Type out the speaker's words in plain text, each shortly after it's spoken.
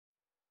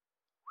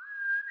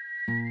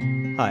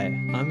Hi,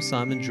 I'm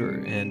Simon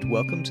Drew, and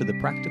welcome to the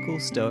Practical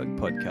Stoic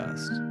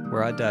Podcast,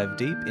 where I dive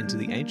deep into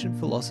the ancient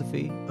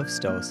philosophy of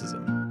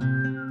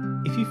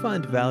Stoicism. If you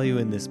find value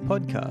in this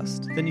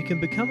podcast, then you can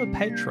become a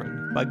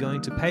patron by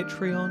going to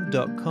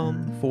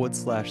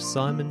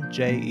patreon.com/Simon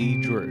J.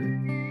 E.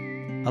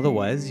 Drew.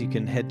 Otherwise, you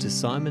can head to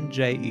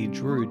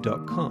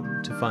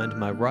simonjedrew.com to find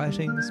my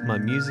writings, my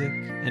music,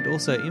 and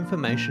also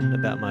information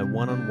about my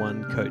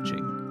one-on-one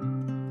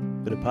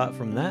coaching. But apart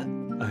from that,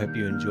 I hope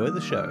you enjoy the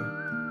show.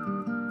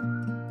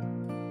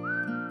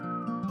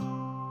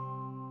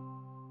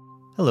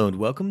 Hello and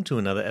welcome to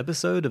another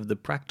episode of the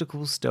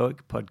Practical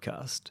Stoic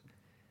Podcast.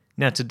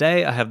 Now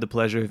today I have the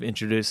pleasure of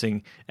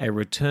introducing a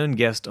return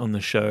guest on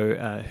the show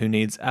who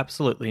needs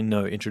absolutely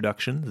no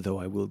introduction, though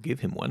I will give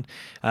him one.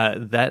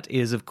 That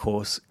is, of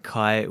course,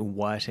 Kai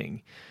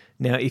Whiting.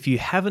 Now, if you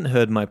haven't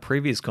heard my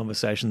previous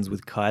conversations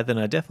with Kai, then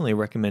I definitely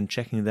recommend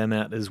checking them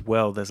out as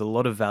well. There's a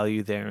lot of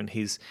value there, and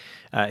he's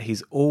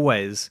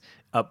always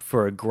up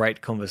for a great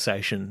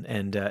conversation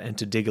and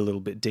to dig a little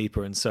bit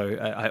deeper. And so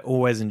I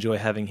always enjoy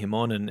having him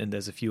on, and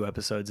there's a few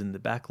episodes in the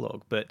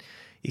backlog. But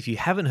if you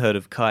haven't heard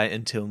of Kai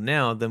until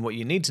now, then what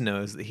you need to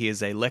know is that he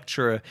is a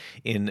lecturer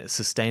in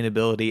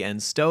sustainability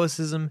and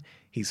Stoicism.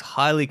 He's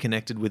highly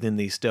connected within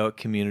the Stoic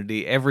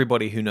community.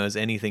 Everybody who knows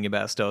anything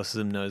about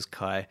Stoicism knows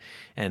Kai,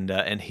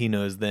 and he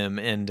knows them.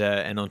 And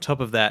on top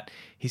of that,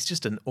 he's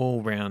just an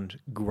all-round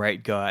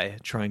great guy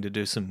trying to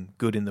do some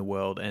good in the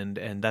world.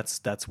 And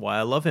that's why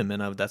I love him,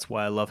 and that's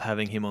why I love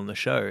having him on the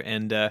show.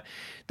 And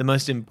the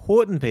most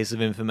important piece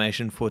of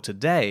information for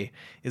today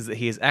is that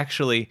he is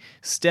actually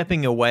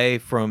stepping away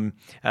from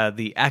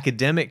the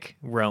academic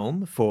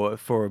realm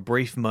for a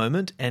brief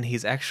moment, and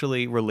he's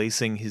actually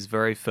releasing his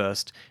very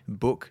first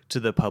book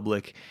to the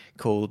public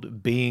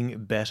called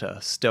Being Better: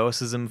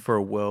 Stoicism for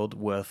a World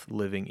Worth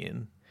Living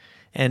In.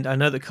 And I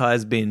know that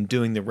Kai's been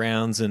doing the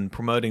rounds and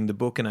promoting the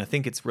book, and I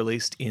think it's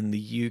released in the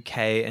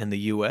UK and the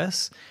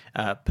US,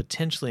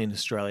 potentially in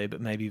Australia,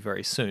 but maybe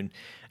very soon.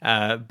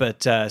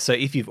 So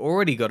if you've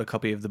already got a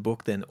copy of the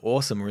book, then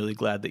awesome, really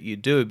glad that you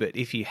do. But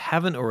if you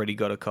haven't already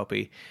got a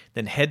copy,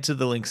 then head to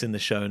the links in the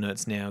show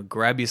notes now,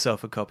 grab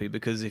yourself a copy,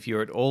 because if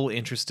you're at all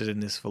interested in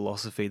this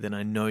philosophy, then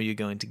I know you're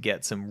going to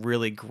get some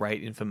really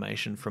great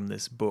information from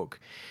this book.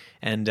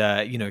 And,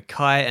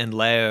 Kai and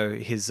Leo,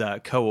 his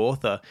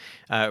co-author,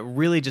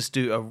 really just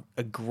do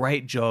a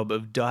great job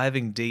of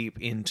diving deep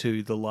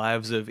into the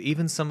lives of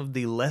even some of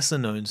the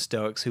lesser-known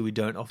Stoics who we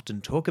don't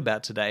often talk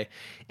about today,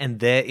 and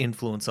their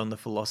influence on the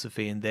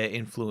philosophy and their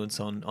influence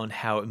on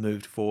how it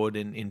moved forward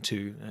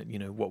into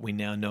what we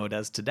now know it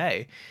as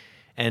today.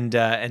 And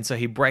so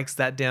he breaks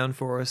that down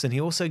for us, and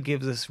he also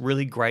gives us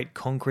really great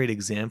concrete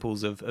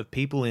examples of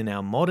people in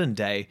our modern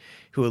day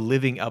who are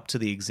living up to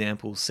the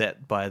example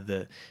set by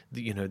the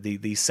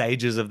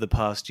sages of the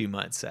past, you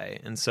might say.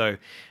 And so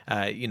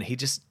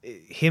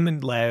him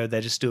and Leo, they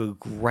just do a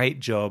great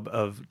job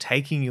of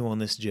taking you on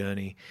this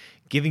journey,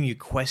 giving you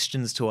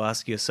questions to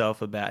ask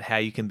yourself about how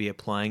you can be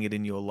applying it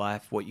in your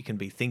life, what you can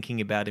be thinking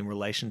about in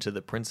relation to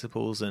the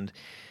principles. And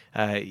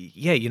I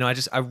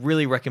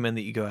really recommend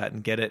that you go out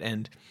and get it.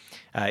 And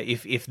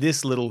if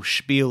this little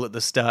spiel at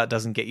the start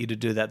doesn't get you to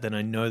do that, then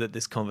I know that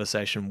this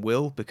conversation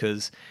will,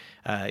 because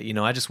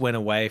I just went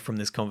away from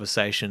this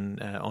conversation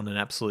on an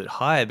absolute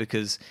high,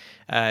 because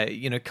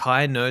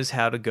Kai knows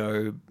how to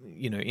go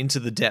into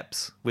the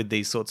depths with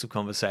these sorts of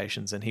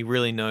conversations, and he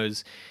really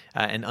knows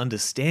and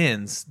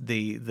understands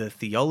the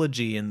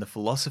theology and the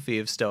philosophy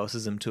of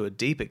Stoicism to a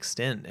deep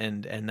extent,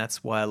 and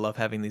that's why I love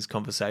having these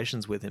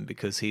conversations with him,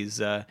 because he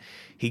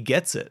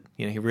gets it.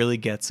 He really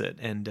gets it.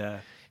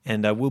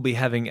 And we'll be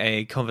having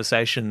a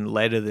conversation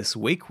later this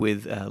week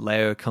with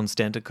Leo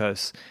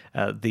Konstantakos,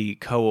 the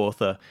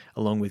co-author,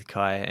 along with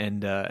Kai,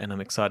 and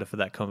I'm excited for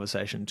that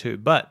conversation too.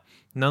 But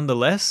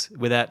nonetheless,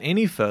 without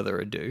any further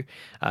ado,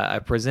 I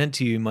present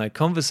to you my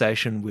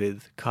conversation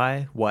with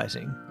Kai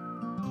Whiting.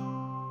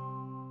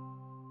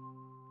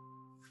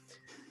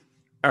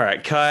 All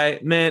right, Kai,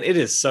 man, it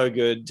is so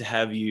good to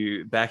have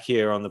you back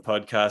here on the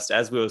podcast.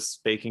 As we were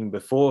speaking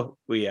before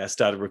we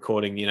started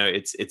recording,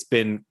 it's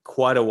been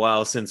quite a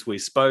while since we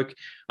spoke.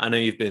 I know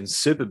you've been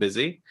super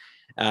busy,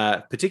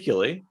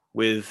 particularly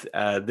with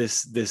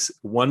this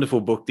wonderful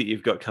book that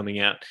you've got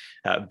coming out,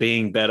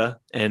 Being Better.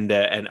 And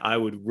I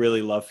would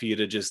really love for you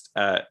to just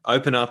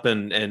open up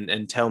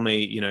and tell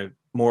me,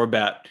 more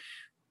about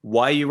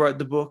why you wrote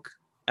the book,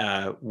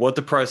 what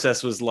the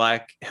process was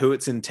like, who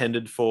it's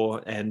intended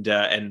for, and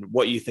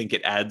what you think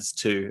it adds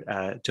to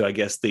I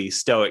guess the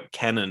Stoic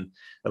canon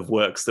of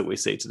works that we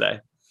see today.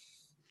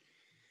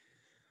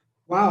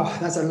 Wow,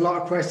 that's a lot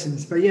of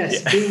questions. But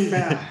yes, yeah. Being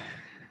Better: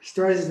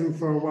 Stoicism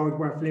for a World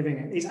Worth Living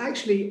In. It's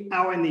actually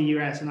out in the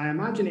US, and I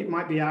imagine it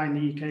might be out in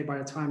the UK by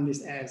the time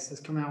this airs.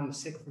 It's coming out on the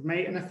 6th of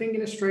May, and I think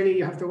in Australia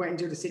you have to wait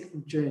until the 6th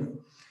of June.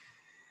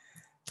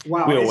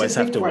 Wow, we always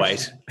have to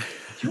wait.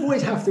 You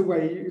always have to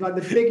wait. You're like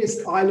the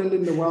biggest island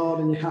in the world,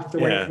 and you have to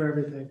wait for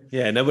everything.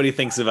 Yeah, nobody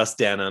thinks of us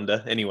down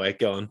under. Anyway,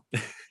 go on.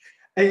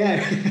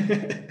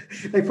 Yeah,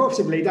 they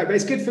possibly don't, but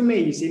it's good for me.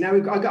 You see, now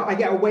I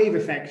get a wave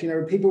effect.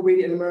 People read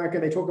it in America,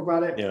 they talk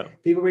about it. Yeah.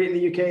 People read it in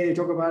the UK, they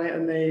talk about it,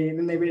 and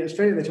then they read it in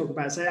Australia, they talk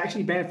about it. So it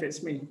actually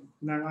benefits me.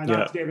 I don't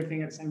have to do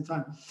everything at the same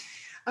time.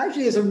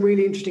 Actually, it's a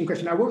really interesting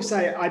question. I will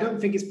say I don't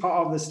think it's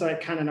part of the Stoic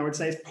canon. I would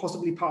say it's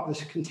possibly part of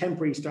the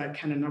contemporary Stoic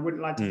canon. I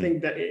wouldn't like to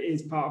think that it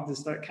is part of the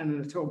Stoic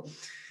canon at all.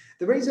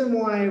 The reason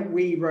why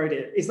we wrote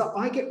it is that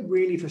I get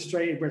really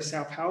frustrated with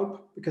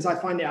self-help because I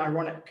find it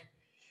ironic.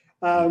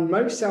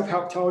 Most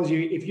self-help tells you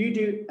if you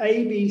do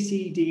A, B,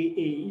 C, D,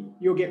 E,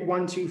 you'll get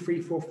 1, 2,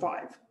 3, 4,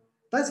 5.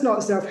 That's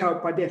not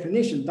self-help by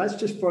definition. That's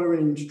just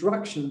following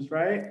instructions,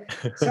 right?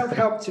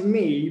 Self-help to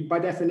me, by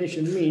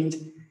definition, means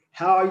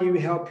how you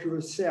help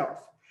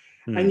yourself.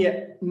 And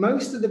yet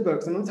most of the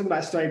books, I'm not talking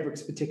about Stoic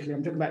books particularly,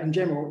 I'm talking about in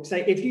general,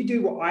 say if you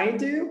do what I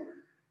do,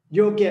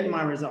 you'll get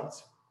my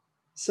results.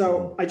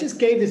 So I just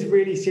gave this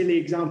really silly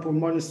example of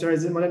modern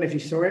Stoicism. I don't know if you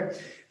saw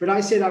it, but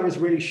I said I was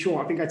really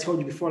short. I think I told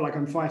you before, like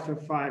I'm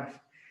 5'5",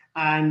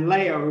 and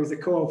Leo, who's the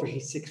co-author,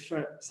 he's 6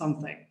 foot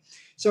something.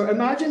 So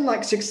imagine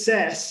like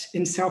success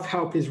in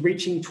self-help is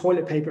reaching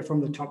toilet paper from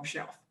the top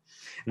shelf.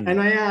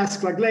 And I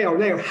asked like,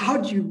 Leo, how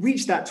do you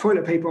reach that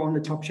toilet paper on the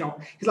top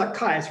shelf? He's like,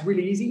 Kai, it's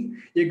really easy.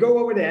 You go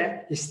over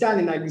there, you stand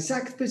in that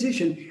exact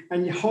position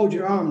and you hold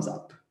your arms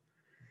up.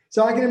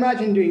 So I can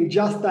imagine doing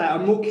just that.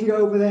 I'm walking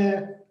over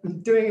there, I'm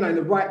doing like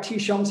the right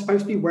t-shirt I'm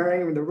supposed to be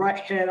wearing with the right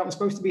hair that I'm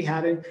supposed to be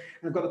having.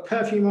 And I've got the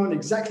perfume on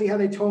exactly how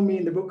they told me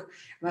in the book.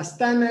 And I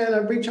stand there and I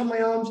reach on my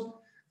arms.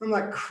 I'm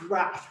like,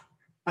 crap.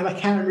 And I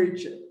can't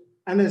reach it.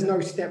 And there's no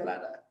step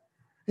ladder.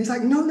 He's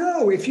like,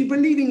 no, if you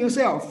believe in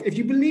yourself,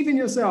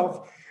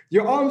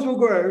 your arms will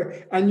grow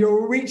and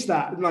you'll reach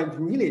that. I'm like,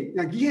 really?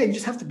 Like, yeah, you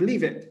just have to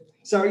believe it.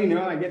 So,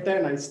 I get there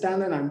and I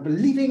stand there and I'm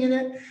believing in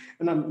it.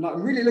 And I'm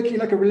really looking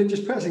like a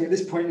religious person at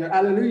this point,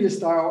 Alleluia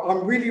style.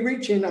 I'm really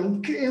reaching,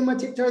 I'm getting on my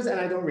tiptoes and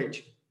I don't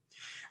reach.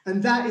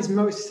 And that is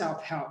most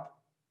self-help.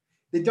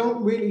 They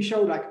don't really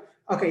show like,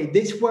 okay,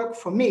 this worked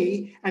for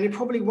me and it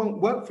probably won't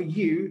work for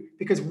you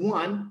because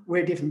 1,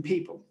 we're different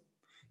people.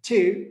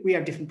 2, we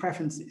have different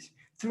preferences.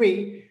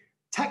 3,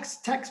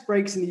 tax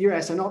breaks in the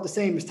US are not the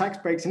same as tax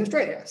breaks in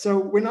Australia. So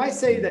when I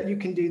say that you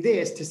can do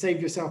this to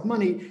save yourself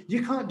money,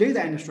 you can't do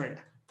that in Australia.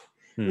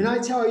 When I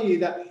tell you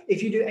that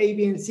if you do A,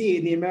 B, and C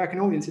in the American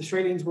audience,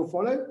 Australians will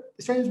follow,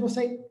 Australians will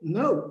say,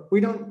 no,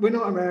 we're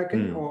not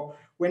American or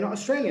we're not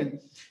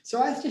Australian.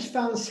 So I just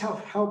found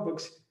self-help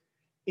books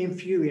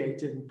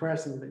infuriating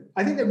personally.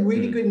 I think they're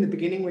really good in the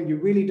beginning when you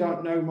really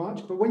don't know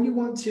much, but when you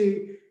want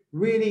to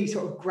really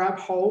sort of grab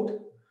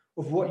hold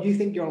of what you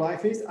think your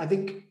life is, I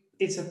think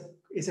it's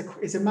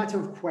a matter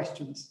of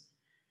questions.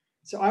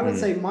 So I would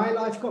say my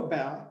life got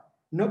better,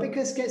 not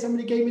because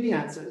somebody gave me the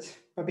answers,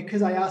 but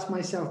because I asked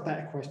myself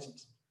better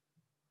questions.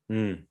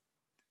 The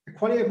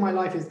quality of my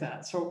life is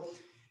that. So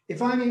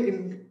if I'm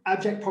in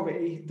abject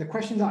poverty, the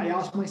question that I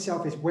ask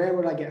myself is, where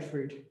will I get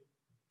food?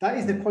 That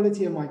is the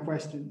quality of my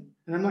question.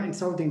 And I'm not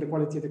insulting the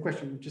quality of the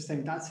question. I'm just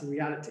saying that's the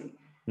reality.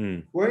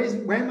 Where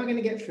am I going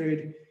to get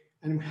food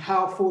and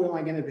how full am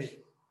I going to be?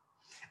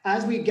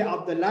 As we get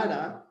up the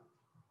ladder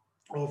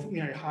of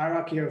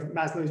hierarchy of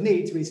Maslow's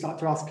needs, we start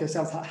to ask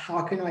ourselves,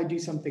 how can I do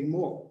something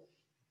more?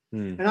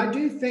 And I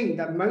do think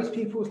that most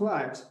people's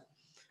lives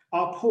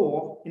are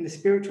poor in the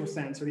spiritual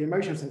sense or the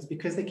emotional sense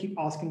because they keep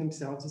asking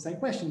themselves the same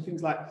question.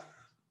 Things like,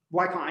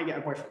 why can't I get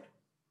a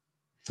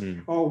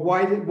boyfriend? Or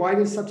why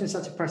does such and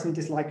such a person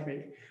dislike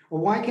me? Or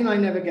why can I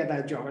never get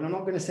that job? And I'm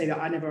not going to say that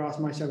I never ask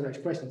myself those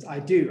questions. I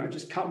do. I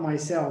just cut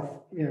myself,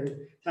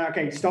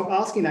 okay, stop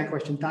asking that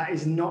question. That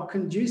is not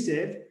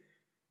conducive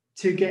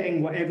to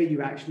getting whatever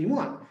you actually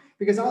want.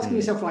 Because asking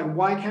yourself, like,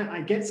 why can't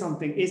I get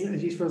something isn't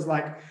as useful as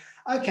like,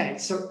 okay,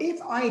 so if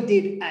I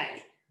did A,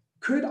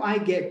 could I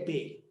get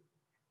B?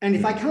 And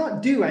if I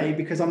can't do A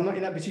because I'm not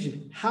in that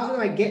position, how do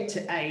I get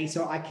to A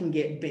so I can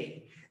get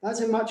B?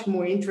 That's a much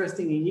more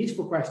interesting and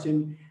useful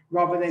question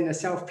rather than a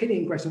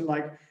self-pitying question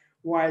like,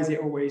 why is it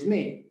always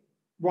me?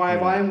 Why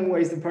am I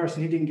always the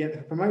person who didn't get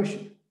the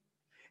promotion?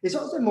 It's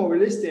also more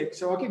realistic.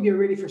 So I'll give you a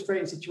really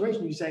frustrating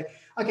situation. You say,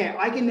 okay,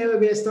 I can never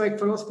be a Stoic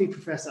philosophy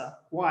professor.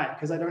 Why?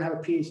 Because I don't have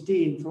a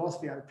PhD in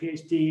philosophy. I have a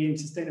PhD in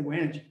sustainable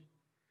energy.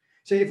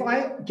 So if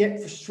I get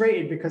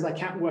frustrated because I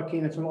can't work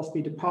in a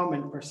philosophy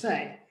department per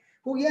se,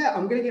 well, yeah,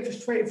 I'm going to get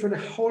frustrated for the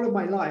whole of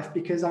my life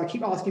because I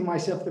keep asking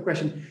myself the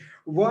question,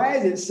 why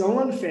is it so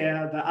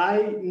unfair that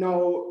I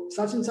know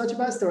such and such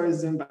about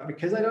Stoicism, but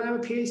because I don't have a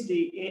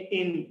PhD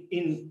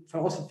in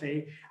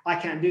philosophy, I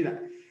can't do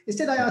that.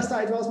 Instead, I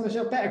started to ask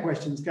myself better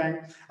questions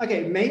going,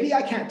 okay, maybe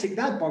I can't tick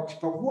that box,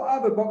 but what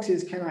other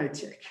boxes can I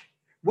tick?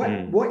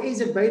 What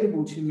is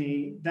available to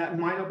me that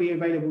might not be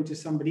available to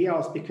somebody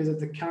else because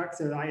of the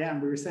character that I am?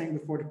 We were saying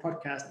before the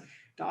podcast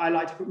that I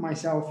like to put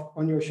myself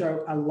on your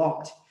show a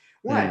lot.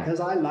 Why?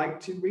 Because I like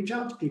to reach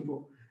out to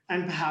people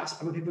and perhaps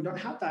other people don't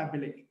have that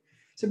ability.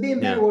 So Being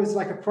Better was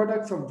like a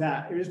product of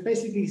that. It was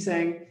basically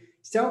saying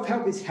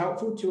self-help is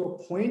helpful to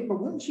a point, but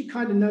once you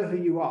kind of know who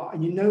you are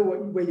and you know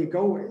where your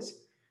goal is,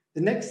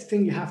 the next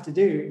thing you have to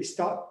do is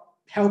start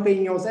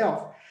helping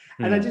yourself.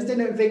 And I just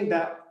didn't think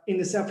that in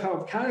the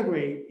self-help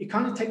category, it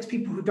kind of takes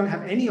people who don't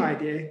have any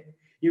idea.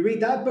 You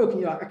read that book and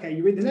you're like, okay,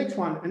 you read the next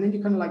one, and then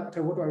you're kind of like,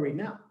 okay, what do I read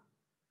now?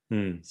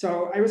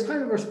 So it was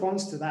kind of a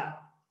response to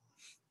that.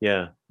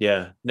 Yeah.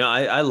 No,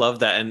 I love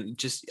that. And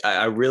just,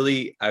 I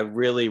really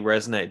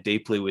resonate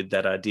deeply with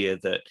that idea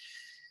that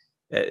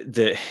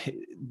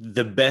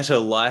the better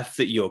life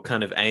that you're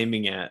kind of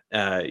aiming at,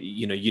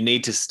 you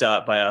need to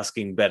start by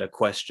asking better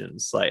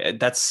questions. Like,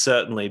 that's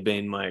certainly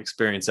been my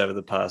experience over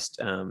the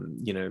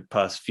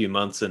past few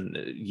months and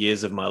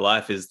years of my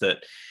life, is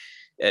that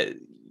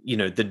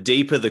the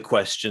deeper the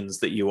questions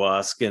that you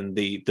ask, and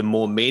the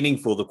more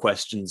meaningful the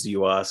questions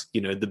you ask,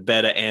 the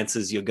better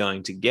answers you're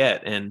going to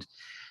get. And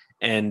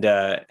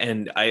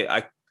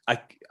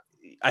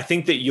I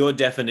think that your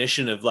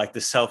definition of like the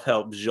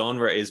self-help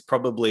genre is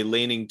probably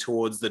leaning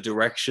towards the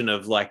direction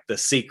of like the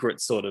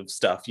secret sort of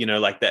stuff,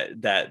 like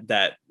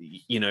that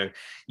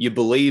you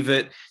believe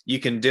it, you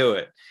can do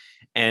it.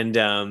 And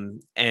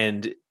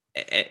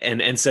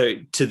so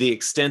to the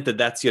extent that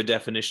that's your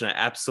definition, I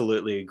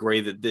absolutely agree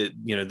that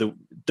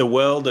the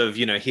world of,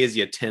 here's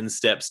your 10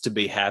 steps to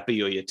be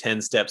happy, or your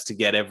 10 steps to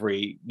get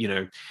every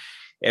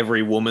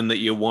woman that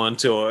you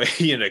want, or,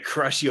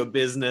 crush your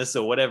business,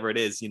 or whatever it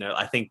is,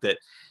 I think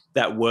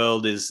that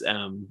world is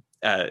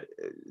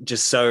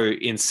just so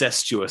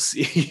incestuous.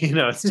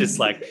 It's just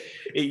like,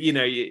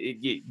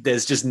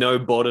 there's just no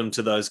bottom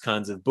to those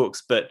kinds of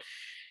books. But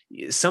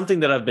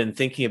something that I've been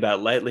thinking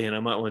about lately, and I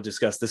might want to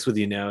discuss this with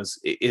you now,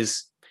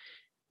 is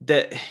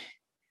that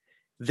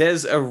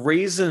there's a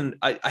reason.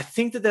 I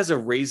think that there's a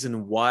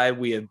reason why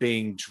we are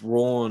being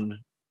drawn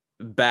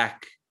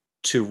back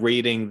to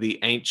reading the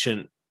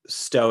ancient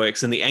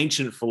Stoics and the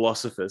ancient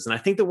philosophers. And I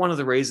think that one of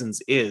the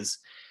reasons is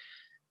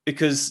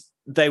because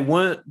they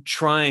weren't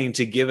trying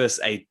to give us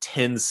a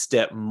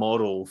 10-step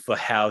model for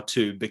how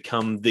to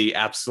become the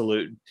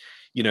absolute,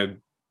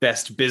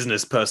 best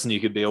business person you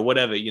could be, or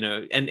whatever,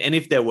 and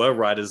if there were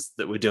writers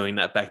that were doing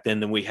that back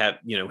then we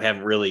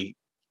haven't really,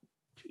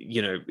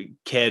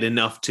 cared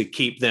enough to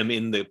keep them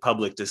in the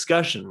public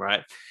discussion,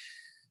 right?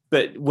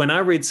 But when I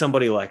read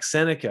somebody like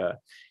Seneca,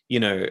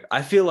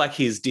 I feel like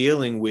he's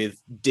dealing with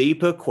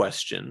deeper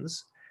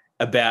questions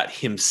about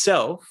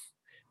himself,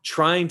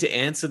 trying to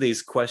answer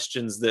these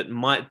questions that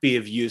might be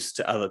of use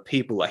to other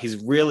people. Like, he's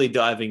really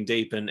diving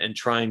deep and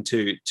trying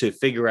to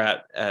figure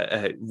out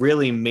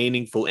really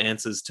meaningful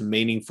answers to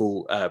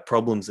meaningful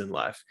problems in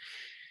life.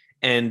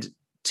 And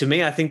to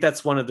me, I think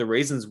that's one of the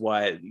reasons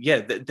why,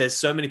 there's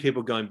so many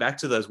people going back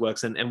to those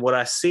works. And what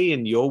I see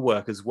in your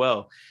work as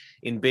well,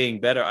 in Being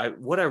Better,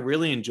 what I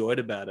really enjoyed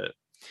about it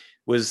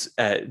was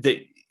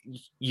that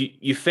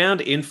you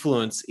found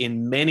influence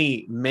in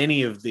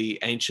many of the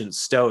ancient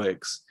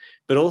Stoics,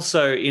 but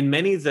also in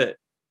many that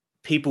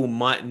people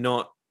might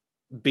not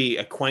be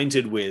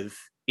acquainted with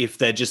if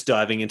they're just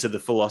diving into the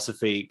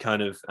philosophy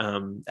kind of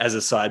as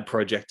a side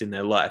project in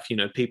their life.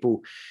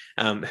 People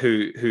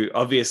who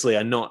obviously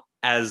are not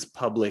as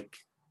publicly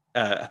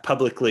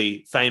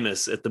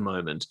famous at the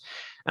moment.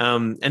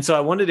 And so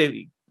I wanted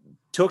to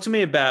talk to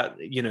me about,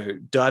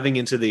 diving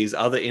into these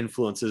other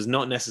influences,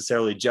 not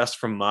necessarily just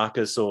from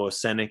Marcus or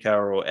Seneca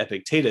or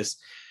Epictetus.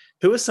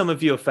 Who are some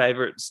of your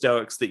favorite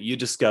Stoics that you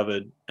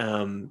discovered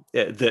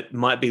that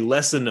might be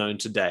lesser known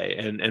today,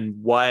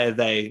 and why are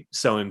they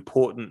so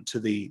important to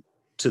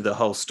the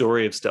whole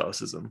story of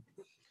Stoicism?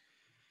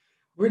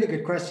 Really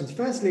good questions.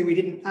 Firstly, we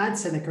didn't add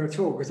Seneca at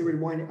all because it would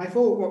wind. I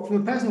thought, well, from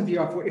a personal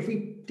view, I thought if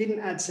we didn't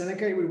add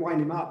Seneca, it would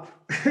wind him up.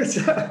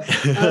 So I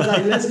was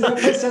like, let's not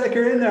put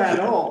Seneca in there at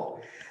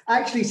all.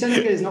 Actually,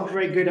 Seneca is not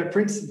very good at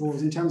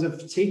principles in terms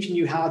of teaching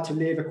you how to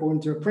live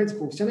according to a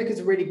principle. Seneca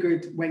is really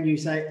good when you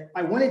say,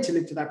 I wanted to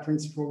live to that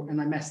principle and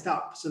I messed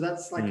up. So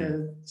that's like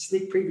a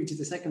sneak preview to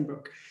the second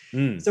book.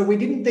 So we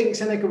didn't think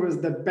Seneca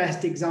was the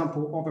best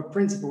example of a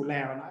principle,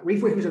 Leo and I. We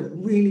thought he was a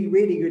really,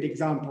 really good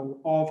example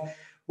of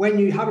when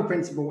you have a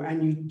principle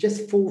and you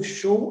just fall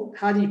short,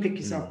 how do you pick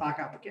yourself back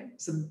up again?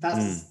 So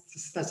that's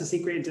a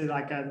secret into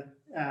like a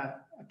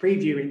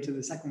preview into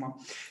the second one.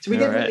 So we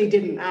definitely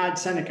didn't add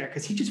Seneca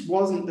because he just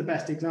wasn't the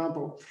best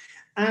example.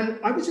 And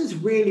I was just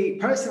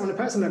really, on a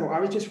personal level, I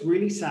was just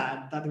really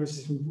sad that there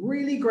was some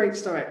really great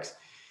Stoics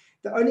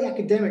that only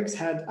academics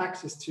had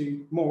access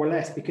to, more or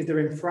less, because they're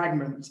in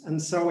fragments.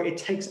 And so it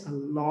takes a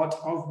lot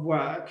of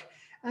work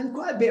and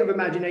quite a bit of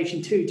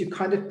imagination too, to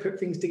kind of put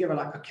things together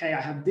like, okay, I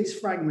have this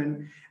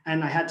fragment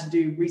and I had to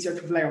do research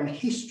with Leo on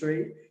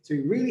history. So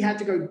we really had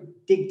to go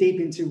dig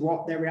deep into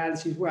what their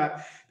realities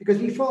were, because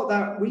we thought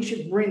that we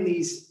should bring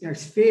these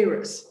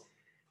theorists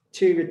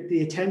to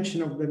the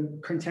attention of the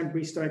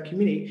contemporary Stoic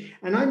community.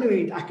 And I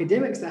knew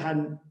academics that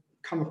hadn't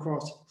come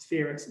across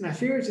theorists. Now,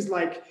 theorists is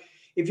like,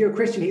 if you're a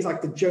Christian, he's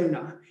like the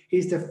Jonah.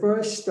 He's the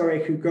first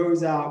Stoic who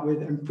goes out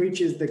with and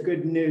preaches the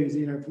good news,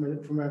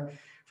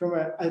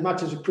 from as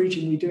much as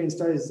preaching we do in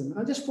Stoicism. And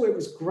I just thought it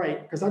was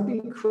great because I've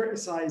been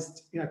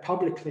criticized,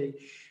 publicly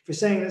for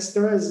saying that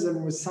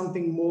Stoicism was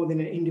something more than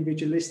an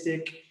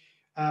individualistic,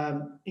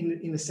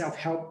 in the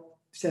self-help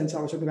sense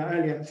I was talking about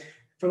earlier,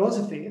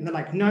 philosophy. And they're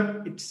like,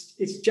 no,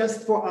 it's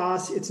just for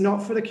us. It's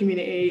not for the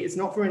community. It's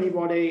not for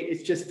anybody.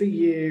 It's just for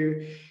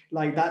you.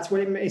 Like, that's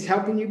what it's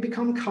helping you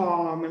become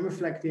calm and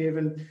reflective.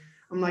 And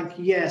I'm like,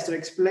 yeah, so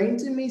explain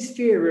to me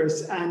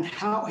Spheros and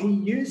how he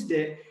used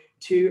it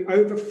to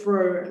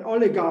overthrow an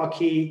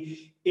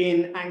oligarchy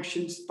in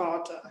ancient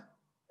Sparta.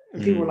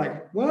 And people were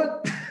like,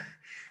 what?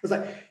 I was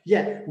like,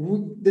 yeah,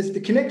 there's the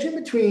connection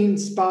between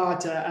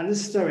Sparta and the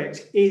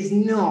Stoics is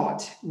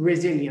not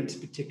resilience,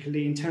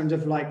 particularly in terms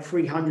of like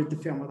 300, the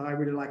film, although I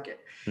really like it.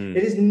 It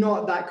is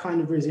not that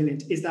kind of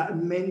resilience. It's that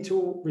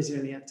mental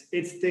resilience.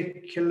 It's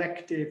the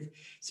collective.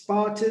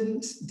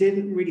 Spartans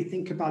didn't really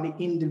think about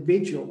the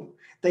individual.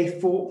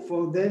 They fought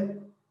for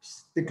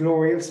the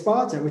glory of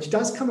Sparta, which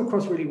does come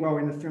across really well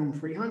in the film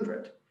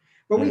 300.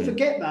 But we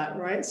forget that,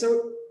 right?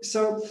 So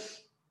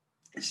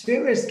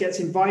Spheros gets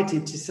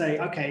invited to say,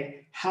 okay,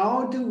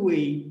 how do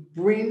we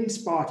bring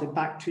Sparta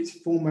back to its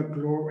former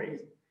glory?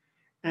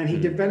 And he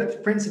develops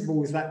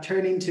principles that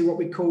turn into what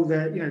we call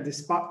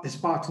the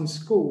Spartan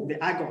school,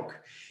 the agog.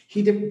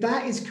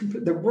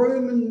 The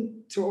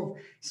Roman sort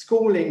of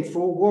schooling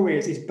for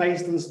warriors is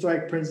based on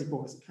Stoic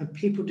principles, and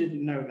people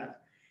didn't know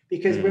that.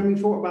 Because when we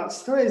thought about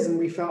Stoicism,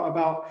 we felt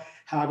about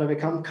how do I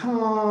become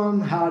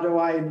calm? How do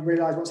I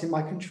realize what's in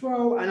my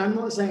control? And I'm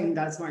not saying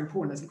that's not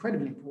important. That's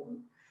incredibly important.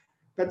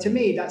 But to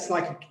me, that's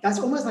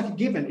almost like a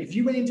given. If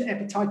you went into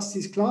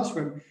Epictetus's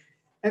classroom,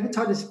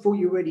 Epictetus thought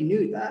you already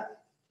knew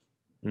that.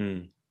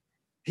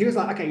 He was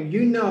like, okay,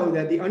 you know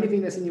that the only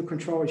thing that's in your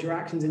control is your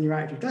actions and your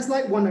attitude. That's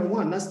like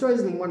 101. That's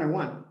Stoicism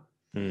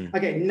 101.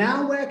 Okay,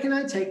 now where can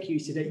I take you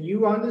so that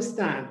you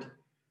understand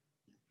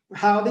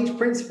how these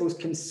principles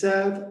can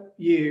serve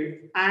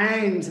you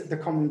and the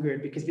common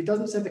good? Because if it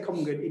doesn't serve the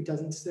common good, it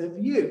doesn't serve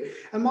you.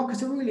 And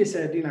Marcus Aurelius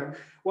said,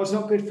 what's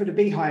not good for the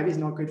beehive is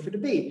not good for the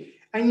bee.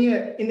 And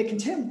yet, in the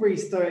contemporary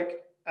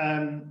Stoic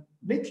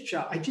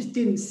literature, I just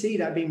didn't see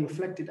that being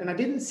reflected. And I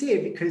didn't see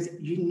it because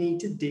you need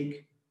to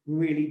dig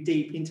really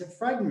deep into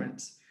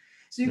fragments.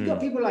 So you've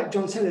got people like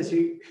John Sellers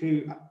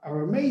who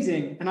are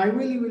amazing, and I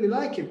really, really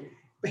like him.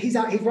 But his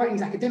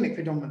writing's academic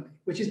predominantly,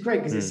 which is great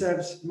because it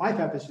serves my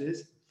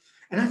purposes.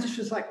 And I just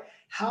was like,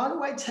 how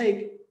do I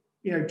take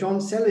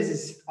John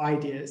Sellers'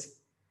 ideas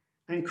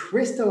and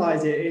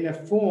crystallize it in a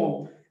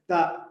form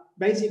that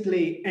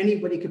basically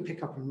anybody could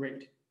pick up and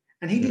read?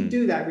 And he did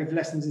do that with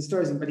Lessons in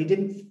Stoicism, but he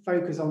didn't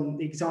focus on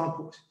the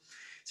examples.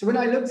 So when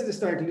I looked at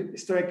the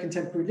Stoic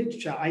contemporary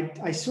literature,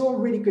 I saw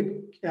really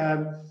good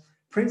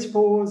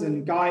principles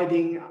and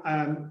guiding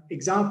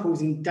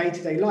examples in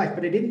day-to-day life,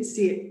 but I didn't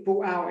see it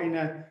brought out in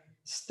a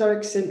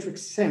Stoic-centric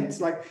sense.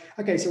 Like,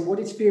 okay, so what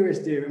did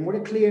Spheros do? And what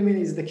did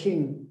Cleomenes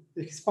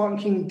the Spartan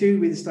king, do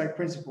with the Stoic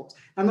principles?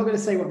 I'm not going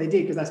to say what they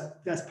did because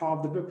that's part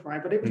of the book,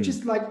 right? But it was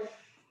just like,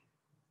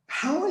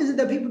 how is it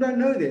that people don't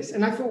know this?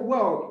 And I thought,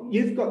 well,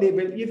 you've got the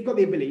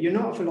ability. You're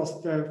not a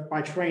philosopher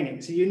by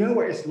training, so you know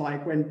what it's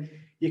like when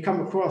you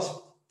come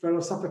across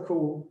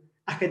philosophical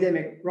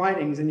academic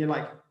writings and you're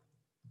like,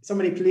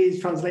 somebody please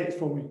translate it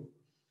for me.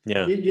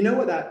 Yeah. You know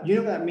what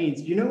that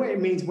means. You know what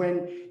it means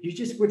when you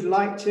just would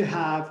like to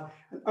have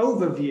an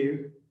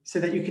overview so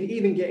that you can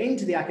even get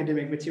into the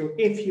academic material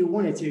if you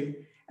wanted to,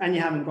 and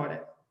you haven't got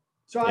it.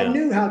 So I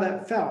knew how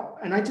that felt.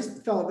 And I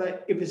just felt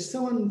that it was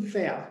so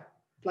unfair,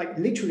 like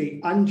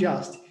literally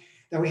unjust,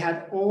 that we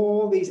had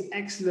all these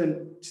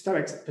excellent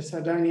Stoics,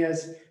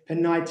 Posidonius,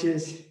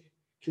 Panaetius,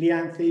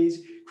 Cleanthes,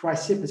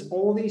 Chrysippus,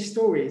 all these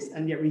stories,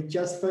 and yet we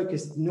just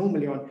focused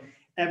normally on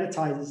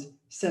Epictetus,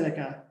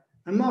 Seneca,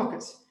 and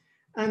Marcus.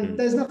 And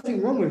there's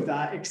nothing wrong with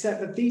that,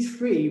 except that these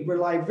three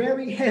rely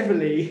very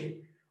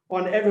heavily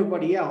on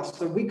everybody else.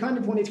 So we kind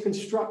of wanted to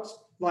construct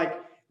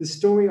like the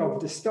story of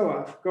the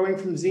Stoa, going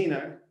from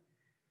Zeno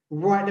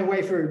right the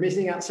way through,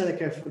 missing out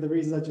Seneca for the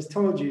reasons I just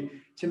told you,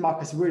 to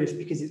Marcus Aurelius,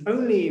 because it's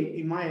only,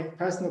 in my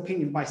personal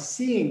opinion, by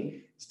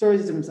seeing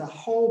Stoicism as a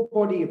whole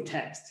body of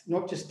text,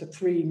 not just the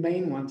three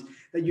main ones,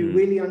 that you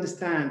really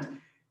understand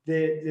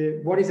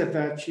the what is a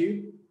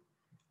virtue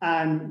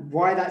and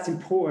why that's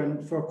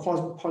important for a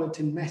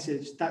cosmopolitan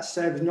message that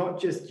serves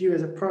not just you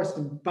as a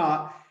person,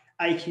 but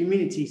a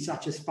community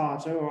such as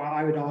Sparta, or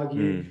I would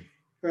argue,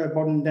 for a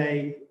modern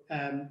day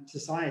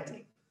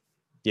society.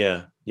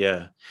 Yeah.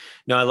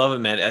 No, I love it,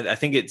 man. I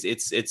think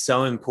it's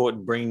so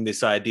important bringing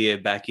this idea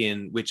back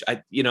in, which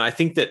I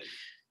think that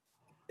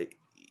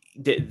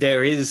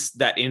there is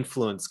that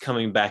influence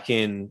coming back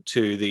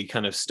into the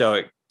kind of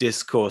Stoic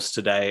discourse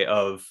today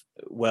of,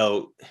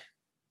 well,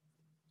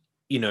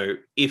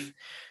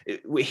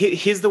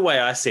 here's the way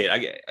I see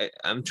it.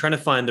 I'm trying to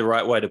find the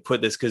right way to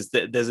put this, because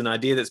there's an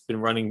idea that's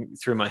been running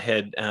through my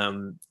head,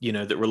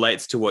 that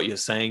relates to what you're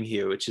saying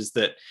here, which is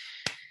that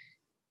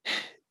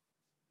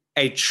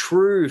a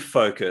true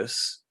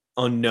focus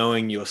on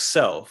knowing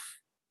yourself,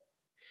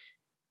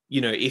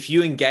 if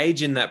you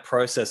engage in that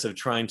process of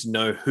trying to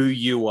know who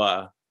you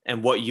are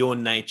and what your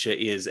nature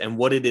is and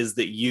what it is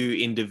that you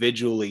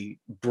individually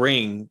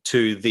bring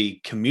to the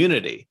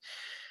community,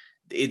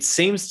 it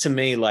seems to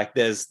me like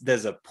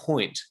there's a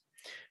point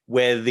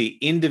where the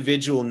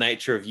individual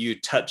nature of you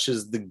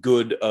touches the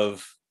good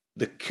of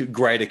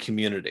greater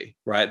community,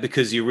 right?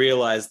 Because you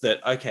realize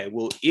that, okay,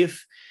 well,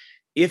 if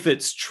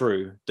it's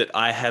true that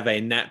I have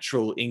a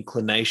natural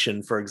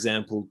inclination, for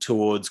example,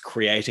 towards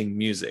creating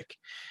music,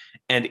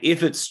 and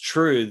if it's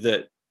true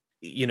that,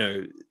 you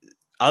know,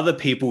 other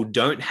people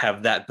don't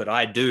have that, but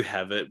I do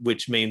have it,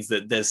 which means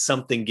that there's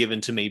something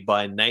given to me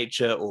by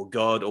nature or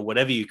God or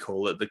whatever you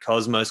call it, the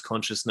cosmos,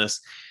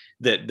 consciousness,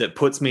 that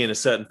puts me in a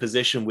certain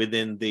position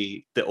within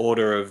the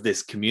order of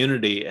this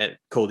community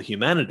called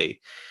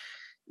humanity,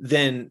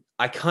 then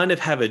I kind of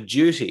have a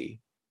duty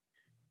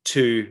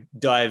to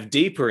dive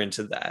deeper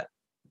into that,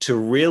 to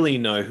really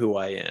know who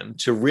I am,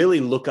 to really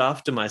look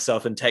after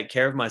myself and take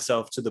care of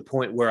myself to the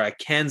point where I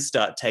can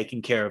start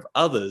taking care of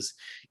others,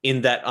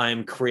 in that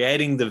I'm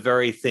creating the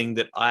very thing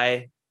that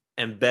I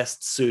am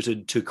best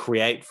suited to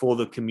create for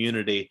the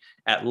community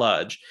at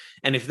large.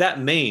 And if that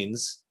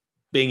means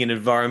being an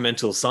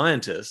environmental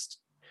scientist,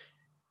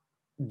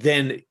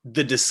 then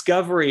the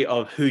discovery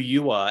of who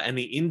you are and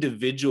the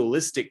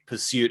individualistic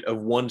pursuit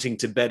of wanting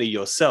to better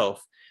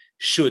yourself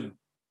should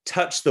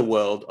touch the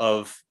world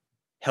of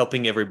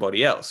helping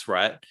everybody else,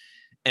 right?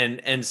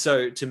 And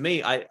so to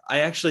me, I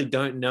actually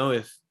don't know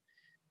if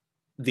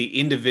the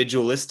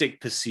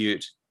individualistic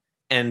pursuit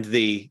and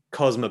the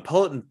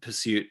cosmopolitan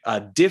pursuit are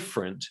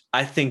different.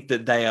 I think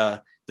that they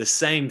are the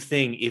same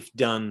thing if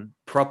done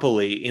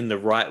properly in the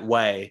right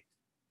way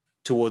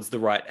towards the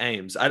right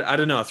aims. I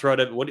don't know. I'll throw it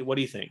over. What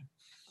do you think?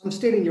 I'm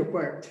stealing your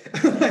quote.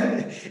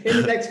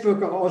 In the next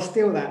book, I'll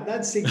steal that.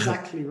 That's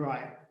exactly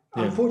right.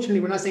 Yeah.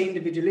 Unfortunately, when I say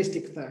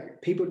individualistic, though,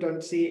 people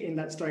don't see it in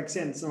that Stoic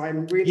sense. So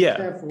I'm really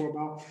careful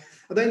about.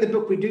 Although in the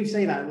book we do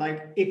say that,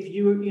 like, if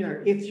you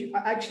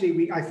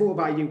actually, I thought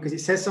about you because it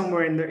says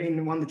somewhere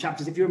in one of the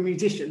chapters, if you're a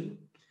musician,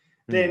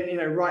 then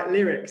write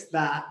lyrics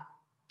that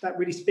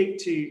really speak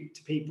to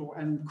people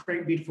and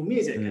create beautiful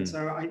music. And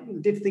so I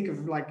did think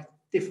of like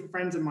different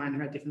friends of mine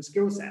who had different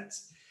skill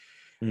sets.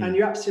 And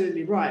you're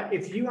absolutely right.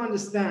 If you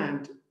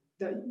understand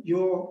that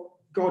your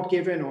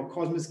God-given or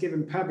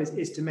cosmos-given purpose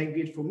is to make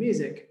beautiful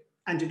music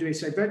and to do it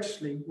so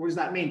virtuously, what does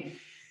that mean?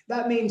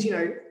 That means,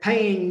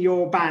 paying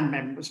your band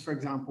members, for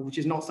example, which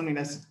is not something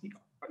that's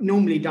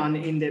normally done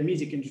in the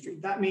music industry.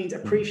 That means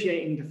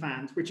appreciating the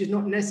fans, which is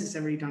not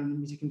necessarily done in the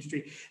music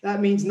industry.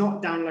 That means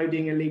not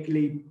downloading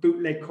illegally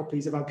bootleg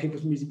copies of other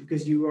people's music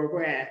because you are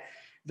aware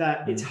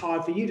that it's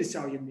hard for you to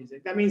sell your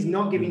music. That means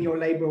not giving your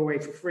labor away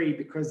for free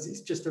because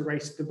it's just a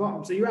race to the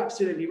bottom. So you're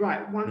absolutely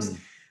right.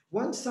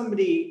 Once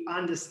somebody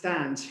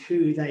understands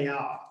who they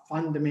are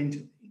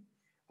fundamentally,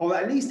 or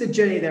at least the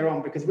journey they're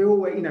on, because we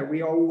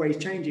are always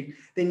changing,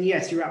 then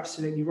yes, you're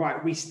absolutely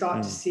right. We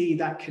start to see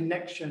that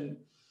connection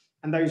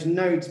and those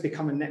nodes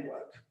become a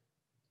network.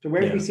 So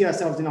whereas we see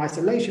ourselves in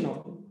isolation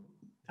often,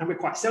 and we're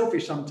quite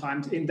selfish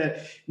sometimes in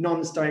the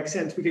non-Stoic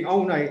sense, we think,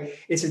 oh no,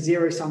 it's a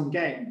zero-sum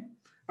game.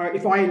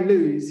 If I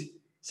lose,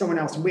 someone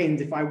else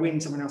wins. If I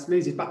win, someone else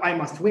loses, but I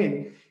must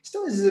win.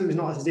 Stoicism is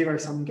not a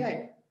zero-sum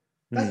game.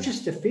 That's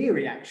just a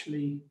theory,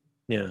 actually.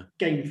 Yeah.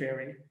 Game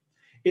theory.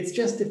 It's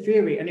just a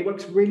theory, and it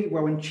works really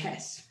well in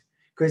chess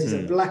because it's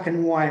a black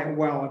and white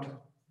world,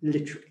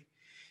 literally.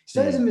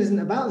 Stoicism isn't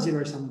about a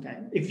zero-sum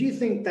game. If you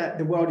think that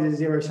the world is a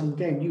zero-sum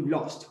game, you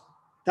lost.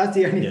 That's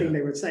the only thing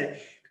they would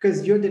say,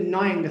 because you're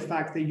denying the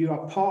fact that you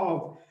are part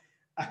of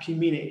a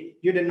community.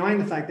 You're denying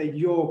the fact that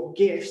your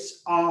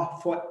gifts are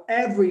for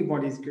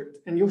everybody's good,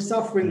 and your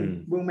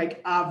suffering will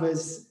make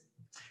others,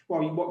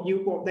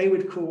 what they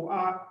would call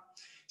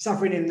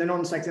suffering in the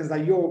non-Stoic sense,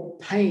 like your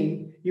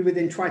pain, you would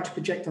then try to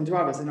project onto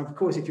others. And of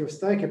course, if you're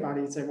Stoic about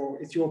it, you'd say, well,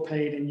 it's your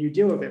pain and you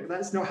deal with it. But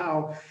that's not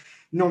how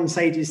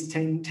non-sages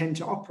tend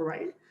to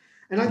operate.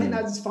 And I think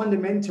that's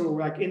fundamental.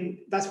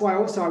 That's why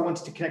also I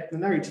wanted to connect the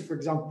nodes. For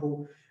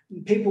example,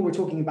 people were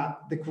talking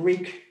about the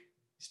Greek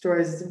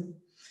Stoicism,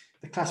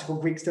 the classical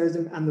Greek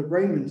Stoicism, and the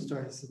Roman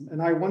Stoicism.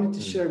 And I wanted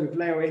to show with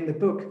Leo in the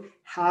book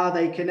how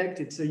they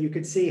connected. So you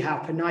could see how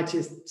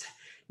Panaitius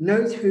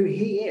knows who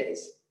he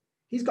is.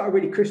 He's got a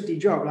really cushy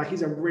job. Like,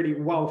 he's a really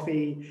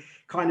wealthy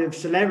kind of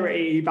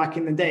celebrity back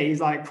in the day. He's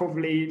like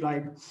probably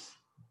like,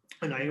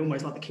 I don't know,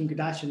 almost like the Kim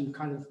Kardashian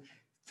kind of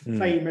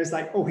famous,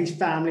 like all his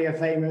family are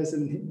famous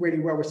and really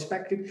well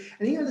respected.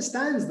 And he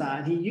understands that,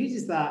 and he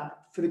uses that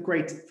for the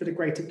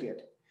greater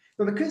good.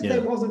 But because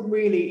there wasn't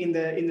really in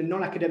the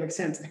non-academic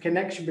sense a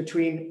connection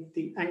between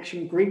the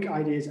ancient Greek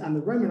ideas and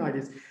the Roman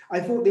ideas, I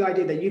thought the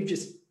idea that you've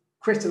just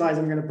crystallized,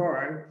 I'm going to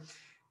borrow,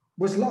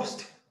 was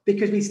lost,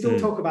 because we still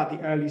talk about the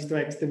early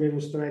Stoics, the middle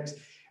Stoics,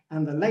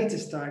 and the later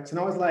Stoics. And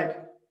I was like,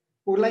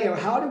 well, Leo,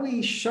 how do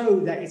we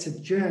show that it's a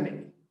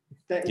journey,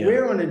 that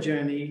we're on a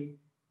journey,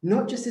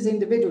 not just as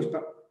individuals,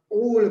 but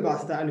all of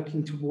us that are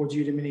looking towards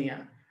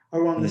eudaimonia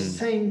are on the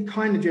same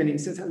kind of journey,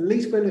 since at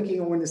least we're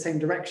looking all in the same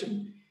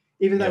direction,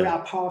 even though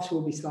our paths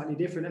will be slightly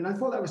different. And I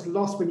thought that was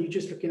lost when you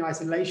just look in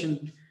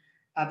isolation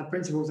at the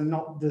principles and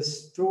not the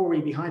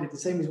story behind it, the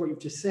same as what you've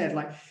just said.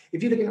 Like,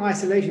 if you look in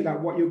isolation about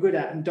what you're good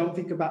at and don't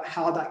think about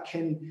how that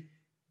can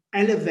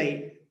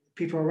elevate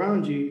people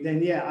around you,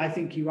 then I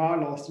think you are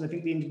lost. And I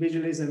think the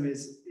individualism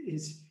is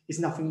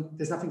nothing,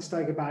 there's nothing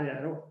Stoic about it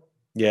at all.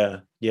 Yeah,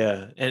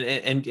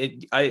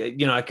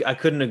 I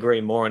couldn't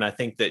agree more. And I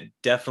think that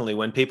definitely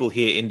when people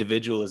hear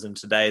individualism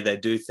today, they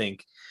do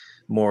think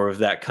more of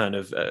that kind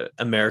of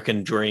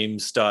American dream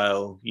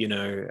style,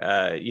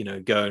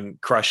 go and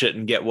crush it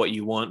and get what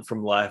you want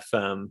from life,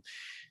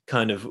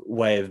 kind of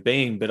way of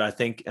being. But I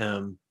think,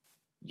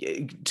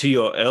 to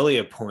your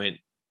earlier point,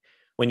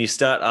 when you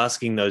start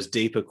asking those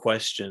deeper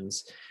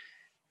questions,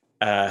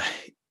 uh,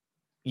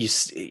 you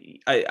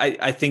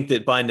I think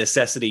that by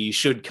necessity you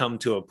should come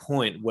to a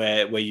point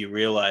where you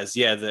realize,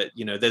 that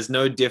there's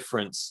no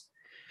difference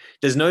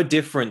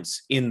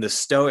in the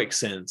Stoic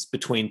sense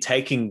between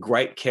taking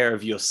great care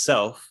of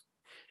yourself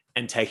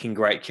and taking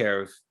great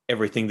care of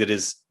everything that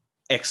is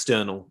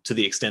external, to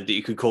the extent that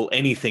you could call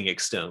anything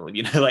external.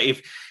 Like,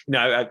 if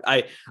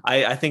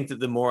I think that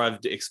the more I've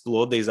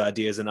explored these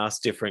ideas and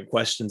asked different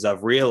questions,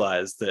 I've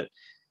realized that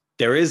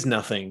there is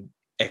nothing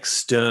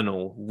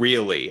external,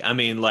 really. I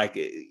mean, like,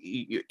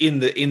 in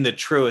the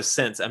truest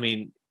sense, I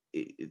mean,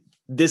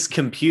 this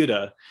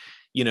computer,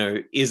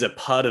 is a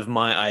part of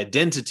my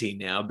identity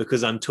now,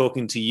 because I'm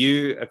talking to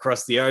you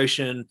across the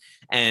ocean,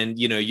 and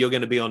you're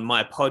going to be on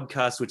my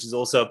podcast, which is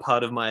also a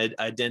part of my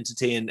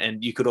identity.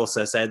 And you could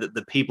also say that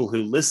the people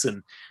who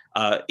listen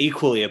are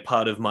equally a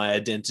part of my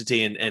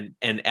identity,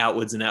 and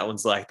outwards and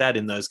outwards like that,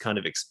 in those kind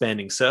of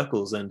expanding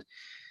circles. And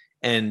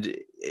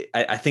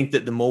I think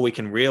that the more we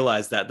can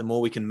realize that, the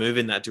more we can move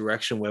in that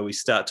direction where we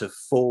start to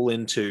fall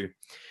into,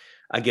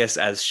 I guess,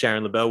 as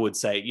Sharon LaBelle would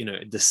say,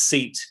 the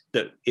seat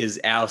that is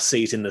our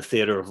seat in the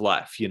theater of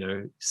life.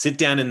 Sit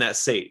down in that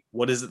seat.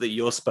 What is it that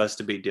you're supposed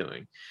to be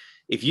doing?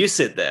 If you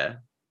sit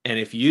there and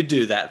if you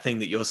do that thing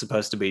that you're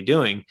supposed to be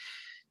doing,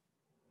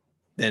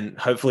 then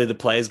hopefully the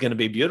play is going to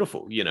be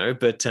beautiful.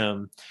 But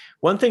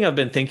one thing I've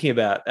been thinking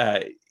about,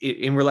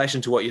 in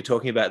relation to what you're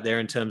talking about there,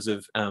 in terms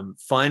of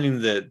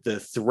finding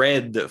the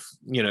thread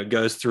that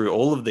goes through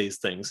all of these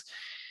things,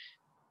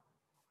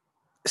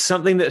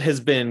 something that has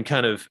been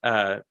kind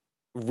of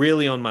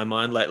really on my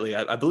mind lately,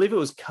 I believe it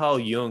was Carl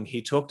Jung.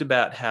 He talked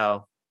about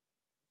how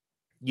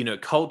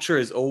culture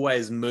is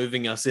always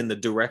moving us in the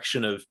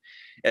direction of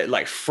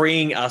like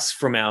freeing us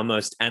from our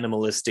most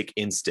animalistic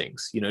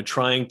instincts,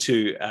 trying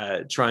to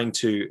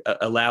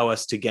allow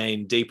us to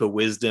gain deeper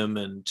wisdom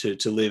and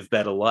to live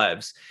better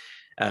lives,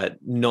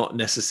 not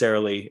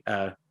necessarily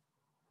I'll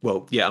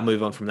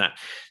move on from that.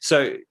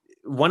 So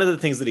one of the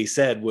things that he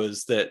said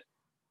was that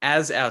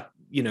as our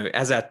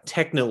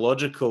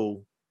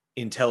technological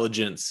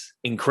intelligence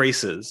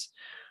increases,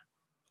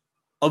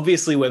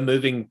 obviously we're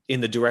moving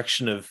in the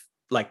direction of,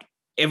 like,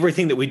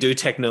 everything that we do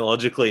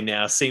technologically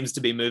now seems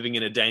to be moving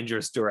in a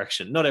dangerous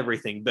direction. Not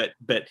everything, but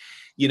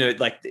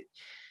like,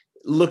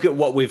 look at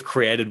what we've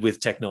created with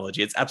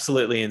technology. It's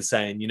absolutely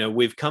insane.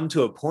 We've come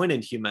to a point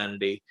in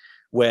humanity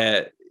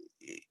where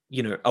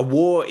a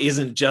war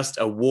isn't just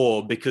a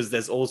war because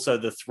there's also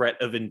the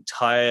threat of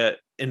entire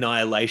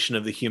annihilation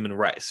of the human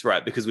race,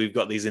 right? Because we've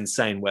got these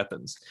insane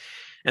weapons.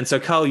 And so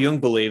Carl Jung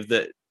believed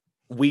that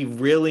we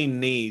really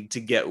need to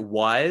get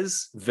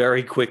wise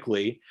very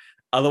quickly.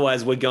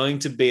 Otherwise, we're going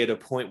to be at a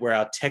point where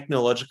our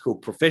technological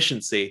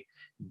proficiency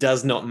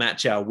does not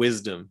match our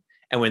wisdom.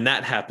 And when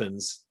that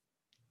happens,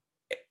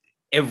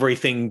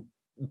 everything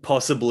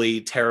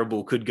possibly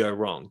terrible could go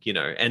wrong,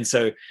 And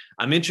so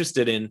I'm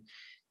interested in,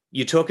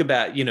 you talk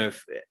about,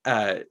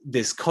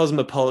 this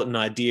cosmopolitan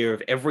idea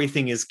of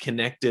everything is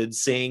connected,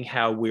 seeing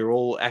how we're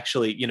all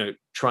actually,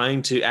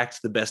 trying to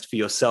act the best for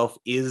yourself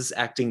is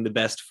acting the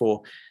best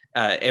for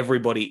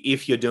everybody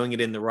if you're doing it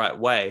in the right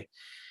way.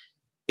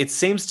 It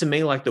seems to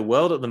me like the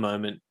world at the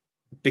moment,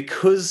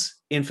 because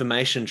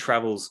information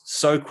travels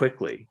so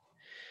quickly,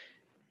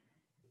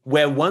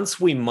 where once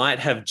we might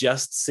have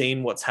just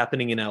seen what's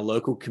happening in our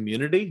local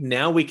community,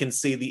 now we can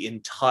see the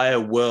entire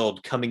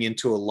world coming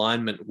into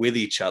alignment with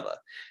each other,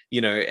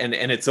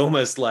 and it's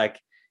almost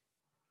like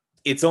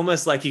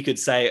you could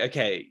say,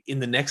 okay, in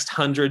the next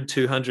 100,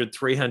 200,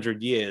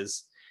 300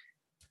 years,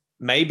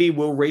 maybe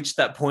we'll reach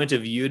that point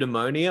of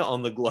eudaimonia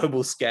on the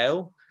global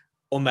scale,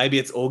 or maybe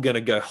it's all going to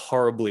go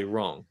horribly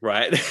wrong,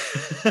 right?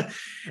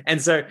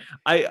 And so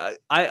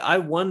I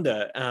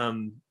wonder,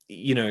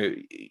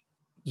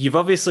 you've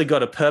obviously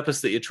got a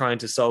purpose that you're trying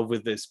to solve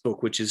with this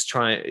book, which is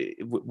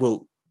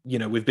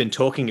we've been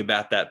talking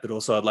about that, but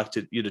also I'd like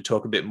you to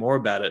talk a bit more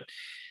about it.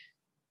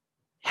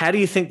 How do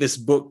you think this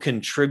book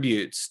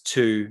contributes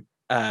to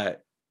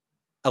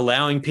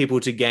allowing people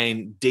to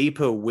gain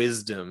deeper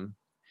wisdom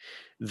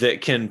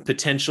that can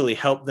potentially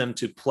help them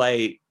to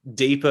play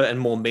deeper and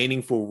more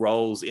meaningful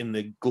roles in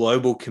the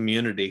global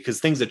community? Because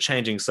things are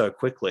changing so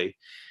quickly.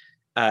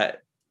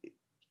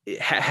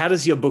 How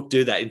does your book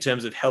do that in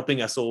terms of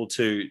helping us all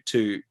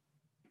to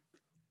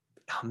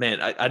oh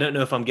man, I don't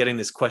know if I'm getting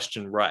this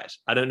question right.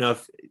 I don't know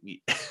if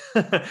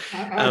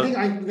I think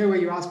I know where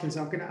you're asking,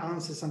 so I'm going to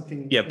answer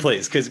something. Yeah,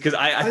 please, because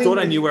I thought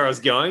I knew where I was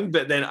going,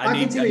 but then I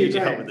need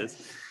your help with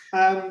this.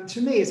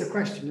 To me, it's a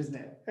question, isn't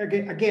it?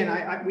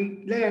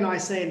 Again, Leah and I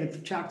say in the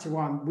chapter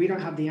 1, we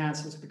don't have the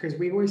answers, because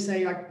we always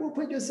say, like, well,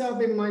 put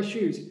yourself in my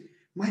shoes.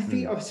 My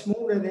feet are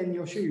smaller than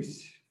your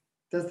shoes.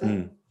 Is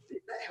that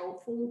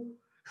helpful?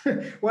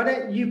 Why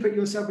don't you put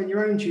yourself in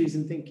your own shoes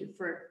and think it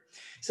through?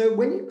 So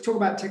when you talk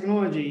about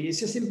technology,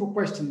 it's a simple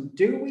question.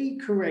 Do we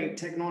create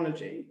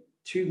technology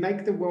to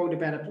make the world a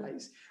better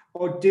place?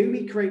 Or do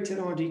we create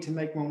technology to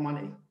make more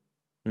money?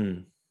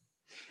 Mm.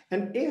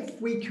 And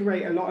if we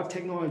create a lot of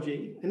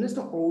technology, and it's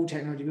not all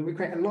technology, but we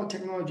create a lot of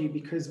technology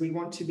because we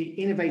want to be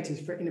innovators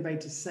for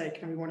innovators' sake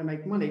and we want to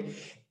make money,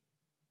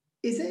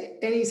 is there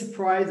any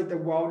surprise that the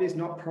world is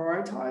not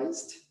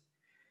prioritized?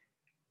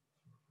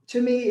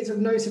 To me, it's of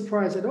no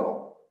surprise at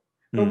all.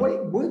 But what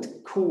it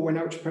would call an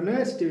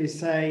entrepreneur to do is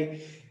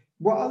say,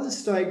 what are the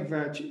Stoic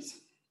virtues?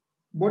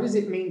 What does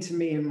it mean to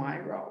me in my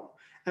role?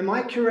 Am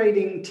I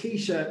creating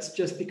t-shirts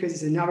just because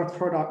it's another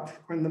product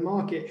on the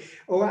market?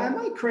 Or am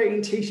I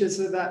creating t-shirts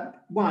so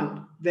that,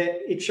 one,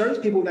 that it shows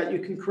people that you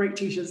can create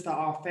t-shirts that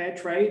are fair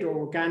trade or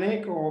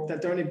organic or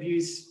that don't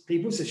abuse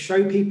people, to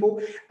show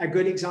people a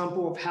good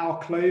example of how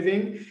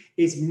clothing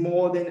is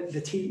more than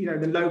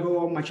the logo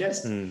on my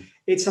chest.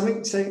 It's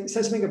something, says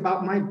something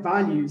about my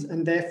values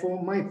and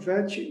therefore my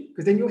virtue.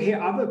 Because then you'll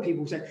hear other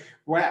people say,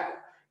 wow,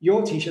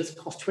 your t-shirts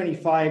cost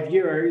 25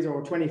 euros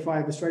or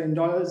 25 Australian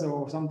dollars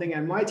or something,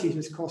 and my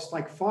t-shirts cost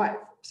like 5,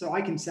 so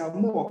I can sell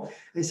more.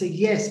 And say,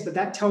 yes, but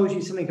that tells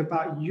you something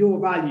about your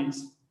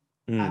values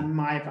and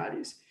my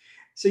values.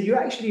 So you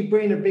actually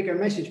bring a bigger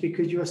message,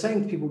 because you're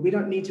saying to people, we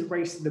don't need to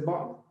race to the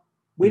bottom.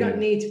 We don't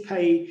need to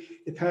pay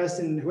the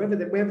person, whoever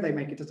they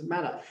make, it doesn't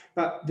matter,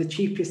 but the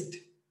cheapest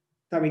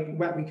that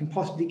we can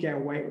possibly get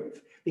away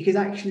with. Because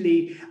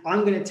actually,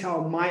 I'm going to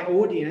tell my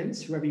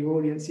audience, whoever your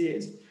audience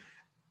is,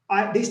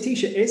 this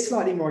t-shirt is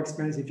slightly more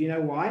expensive. You know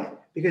why?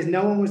 Because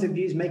no one was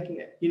abused making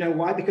it. You know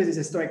why? Because it's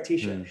a Stoic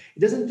t-shirt. It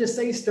doesn't just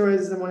say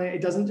Stoicism on it.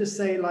 It doesn't just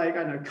say, like,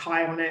 I don't know,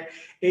 Kai on it.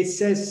 It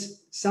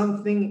says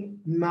something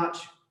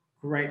much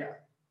greater.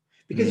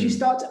 Because you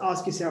start to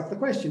ask yourself the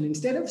question,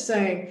 instead of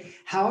saying,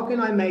 how can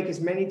I make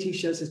as many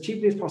t-shirts as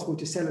cheaply as possible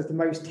to sell as the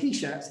most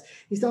t-shirts?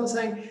 You start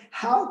saying,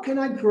 how can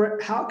I grow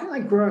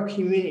a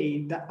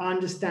community that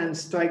understands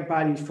Stoic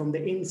values from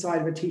the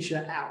inside of a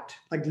t-shirt out,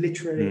 like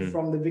literally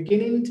from the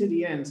beginning to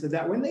the end, so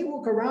that when they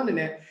walk around in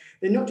it,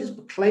 they're not just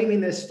proclaiming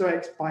their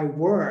Stoics by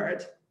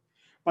word,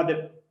 but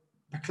they're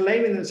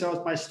proclaiming themselves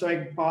by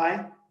Stoic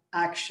by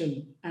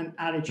action and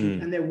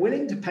attitude, and they're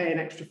willing to pay an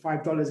extra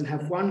 $5 and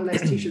have one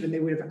less t-shirt than they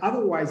would have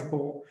otherwise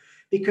bought,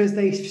 because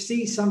they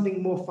see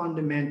something more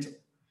fundamental.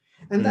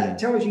 And that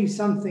tells you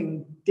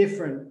something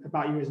different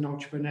about you as an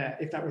entrepreneur,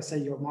 if that was, say,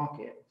 your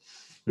market.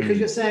 Because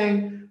you're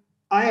saying,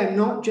 I am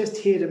not just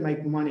here to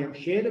make money, I'm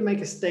here to make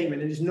a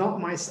statement. It is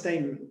not my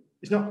statement,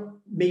 it's not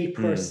me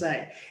per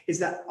se, is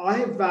that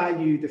I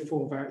value the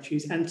 4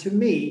 virtues, and to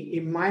me,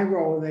 in my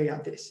role, they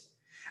are this.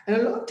 And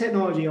a lot of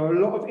technology or a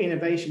lot of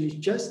innovation is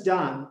just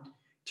done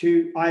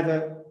to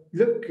either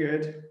look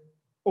good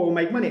or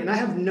make money. And I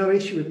have no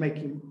issue with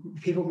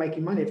people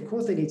making money. Of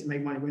course, they need to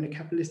make money. We're in a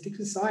capitalistic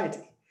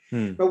society.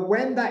 But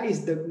when that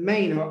is the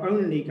main or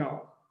only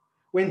goal,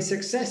 when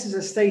success as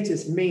a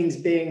status means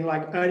being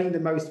like earning the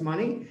most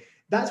money,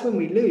 that's when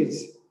we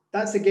lose.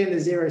 That's, again, the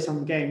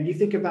zero-sum game. You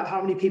think about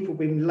how many people have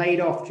been laid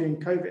off during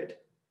COVID.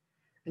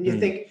 And you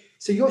think,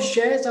 so your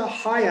shares are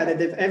higher than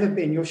they've ever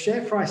been. Your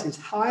share price is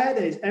higher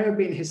than it's ever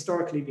been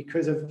historically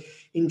because of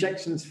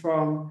injections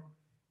from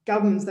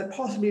governments that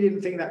possibly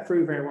didn't think that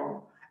through very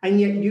well.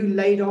 And yet you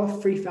laid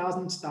off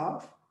 3,000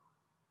 staff.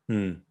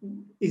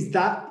 Is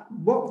that,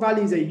 what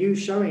values are you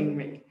showing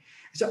me?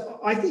 So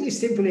I think it's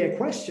simply a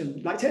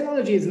question. Like,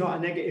 technology is not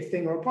a negative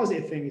thing or a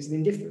positive thing. It's an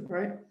indifferent,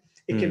 right?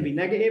 It can be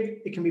negative,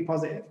 it can be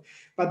positive.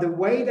 But the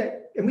way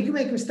that, and we can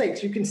make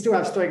mistakes, you can still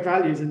have Stoic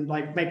values and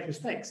like make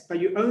mistakes, but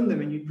you own them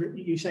and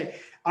you say,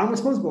 I'm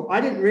responsible. I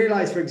didn't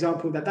realize, for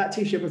example, that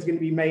t-shirt was going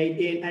to be made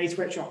in a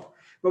sweatshop.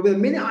 But the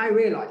minute I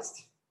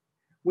realized,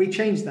 we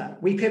changed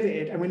that, we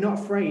pivoted, and we're not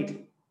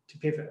afraid to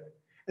pivot.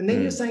 And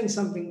then you're saying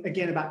something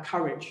again about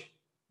courage.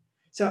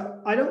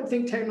 So I don't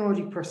think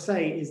technology per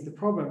se is the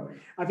problem.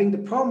 I think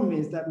the problem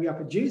is that we are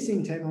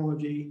producing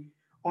technology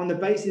on the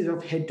basis of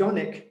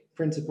hedonic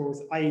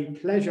principles, i.e.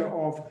 pleasure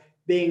of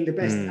being the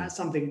best at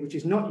something, which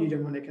is not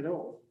eudaimonic at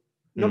all.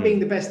 Not being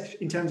the best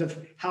in terms of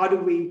how do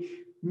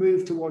we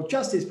move towards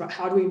justice, but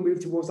how do we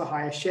move towards a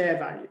higher share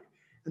value?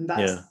 And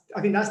that's,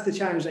 I think that's the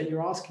challenge that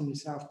you're asking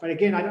yourself. But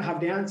again, I don't have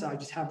the answer. I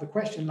just have the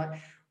question, like,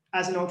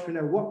 as an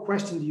entrepreneur, what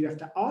question do you have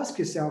to ask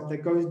yourself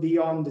that goes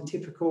beyond the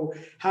typical,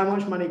 how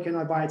much money can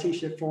I buy a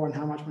t-shirt for and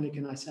how much money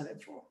can I sell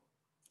it for?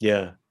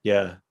 Yeah.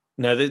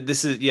 No,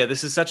 this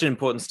is such an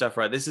important stuff,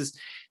 right? This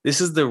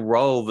is the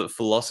role that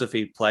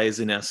philosophy plays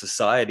in our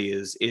society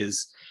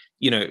is,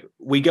 you know,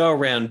 we go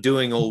around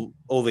doing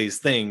all these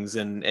things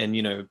and,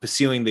 you know,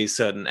 pursuing these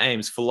certain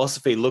aims.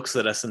 Philosophy looks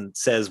at us and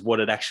says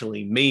what it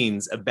actually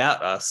means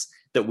about us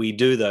that we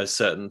do those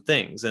certain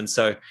things. And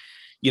so,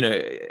 you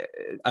know,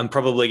 I'm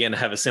probably going to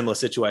have a similar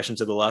situation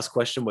to the last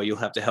question where you'll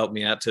have to help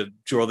me out to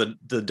draw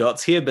the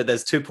dots here. But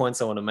there's 2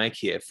 points I want to make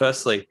here.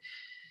 Firstly,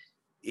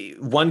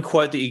 one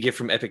quote that you get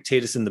from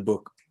Epictetus in the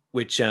book,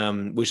 which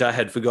I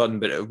had forgotten,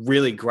 but a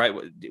really great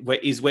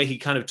is where he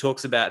kind of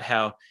talks about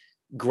how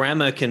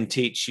grammar can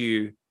teach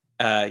you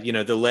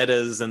the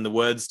letters and the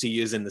words to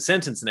use in the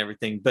sentence and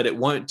everything, but it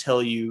won't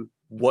tell you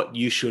what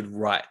you should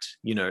write.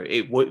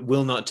 It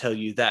will not tell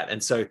you that.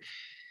 And so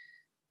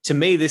to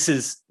me, this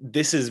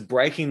is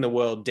breaking the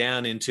world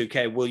down into,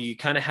 okay, well, you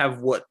kind of have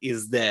what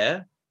is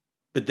there,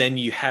 but then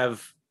you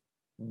have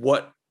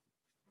what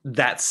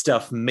that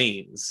stuff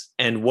means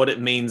and what it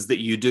means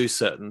that you do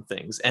certain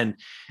things. And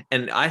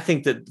I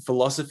think that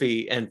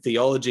philosophy and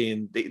theology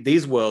and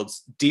these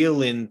worlds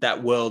deal in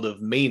that world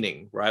of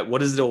meaning, right?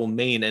 What does it all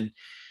mean? And,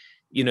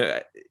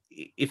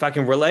 if I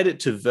can relate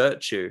it to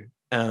virtue,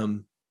 I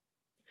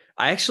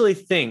actually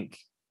think,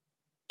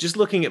 just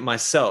looking at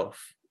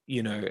myself,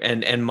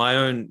 and my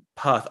own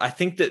path, I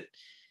think that,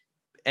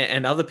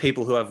 and other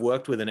people who I've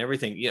worked with and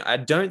everything, I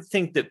don't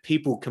think that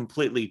people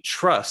completely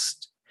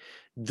trust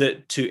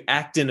that to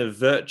act in a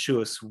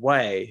virtuous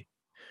way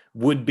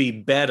would be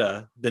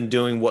better than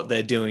doing what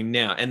they're doing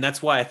now. And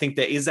that's why I think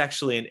there is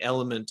actually an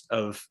element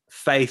of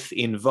faith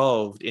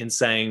involved in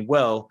saying,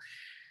 well,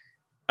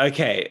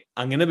 okay,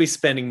 I'm going to be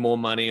spending more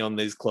money on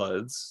these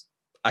clothes.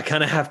 I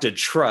kind of have to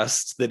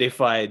trust that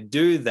if I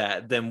do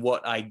that, then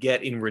what I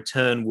get in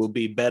return will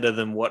be better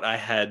than what I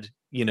had,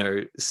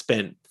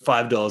 spent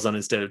 $5 on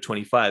instead of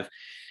 25.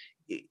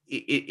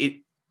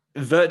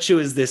 Virtue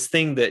is this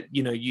thing that,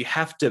 you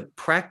have to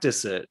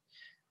practice it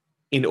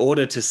in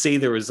order to see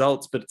the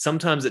results, but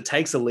sometimes it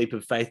takes a leap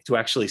of faith to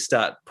actually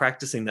start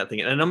practicing that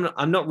thing. And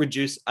I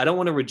don't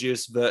want to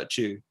reduce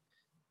virtue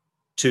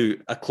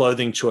to a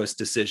clothing choice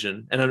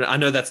decision. And I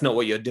know that's not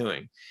what you're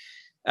doing,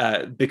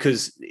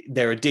 because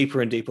there are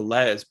deeper and deeper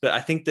layers. But I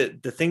think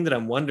that the thing that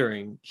I'm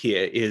wondering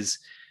here is,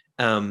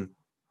 how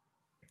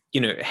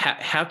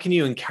can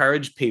you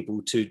encourage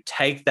people to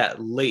take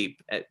that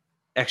leap?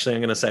 Actually,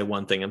 I'm going to say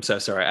one thing. I'm so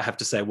sorry. I have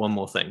to say one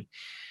more thing.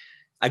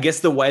 I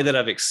guess the way that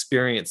I've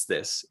experienced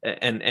this,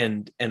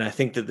 and I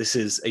think that this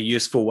is a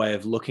useful way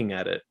of looking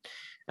at it.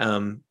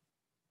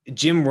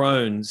 Jim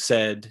Rohn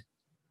said,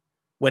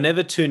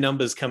 whenever two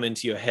numbers come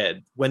into your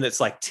head, when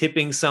it's like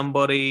tipping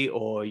somebody,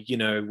 or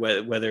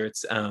whether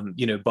it's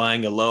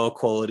buying a lower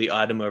quality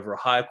item over a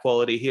higher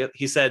quality,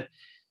 he said,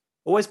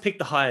 always pick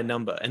the higher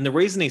number. And the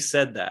reason he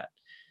said that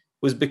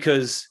was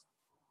because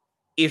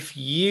if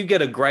you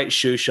get a great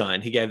shoe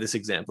shine, he gave this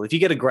example. If you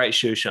get a great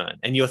shoe shine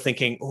and you're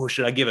thinking, oh,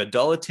 should I give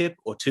 $1 tip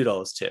or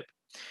 $2 tip?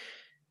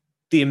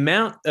 The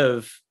amount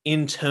of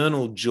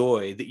internal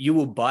joy that you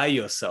will buy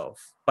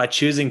yourself by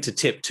choosing to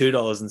tip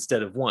 $2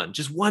 instead of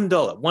just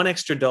 $1, one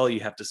extra dollar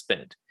you have to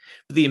spend.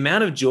 But the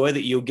amount of joy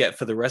that you'll get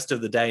for the rest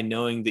of the day,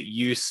 knowing that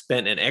you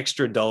spent an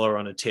extra dollar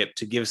on a tip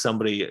to give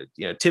somebody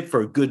a tip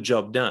for a good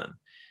job done,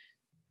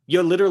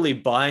 you're literally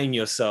buying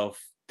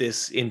yourself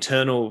this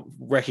internal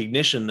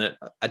recognition that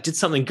I did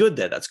something good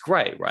there. That's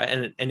great, right?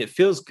 And it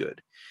feels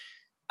good.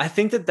 I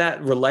think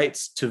that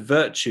relates to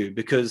virtue,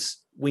 because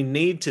we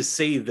need to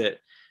see that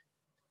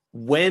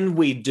when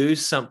we do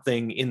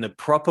something in the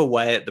proper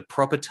way, at the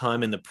proper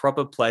time, in the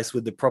proper place,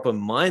 with the proper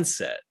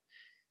mindset,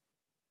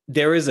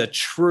 there is a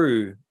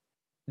true,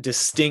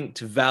 distinct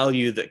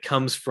value that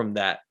comes from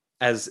that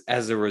as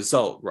a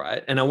result,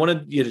 right? And I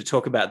wanted you to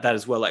talk about that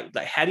as well. Like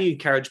how do you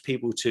encourage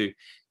people to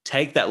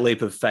take that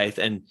leap of faith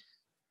and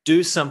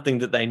do something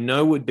that they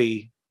know would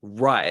be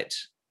right,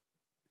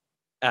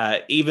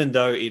 even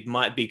though it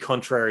might be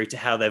contrary to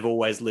how they've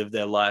always lived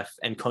their life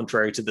and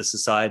contrary to the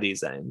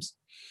society's aims?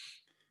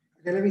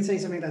 Okay, let me say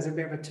something that's a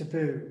bit of a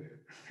taboo.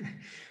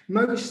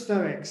 Most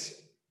Stoics,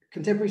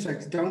 contemporary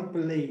Stoics, don't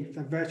believe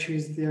that virtue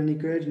is the only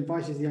good and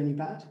vice is the only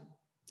bad.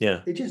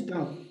 Yeah. They just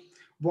don't.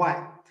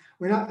 Why?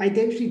 When I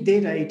actually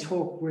did a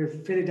talk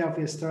with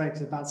Philadelphia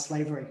Stoics about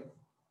slavery,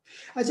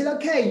 I said,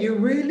 okay, you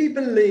really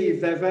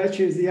believe that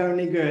virtue is the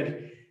only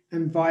good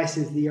and vice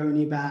is the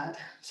only bad.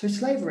 So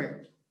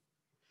slavery,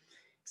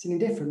 it's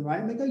indifferent, right?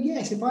 And they go,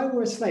 yes, if I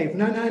were a slave.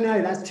 No,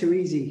 that's too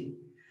easy.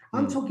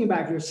 I'm talking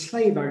about if you're a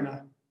slave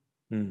owner.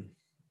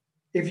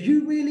 If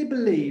you really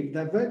believe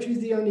that virtue is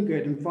the only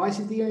good and vice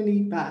is the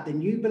only bad,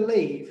 then you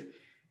believe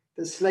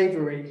that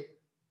slavery,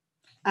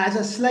 as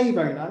a slave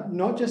owner,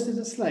 not just as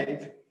a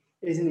slave,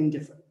 is an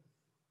indifferent.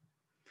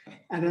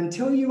 And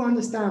until you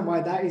understand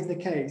why that is the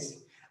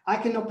case, I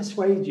cannot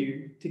persuade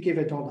you to give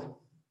 $1.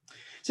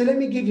 So let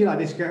me give you like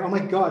this. Oh my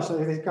gosh,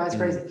 this guy's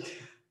crazy.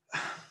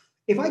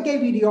 If I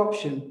gave you the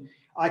option,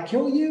 I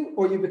kill you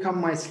or you become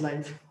my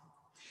slave.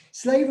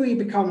 Slavery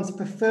becomes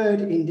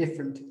preferred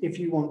indifferent if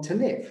you want to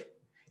live.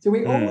 So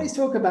we always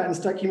talk about in the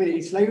Stoic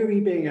community,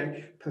 slavery being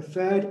a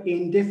preferred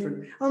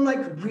indifferent. I'm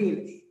like,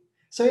 really?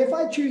 So if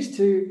I choose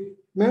to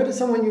murder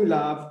someone you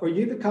love or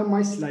you become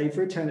my slave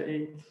for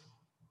eternity,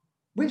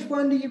 which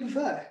one do you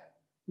prefer?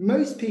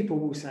 Most people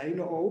will say,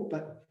 not all,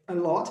 but a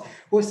lot,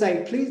 will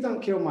say, please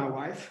don't kill my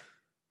wife.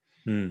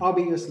 I'll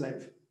be your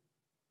slave.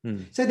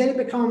 So then it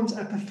becomes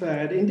a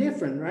preferred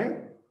indifferent, right?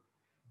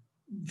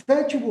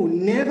 Virtue will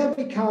never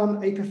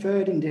become a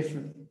preferred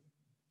indifferent.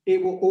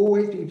 It will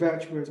always be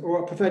virtuous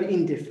or a preferred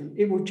indifferent.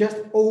 It will just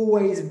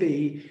always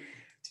be,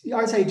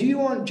 I say, do you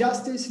want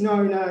justice?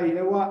 No, you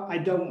know what? I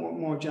don't want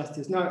more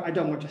justice. No, I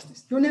don't want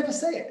justice. You'll never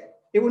say it.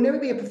 It will never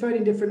be a preferred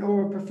indifferent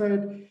or a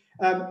preferred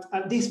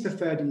this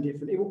preferred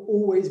indifferent. It will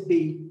always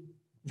be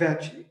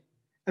virtue.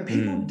 And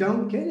people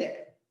don't get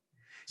it.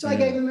 So I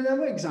gave them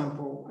another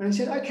example and I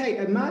said, okay,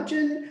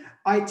 imagine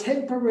I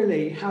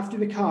temporarily have to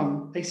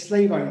become a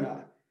slave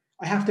owner.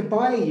 I have to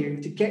buy you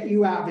to get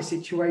you out of a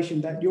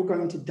situation that you're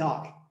going to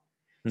die.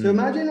 So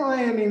imagine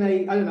I am in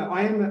a, I don't know,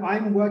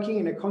 I'm working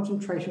in a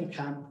concentration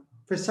camp.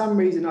 For some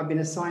reason, I've been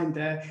assigned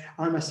there.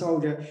 I'm a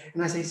soldier.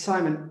 And I say,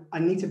 Simon, I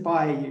need to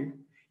buy you.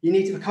 You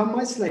need to become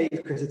my slave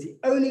because it's the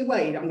only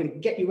way that I'm going to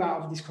get you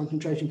out of this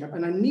concentration camp.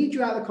 And I need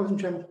you out of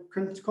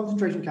the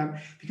concentration camp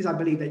because I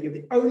believe that you're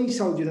the only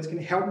soldier that's going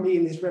to help me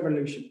in this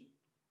revolution.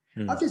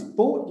 I've just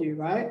bought you,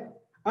 right?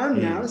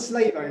 I'm now a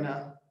slave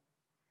owner.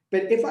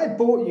 But if I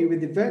bought you with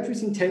the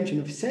virtuous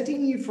intention of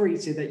setting you free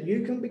so that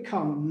you can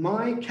become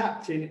my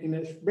captain in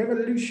a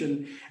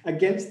revolution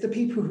against the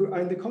people who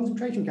own the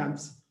concentration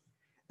camps,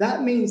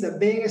 that means that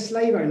being a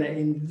slave owner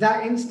in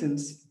that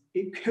instance,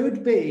 it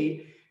could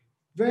be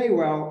very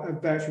well a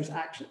virtuous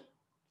action.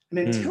 And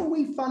until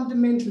we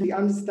fundamentally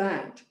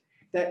understand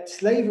that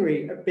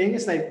slavery, being a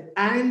slave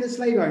and the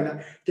slave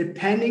owner,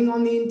 depending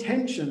on the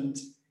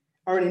intentions,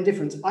 are an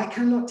indifference, I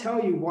cannot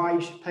tell you why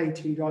you should pay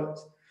 $2.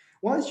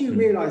 Once you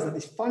realize that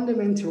this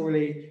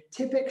fundamentally,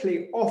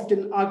 typically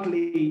often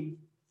ugly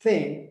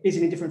thing is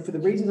an indifference for the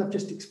reasons I've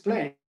just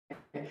explained,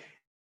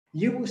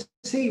 you will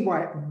see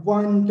why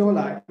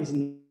 $1 is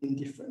an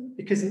indifferent.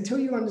 Because until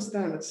you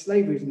understand that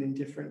slavery is an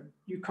indifferent,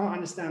 you can't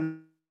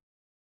understand.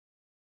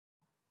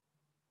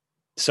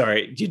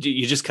 Sorry,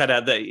 you just cut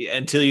out that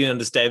until you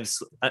understand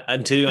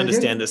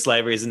that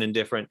slavery is an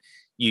indifferent,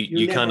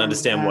 you can't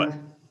understand what.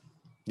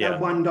 Yeah,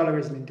 $1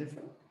 is an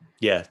indifferent.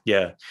 Yeah.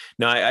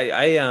 No,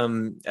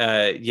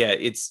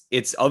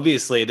 it's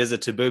obviously it is a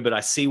taboo, but I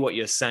see what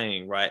you're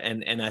saying, right?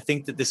 And I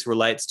think that this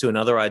relates to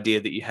another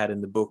idea that you had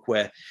in the book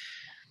where,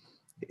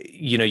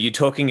 you know, you're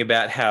talking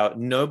about how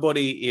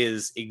nobody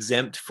is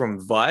exempt from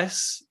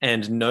vice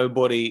and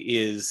nobody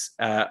is,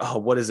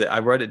 what is it? I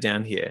wrote it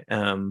down here.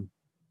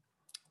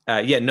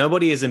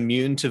 Nobody is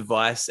immune to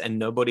vice and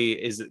nobody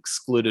is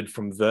excluded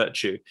from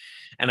virtue.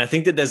 And I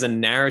think that there's a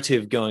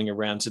narrative going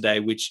around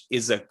today, which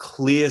is a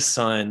clear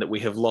sign that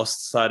we have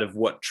lost sight of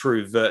what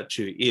true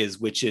virtue is,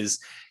 which is,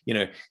 you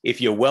know,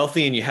 if you're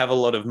wealthy and you have a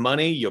lot of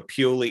money, you're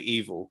purely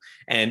evil.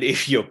 And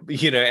if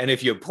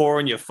you're poor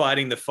and you're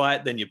fighting the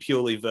fight, then you're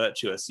purely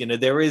virtuous. You know,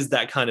 there is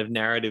that kind of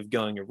narrative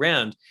going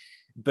around.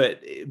 But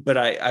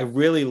I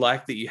really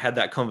like that you had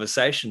that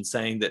conversation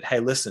saying that,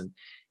 hey, listen,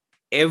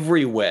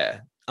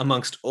 everywhere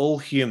amongst all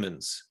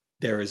humans,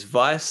 there is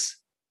vice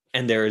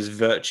and there is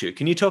virtue.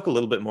 Can you talk a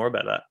little bit more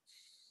about that?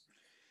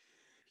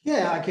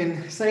 Yeah, I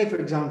can say, for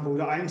example,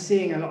 that I'm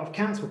seeing a lot of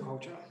cancel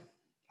culture.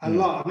 A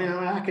lot. I mean,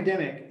 I'm an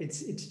academic.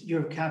 It's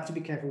you have to be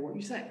careful what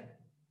you say.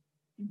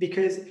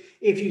 Because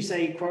if you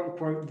say, quote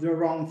unquote, the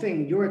wrong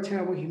thing, you're a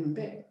terrible human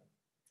being.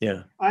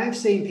 Yeah. I have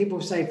seen people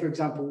say, for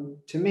example,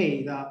 to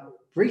me that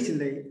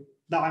recently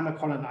that I'm a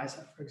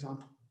colonizer, for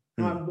example.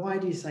 I'm like, why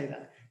do you say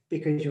that?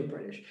 Because you're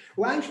British.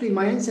 Well, actually,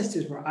 my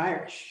ancestors were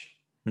Irish.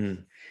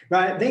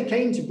 Right? They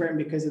came to Britain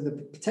because of the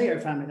potato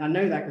famine. I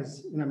know that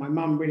because, you know, my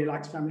mum really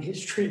likes family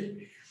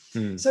history.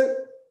 So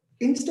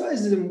in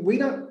Stoicism, we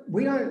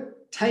don't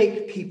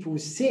take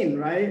people's sin,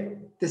 right?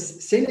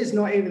 This sin is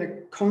not even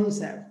a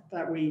concept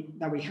that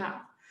we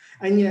have.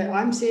 And yet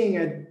I'm seeing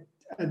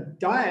a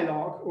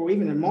dialogue or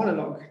even a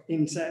monologue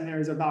in certain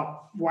areas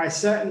about why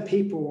certain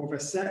people of a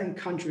certain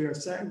country or a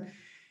certain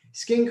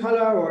skin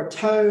color or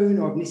tone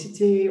or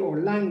ethnicity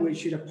or language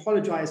should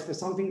apologize for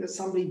something that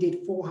somebody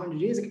did 400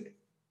 years ago.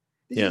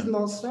 This is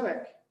not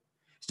Stoic.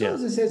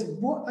 Stoicism says,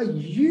 what are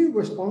you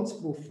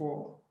responsible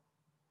for?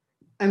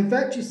 And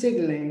virtue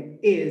signaling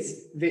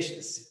is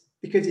vicious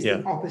because it's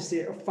the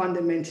opposite of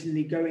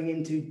fundamentally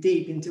going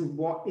deep into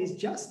what is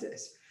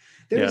justice.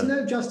 There is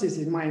no justice,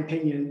 in my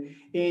opinion,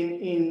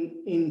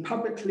 in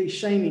publicly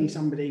shaming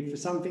somebody for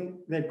something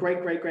their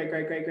great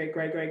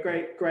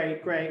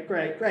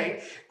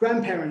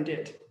grandparent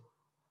did.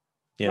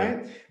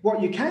 Right?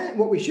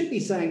 What we should be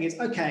saying is,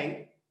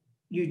 okay,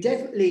 you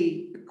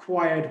definitely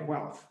acquired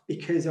wealth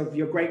because of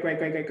your great.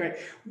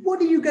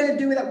 What are you going to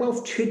do with that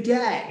wealth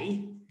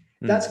today?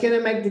 That's going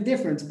to make the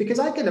difference, because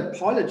I can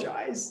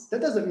apologize.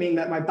 That doesn't mean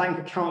that my bank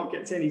account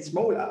gets any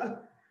smaller.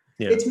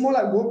 It's more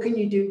like, what can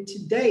you do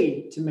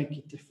today to make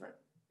it different?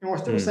 And we're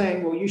still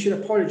saying, well, you should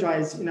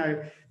apologize, you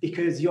know,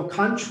 because your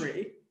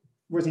country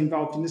was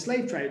involved in the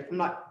slave trade. I'm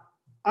like,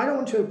 I don't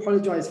want to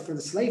apologize for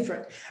the slave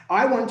trade.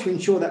 I want to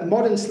ensure that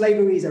modern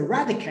slavery is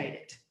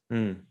eradicated.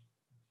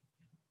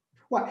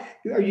 What?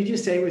 You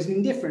just say it was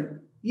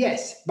indifferent.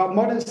 Yes, but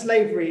modern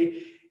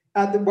slavery,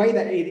 the way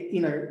that it,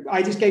 you know,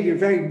 I just gave you a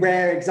very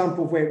rare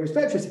example of where it was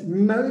virtuous.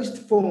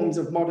 Most forms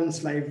of modern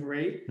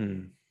slavery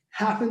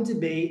happen to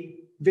be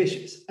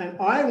vicious. And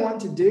I want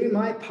to do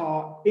my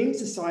part in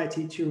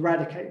society to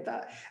eradicate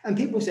that. And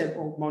people said,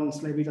 well, modern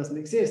slavery doesn't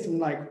exist. I'm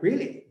like,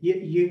 really?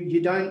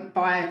 You don't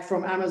buy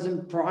from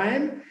Amazon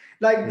Prime?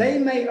 Like, they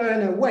may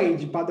earn a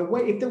wage, but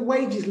if the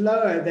wage is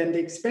lower than the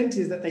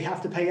expenses that they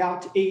have to pay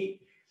out to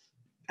eat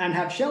and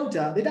have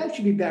shelter, they'd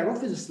actually be better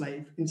off as a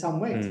slave in some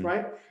ways,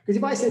 right? Because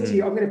if I said to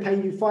you, I'm going to pay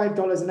you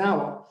 $5 an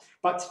hour,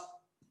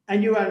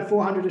 and you earn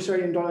 400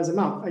 Australian dollars a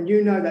month, and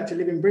you know that to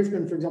live in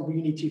Brisbane, for example,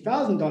 you need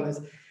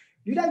 $2,000,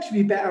 you'd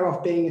actually be better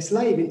off being a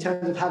slave in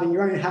terms of having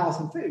your own house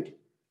and food.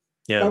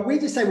 Yeah. But we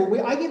just say,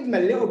 well, I give them a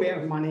little bit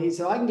of money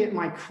so I can get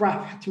my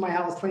crap to my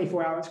house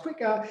 24 hours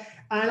quicker,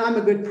 and I'm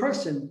a good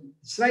person.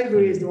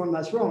 Slavery is the one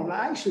that's wrong. Like,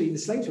 actually, the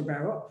slaves are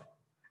better off.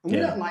 And we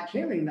don't like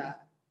hearing that.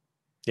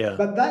 Yeah.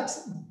 But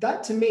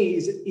that to me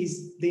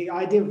is the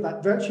idea of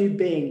that virtue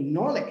being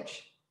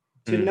knowledge.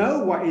 To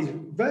know what is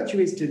virtue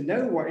is to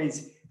know what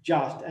is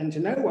just and to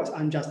know what's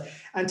unjust,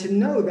 and to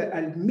know that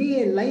a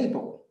mere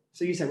label.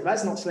 So you say, well,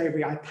 that's not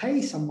slavery. I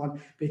pay someone,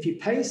 but if you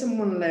pay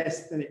someone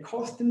less than it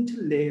costs them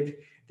to live,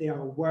 they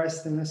are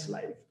worse than a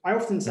slave. I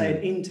often say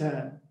an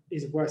intern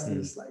is worse than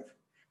a slave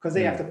because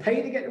they have to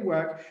pay to get to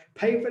work,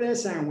 pay for their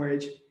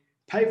sandwich,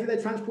 pay for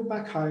their transport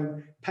back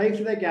home, pay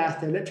for their gas,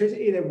 their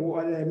electricity, their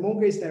water, their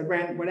mortgage, their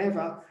rent,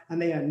 whatever,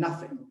 and they earn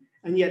nothing.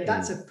 And yet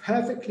that's a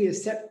perfectly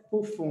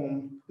acceptable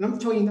form. And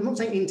I'm not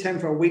saying intern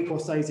for a week or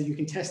so you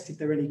can test if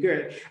they're any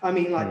good. I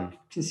mean, like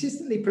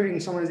consistently putting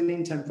someone as an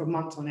intern for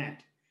months on end.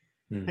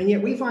 And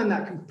yet we find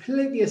that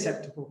completely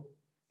acceptable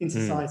in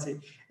society.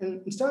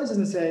 And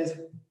Stoicism says,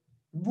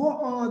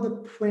 what are the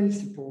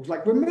principles?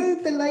 Like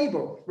remove the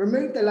label,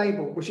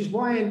 which is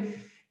why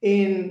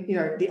in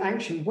the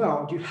ancient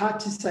world, you had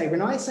to say,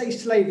 when I say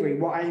slavery,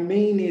 what I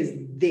mean is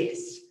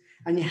this,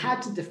 and you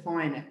had to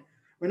define it.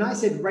 When I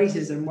said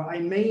racism, what I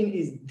mean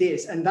is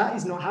this, and that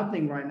is not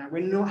happening right now.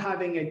 We're not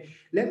having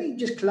let me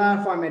just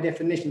clarify my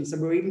definition so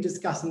we're even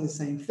discussing the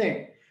same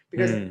thing.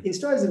 Because in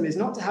Stoicism, is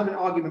not to have an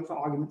argument for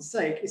argument's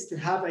sake, it's to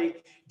have a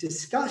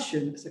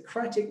discussion, a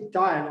Socratic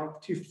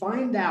dialogue to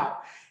find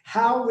out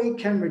how we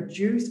can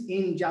reduce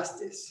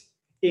injustice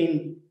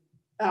in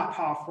our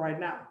path right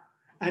now.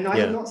 And I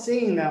am not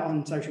seeing that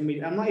on social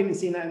media. I'm not even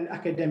seeing that in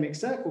academic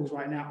circles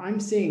right now.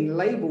 I'm seeing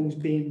labels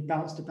being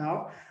bounced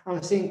about.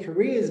 I'm seeing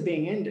careers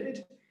being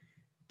ended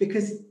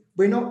because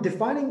we're not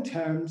defining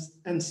terms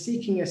and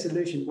seeking a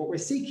solution. What we're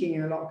seeking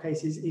in a lot of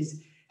cases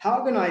is,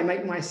 how can I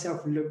make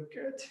myself look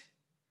good?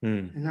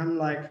 And I'm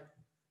like,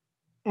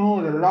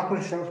 oh, the lack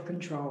of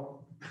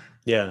self-control.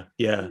 Yeah.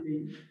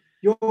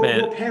 Your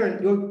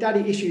parent, your daddy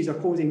issues are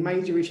causing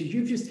major issues.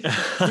 You've just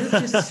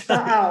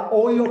spat out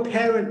all your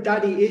parent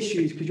daddy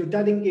issues because your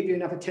dad didn't give you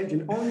enough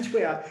attention on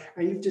Twitter,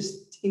 and you've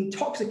just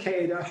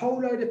intoxicated a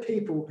whole load of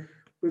people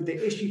with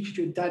the issues because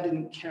your dad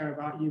didn't care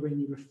about you when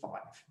you were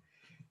 5.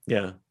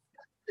 Yeah.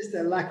 Just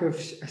a lack of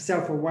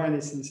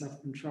self-awareness and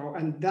self-control,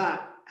 and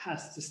that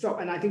has to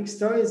stop. And I think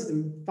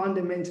Stoicism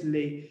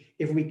fundamentally,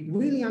 if we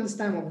really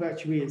understand what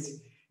virtue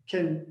is,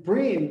 can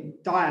bring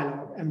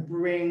dialogue and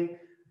bring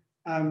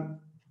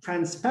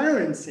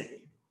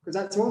transparency, because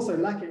that's also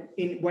lacking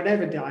in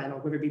whatever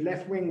dialogue, whether it be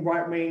left-wing,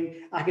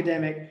 right-wing,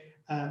 academic,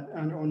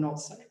 or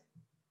not so.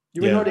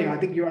 You were nodding. I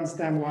think you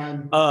understand why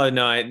I'm... Oh,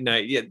 no.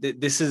 Yeah,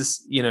 this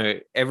is,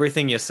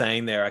 everything you're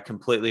saying there, I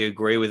completely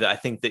agree with it. I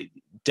think that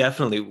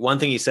definitely one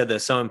thing you said there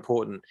is so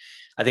important.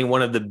 I think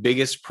one of the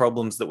biggest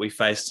problems that we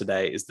face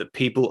today is that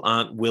people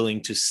aren't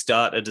willing to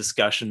start a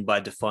discussion by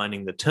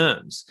defining the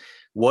terms.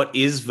 What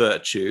is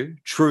virtue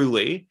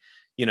truly?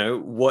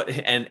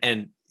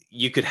 And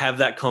you could have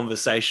that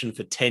conversation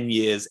for 10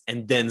 years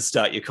and then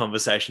start your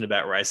conversation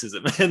about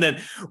racism. And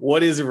then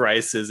what is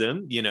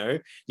racism?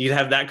 You'd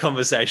have that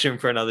conversation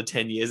for another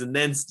 10 years. And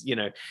then,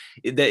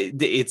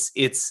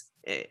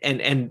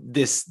 and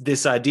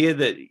this idea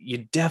that you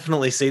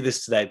definitely see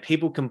this today,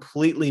 people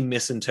completely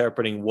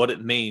misinterpreting what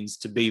it means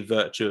to be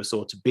virtuous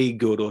or to be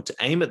good or to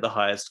aim at the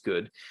highest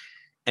good.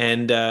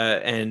 And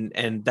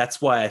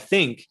that's why I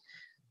think,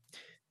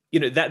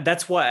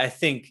 that's why I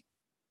think,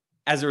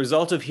 as a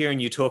result of hearing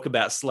you talk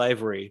about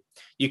slavery,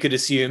 you could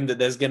assume that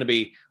there's going to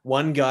be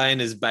one guy in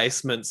his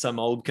basement, some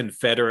old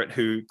Confederate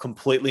who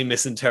completely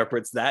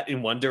misinterprets that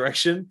in one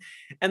direction.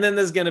 And then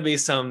there's going to be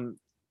some,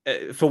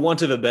 for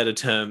want of a better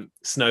term,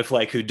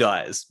 snowflake who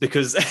dies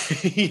because,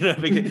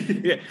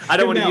 I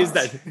don't want to use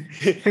that.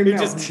 Who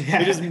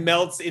just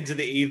melts into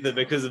the ether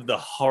because of the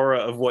horror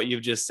of what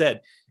you've just said.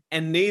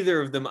 And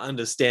neither of them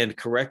understand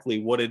correctly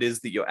what it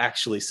is that you're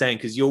actually saying,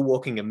 because you're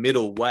walking a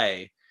middle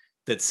way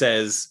that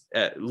says,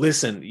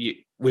 listen,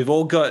 we've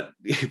all got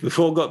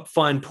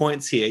fine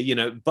points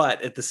here,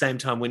 but at the same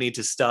time, we need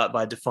to start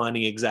by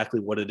defining exactly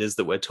what it is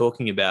that we're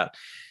talking about.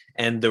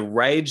 And the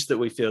rage that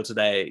we feel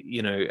today,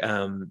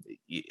 it's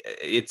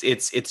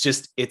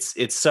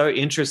so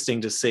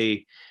interesting to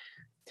see,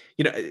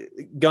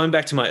 going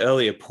back to my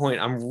earlier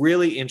point, I'm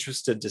really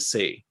interested to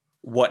see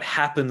what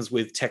happens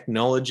with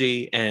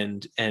technology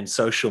and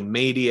social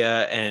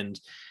media and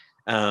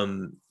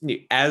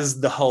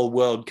as the whole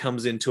world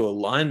comes into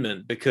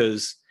alignment,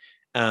 because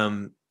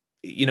I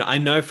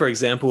know, for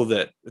example,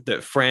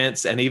 that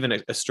France and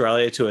even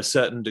Australia to a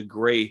certain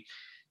degree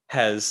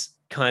has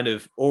kind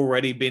of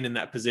already been in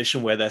that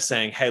position where they're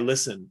saying, hey,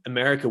 listen,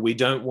 America, we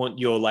don't want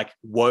your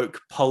woke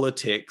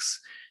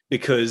politics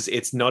because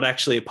it's not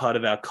actually a part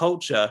of our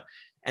culture.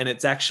 And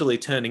it's actually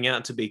turning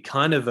out to be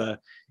kind of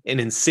an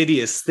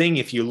insidious thing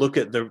if you look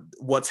at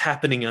what's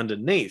happening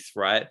underneath,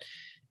 right?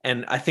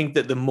 And I think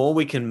that the more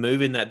we can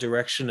move in that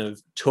direction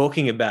of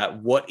talking about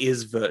what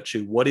is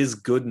virtue, what is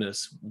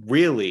goodness,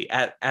 really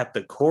at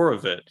the core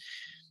of it,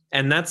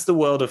 and that's the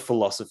world of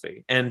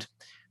philosophy. And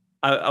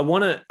I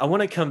want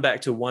to come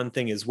back to one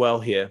thing as well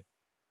here.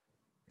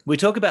 We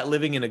talk about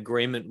living in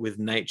agreement with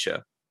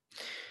nature,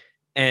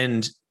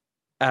 and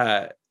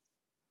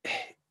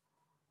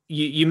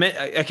you meant,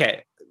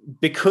 okay,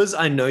 because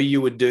I know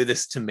you would do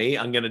this to me,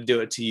 I'm going to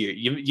do it to you.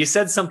 You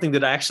said something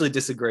that I actually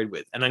disagreed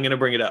with, and I'm going to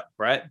bring it up,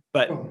 right?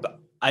 But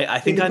I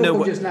think I know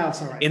what just now.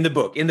 Sorry, in the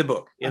book.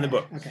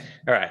 Okay.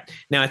 All right.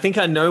 Now I think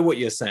I know what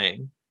you're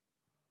saying,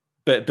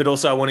 but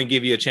also I want to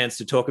give you a chance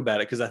to talk about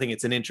it because I think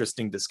it's an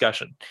interesting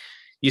discussion.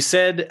 You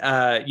said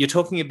you're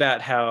talking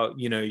about how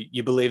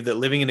you believe that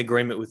living in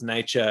agreement with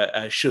nature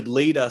should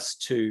lead us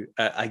to,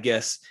 I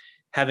guess,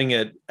 having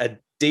a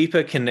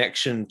deeper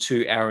connection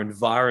to our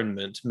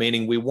environment,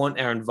 meaning we want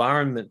our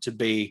environment to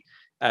be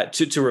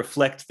to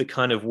reflect the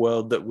kind of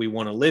world that we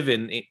want to live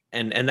in,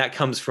 and that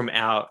comes from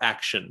our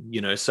action.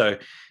 So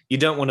you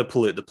don't want to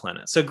pollute the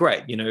planet. So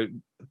great.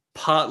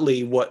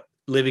 Partly what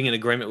living in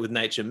agreement with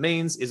nature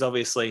means is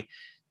obviously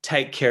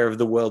take care of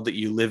the world that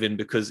you live in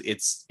because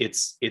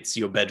it's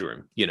your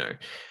bedroom.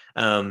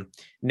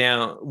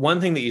 Now, one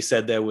thing that you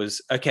said there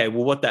was, okay,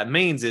 well, what that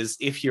means is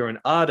if you're an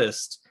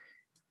artist,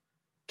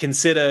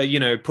 consider,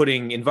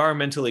 putting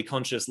environmentally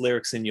conscious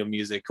lyrics in your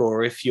music,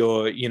 or if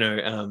you're,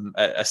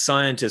 a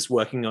scientist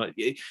working on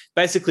it.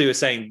 Basically, we're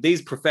saying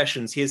these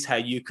professions, here's how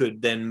you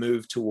could then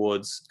move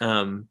towards,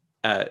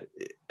 a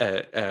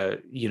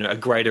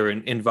greater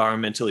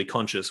environmentally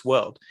conscious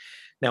world.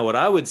 Now, what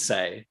I would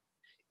say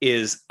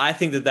is I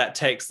think that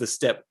takes the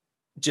step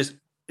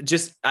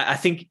I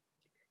think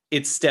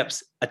it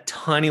steps a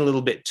tiny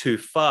little bit too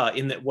far,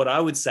 in that what I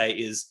would say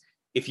is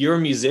if you're a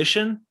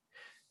musician,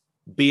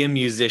 be a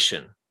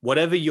musician.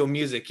 Whatever your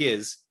music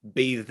is,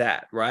 be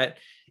that, right?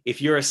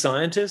 If you're a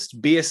scientist,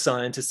 be a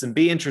scientist and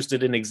be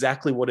interested in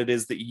exactly what it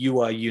is that you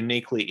are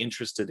uniquely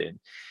interested in.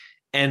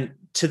 And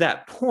to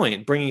that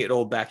point, bringing it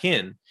all back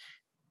in,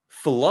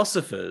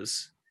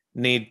 philosophers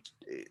need,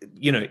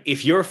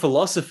 if you're a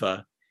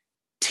philosopher,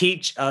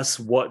 teach us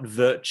what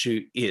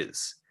virtue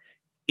is.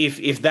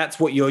 If that's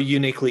what you're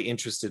uniquely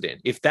interested in,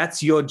 if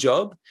that's your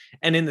job.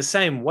 And in the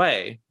same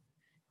way,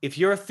 if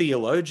you're a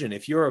theologian,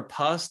 if you're a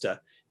pastor,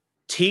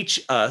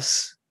 teach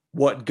us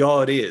what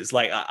God is.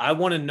 Like, I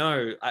want to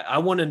know, I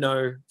want to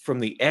know from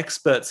the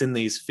experts in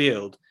these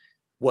fields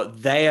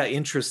what they are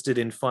interested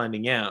in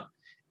finding out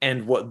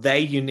and what they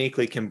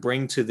uniquely can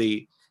bring to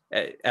the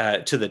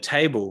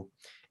table.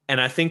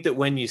 And I think that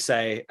when you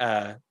say,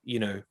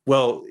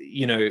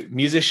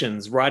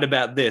 musicians write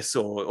about this,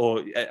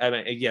 or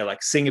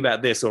like sing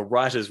about this, or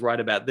writers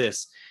write about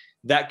this,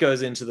 that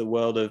goes into the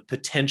world of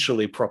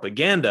potentially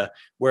propaganda.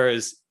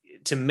 Whereas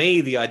to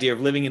me, the idea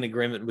of living in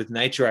agreement with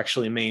nature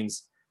actually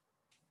means,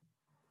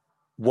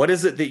 what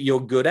is it that you're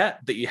good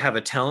at, that you have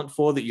a talent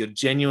for, that you're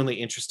genuinely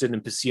interested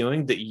in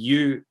pursuing, that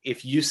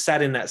if you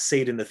sat in that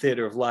seat in the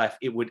theater of life,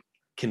 it would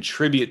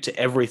contribute to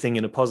everything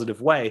in a positive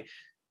way.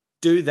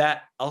 Do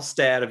that. I'll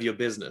stay out of your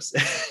business.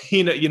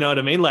 you know what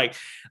I mean? Like,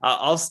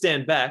 I'll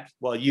stand back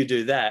while you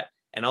do that,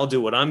 and I'll do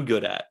what I'm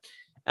good at.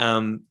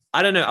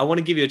 I don't know. I want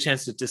to give you a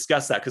chance to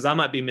discuss that, because I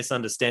might be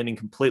misunderstanding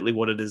completely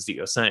what it is that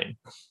you're saying.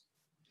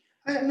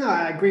 No,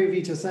 I agree with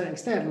you to a certain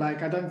extent.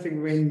 Like, I don't think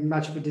we're in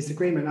much of a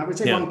disagreement. I would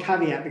say one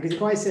caveat, because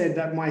if I said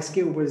that my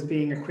skill was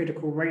being a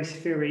critical race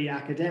theory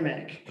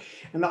academic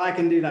and that I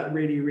can do that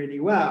really, really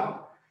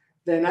well,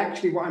 then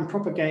actually what I'm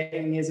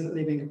propagating isn't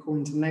living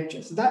according to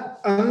nature. So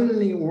that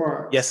only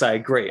works. Yes, I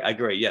agree.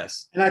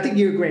 Yes. And I think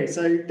you agree.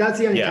 So that's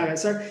the only caveat.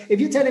 So if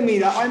you're telling me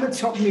that I'm a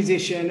top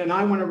musician and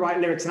I want to write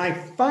lyrics and I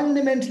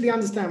fundamentally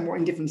understand what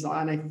indifference are,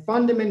 and I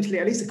fundamentally,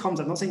 at least the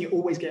concept, I'm not saying you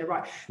always get it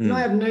right, then I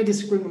have no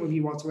disagreement with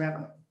you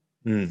whatsoever.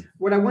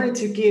 What I wanted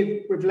to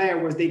give with Leah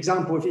was the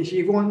example of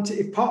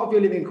if part of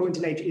your living according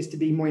to nature is to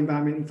be more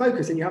environmentally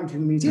focused and you happen to be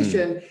a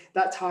musician,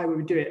 that's how I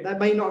would do it. That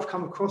may not have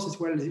come across as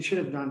well as it should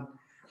have done.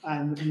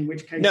 And in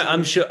which case, no,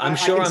 I'm sure I'm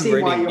see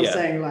why you're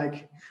saying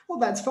like, well,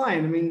 that's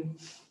fine. I mean,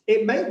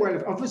 it may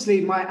well,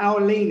 obviously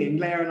our leaning,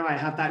 Leah and I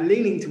have that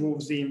leaning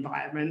towards the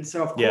environment.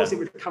 So of course it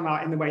would come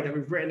out in the way that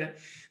we've written it.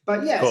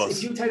 But yes,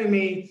 if you're telling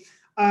me,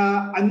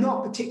 I'm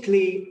not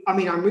particularly,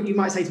 you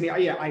might say to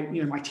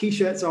me, my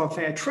t-shirts are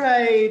fair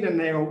trade and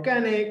they're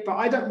organic, but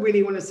I don't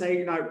really want to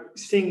say,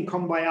 sing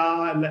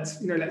Kumbaya and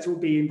let's all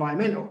be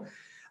environmental.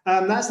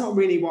 That's not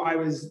really what I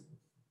was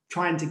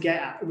trying to get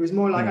at. It was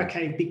more like,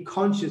 okay, be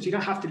conscious. You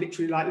don't have to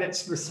literally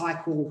let's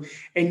recycle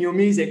in your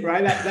music,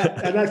 right?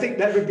 And I think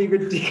that would be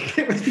ridiculous.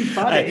 It would be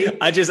funny.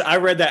 I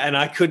read that and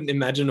I couldn't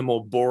imagine a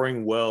more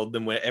boring world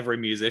than where every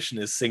musician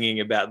is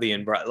singing about the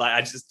environment. Like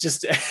I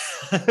just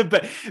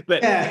but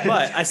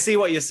I see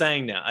what you're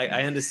saying now.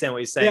 I understand what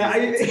you're saying.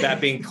 It's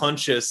about being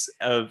conscious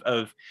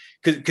of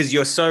because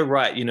you're so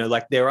right.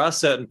 Like there are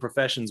certain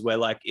professions where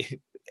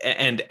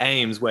and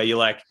aims where you're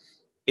like,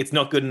 it's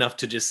not good enough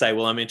to just say,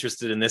 well, I'm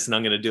interested in this and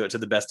I'm going to do it to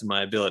the best of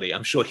my ability.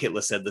 I'm sure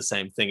Hitler said the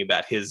same thing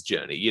about his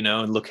journey, you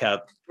know, and look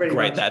how Pretty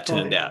great much, that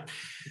turned probably.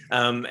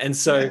 out.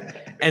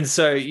 And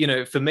so, you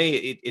know, for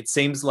me, it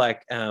seems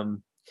like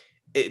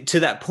to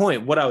that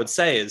point, what I would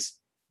say is,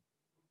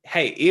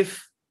 hey,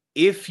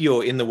 if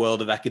you're in the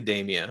world of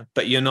academia,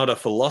 but you're not a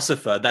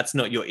philosopher, that's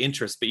not your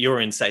interest, but you're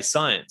in, say,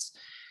 science,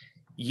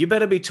 you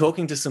better be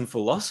talking to some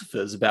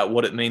philosophers about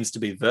what it means to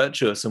be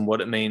virtuous and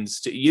what it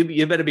means to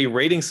you better be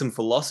reading some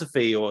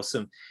philosophy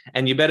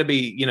and you better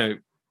be, you know,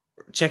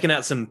 checking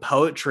out some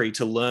poetry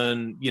to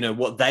learn, you know,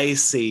 what they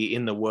see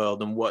in the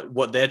world and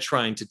what they're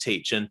trying to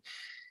teach.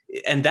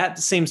 And that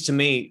seems to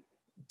me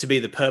to be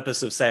the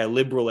purpose of, say, a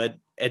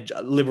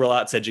liberal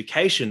arts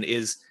education,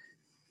 is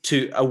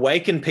to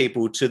awaken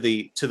people to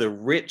the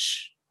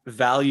rich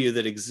value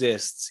that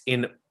exists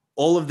in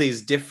all of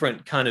these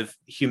different kind of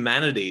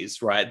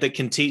humanities, right, that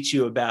can teach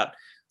you about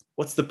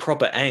what's the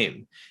proper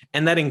aim.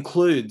 And that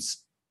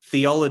includes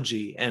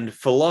theology and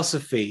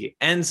philosophy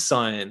and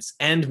science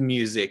and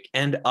music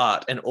and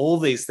art and all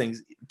these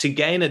things. To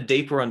gain a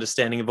deeper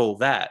understanding of all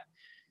that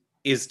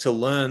is to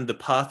learn the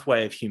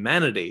pathway of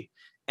humanity,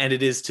 and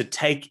it is to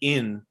take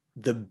in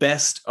the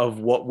best of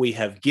what we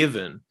have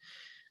given.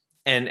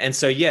 And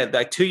so, yeah,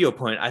 like to your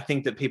point, I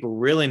think that people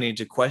really need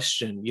to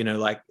question, you know,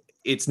 like,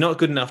 it's not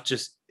good enough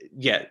just,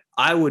 yeah,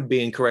 I would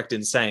be incorrect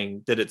in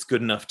saying that it's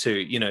good enough to,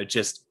 you know,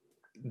 just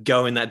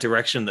go in that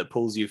direction that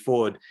pulls you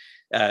forward,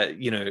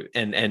 you know,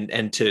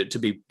 and to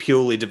be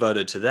purely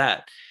devoted to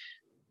that.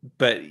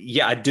 But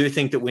yeah, I do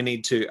think that we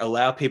need to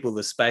allow people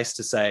the space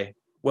to say,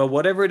 well,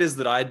 whatever it is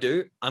that I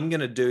do, I'm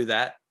going to do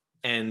that.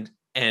 And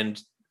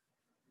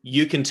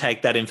you can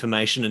take that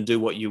information and do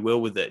what you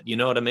will with it. You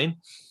know what I mean?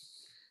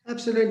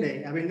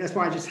 Absolutely. I mean, that's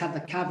why I just had the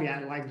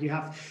caveat, like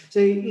so,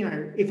 you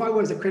know, if I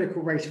was a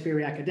critical race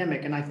theory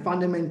academic and I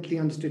fundamentally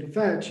understood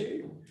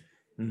virtue,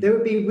 they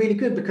would be really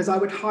good, because I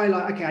would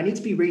highlight, okay, I need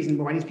to be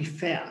reasonable, I need to be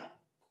fair.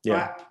 Yeah.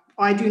 Right?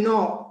 I do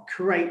not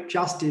create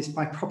justice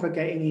by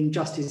propagating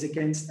injustice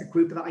against a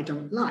group that I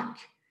don't like.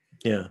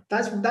 Yeah.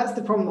 That's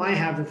the problem I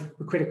have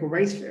with critical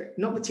race theory,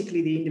 not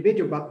particularly the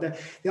individual, but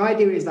the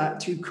idea is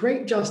that to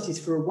create justice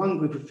for one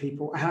group of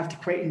people, I have to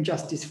create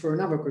injustice for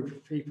another group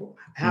of people.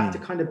 I have to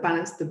kind of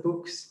balance the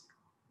books.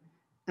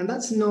 And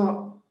that's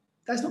not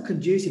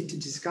conducive to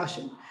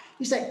discussion.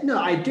 You say, no,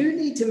 I do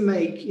need to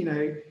make, you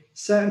know,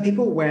 certain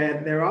people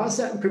where there are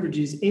certain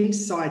privileges in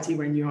society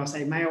when you are,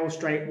 say, male,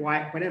 straight,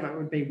 white, whatever it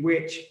would be,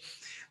 rich.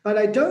 But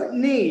I don't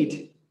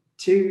need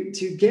to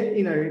get,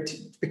 you know, to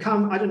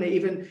become, I don't know,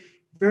 even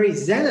very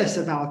zealous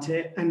about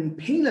it and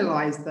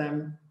penalize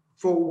them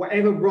for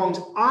whatever wrongs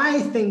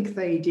I think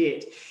they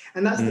did.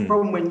 And that's the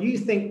problem when you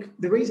think,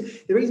 the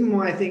reason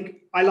why I think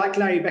I like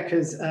Larry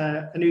Becker's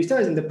A New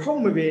Stoicism, the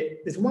problem with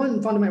it, there's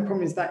one fundamental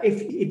problem, is that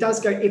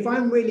if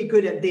I'm really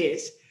good at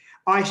this,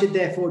 I should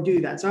therefore do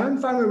that. So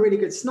if I'm a really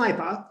good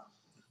sniper,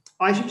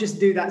 I should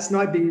just do that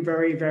sniping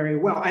very, very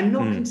well and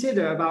not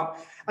consider about,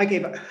 okay,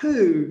 but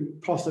who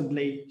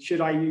possibly should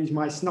I use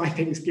my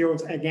sniping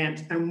skills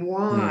against and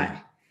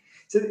why?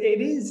 So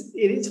it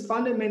is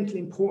fundamentally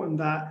important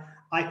that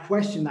I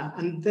question that.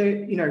 And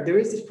there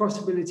is this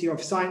possibility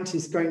of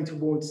scientists going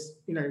towards,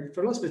 you know,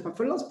 philosophers, but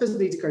philosophers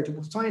need to go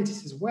towards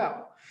scientists as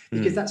well,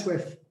 because that's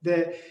where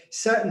the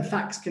certain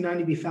facts can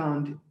only be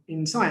found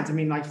in science. I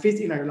mean, like,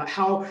 you know, like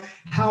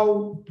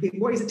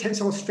what is the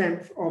tensile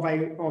strength of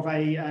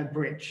a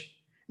bridge?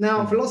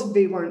 Now,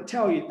 philosophy won't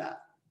tell you that.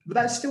 But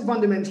that's still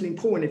fundamentally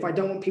important if I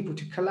don't want people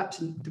to collapse,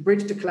 and the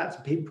bridge to collapse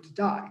and people to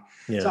die.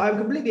 Yeah. So I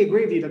completely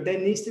agree with you that there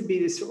needs to be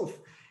this sort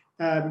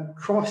of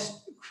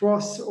cross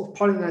sort of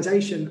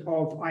pollination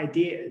of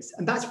ideas.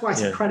 And that's why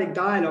Socratic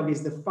dialogue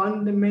is the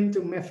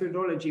fundamental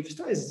methodology for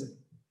Stoicism.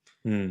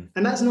 And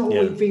that's not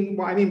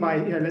what I mean by,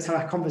 you know, let's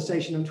have a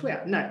conversation on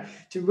Twitter. No,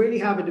 to really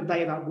have a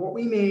debate about what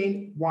we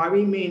mean, why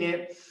we mean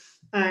it,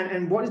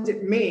 and what does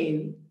it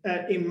mean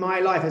in my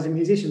life as a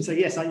musician. So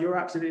yes, you're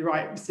absolutely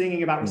right.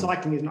 Singing about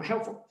recycling is not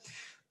helpful.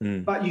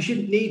 But you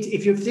shouldn't need,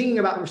 if you're thinking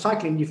about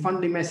recycling, you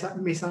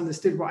fundamentally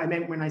misunderstood what I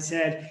meant when I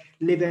said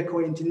live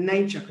according to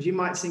nature, because you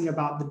might sing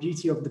about the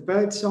beauty of the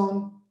bird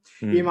song.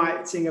 You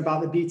might sing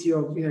about the beauty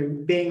of, you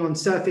know, being on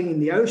surfing in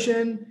the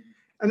ocean.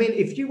 I mean,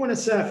 if you want to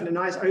surf in a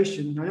nice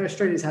ocean, I know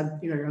Australia's had,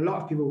 you know, a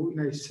lot of people, you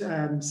know,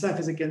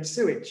 surfers against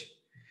sewage.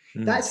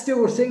 That's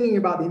still singing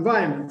about the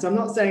environment. So I'm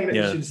not saying that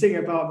you should sing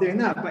about doing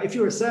that, but if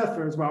you're a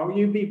surfer as well,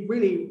 you'd be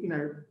really, you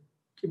know,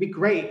 it'd be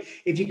great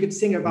if you could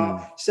sing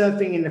about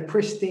surfing in the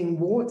pristine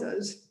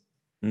waters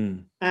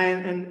and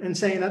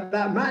saying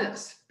that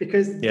matters,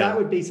 because that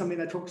would be something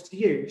that talks to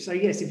you. So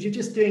yes, if you're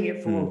just doing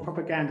it for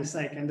propaganda's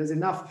sake, and there's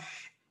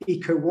enough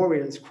eco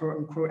warriors, quote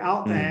unquote,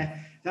 out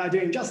there that are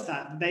doing just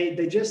that,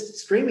 they're just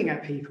screaming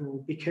at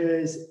people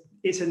because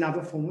it's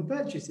another form of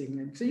virtue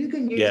signaling. So you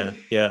can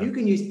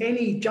use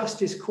any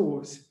justice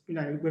cause, you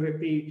know, whether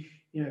it be,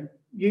 you know,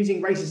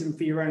 using racism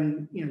for your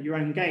own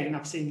gain. And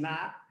I've seen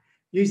that.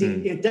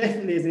 Using, you know,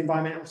 definitely as an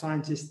environmental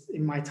scientist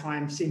in my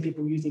time, seeing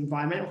people using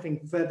environmental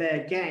things for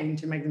their gain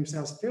to make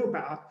themselves feel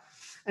better.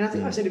 And I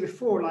think I've said it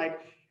before, like,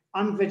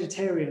 I'm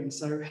vegetarian.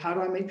 So how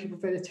do I make people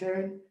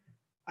vegetarian?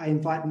 I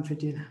invite them for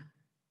dinner.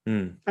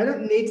 I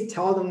don't need to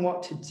tell them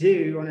what to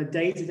do on a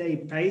day-to-day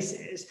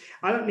basis.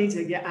 I don't need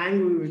to get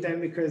angry with them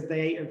because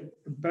they ate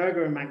a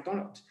burger in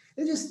McDonald's.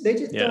 They just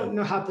don't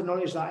know have the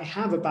knowledge that I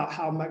have about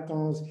how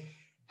McDonald's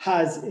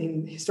has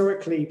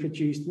historically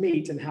produced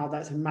meat and how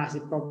that's a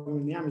massive problem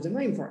in the Amazon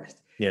rainforest.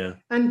 Yeah.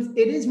 And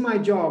it is my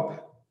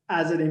job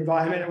as an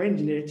environmental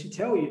engineer to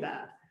tell you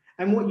that.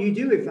 And what you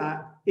do with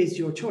that is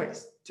your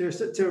choice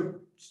to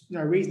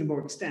a reasonable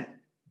extent.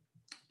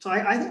 So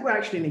I think we're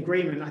actually in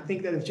agreement. I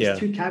think that there's just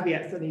two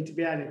caveats that need to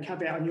be added: a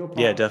caveat on your part,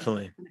 yeah,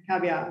 definitely, and a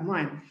caveat on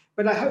mine.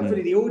 But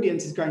hopefully the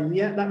audience is going,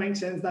 yeah, that makes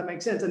sense. That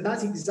makes sense, and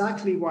that's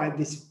exactly why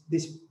this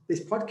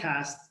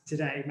podcast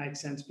today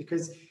makes sense,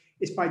 because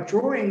it's by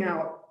drawing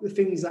out the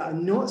things that are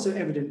not so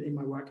evident in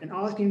my work and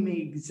asking me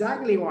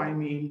exactly what I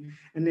mean,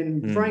 and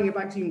then throwing it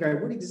back to you and go,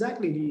 what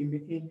exactly do you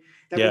mean?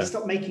 That we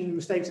stop making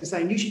mistakes and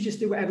saying you should just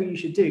do whatever you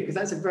should do, because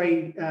that's a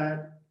very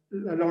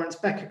Lawrence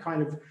Becker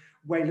kind of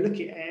way to look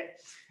at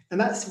it. And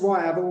that's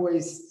why I've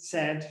always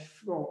said,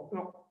 or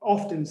not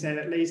often said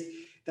at least,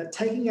 that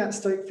taking out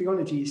Stoic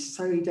theology is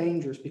so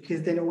dangerous,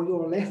 because then all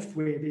you're left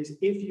with is,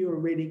 if you're a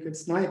really good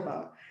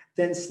sniper,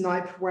 then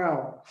snipe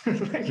well.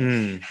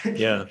 This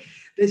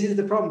is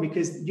the problem,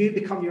 because you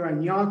become your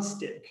own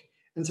yardstick.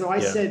 And so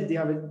I said the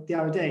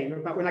other day,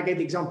 about when I gave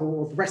the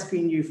example of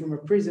rescuing you from a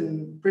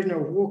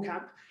prisoner of war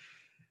camp,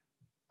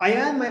 I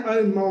am my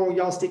own moral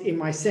yardstick in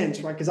my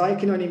sense, right? Because I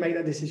can only make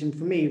that decision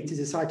for me to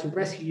decide to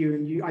rescue you,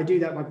 and I do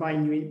that by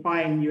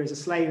buying you as a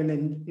slave, and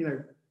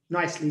then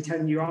nicely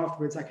telling you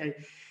afterwards, okay,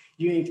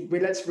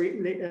 let's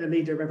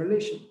lead a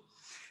revolution.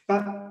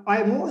 But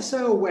I'm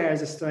also aware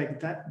as a Stoic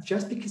that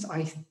just because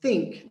I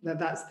think that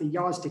that's the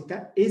yardstick,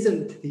 that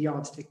isn't the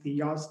yardstick. The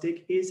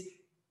yardstick is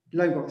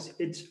logos,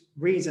 it's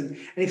reason.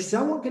 And if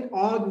someone can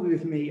argue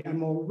with me a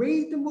more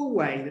reasonable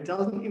way that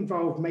doesn't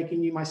involve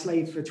making you my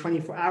slave for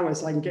 24 hours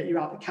so I can get you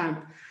out the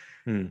camp,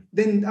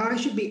 then I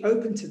should be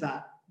open to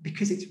that,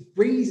 because it's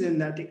reason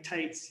that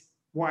dictates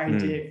what I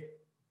do.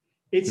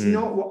 It's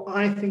not what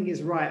I think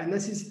is right. And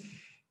this is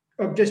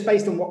just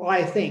based on what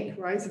I think,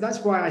 right? So that's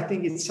why I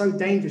think it's so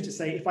dangerous to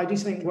say, if I do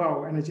something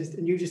well and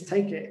you just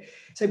take it.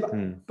 So,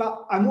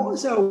 but I'm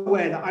also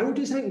aware that I will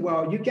do something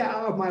well, you get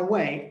out of my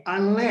way,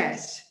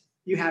 unless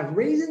you have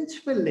reason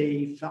to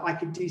believe that I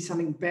could do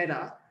something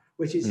better,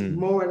 which is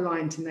more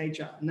aligned to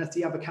nature. And that's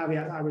the other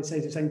caveat I would say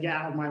to saying, get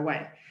out of my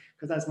way,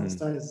 because that's not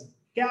Stoicism.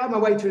 Get out of my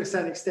way to a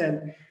certain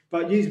extent,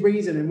 but use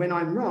reason. And when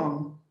I'm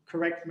wrong,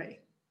 correct me.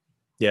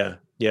 Yeah,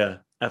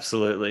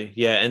 absolutely.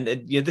 Yeah. And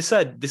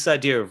this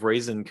idea of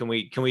reason, can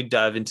we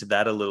dive into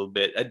that a little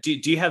bit? Do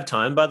you have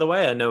time, by the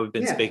way? I know we've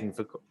been speaking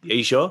for, are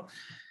you sure?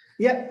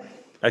 Yep.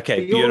 Okay,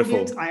 for your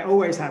beautiful. Audience, I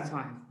always have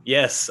time.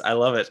 Yes, I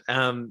love it.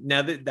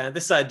 Now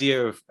this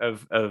idea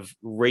of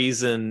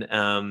reason,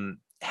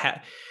 I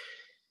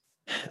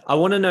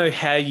want to know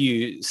how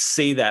you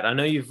see that. I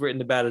know you've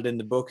written about it in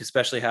the book,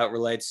 especially how it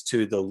relates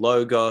to the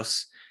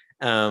logos,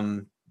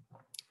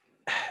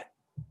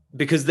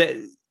 because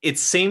it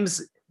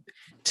seems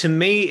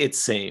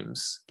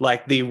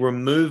like the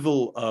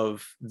removal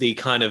of the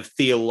kind of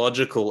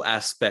theological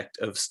aspect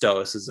of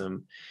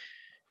Stoicism,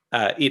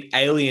 it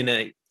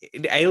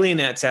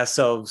alienates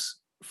ourselves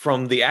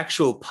from the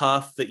actual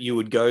path that you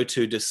would go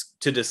to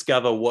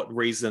discover what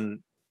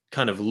reason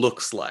kind of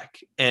looks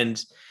like.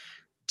 And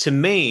to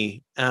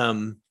me,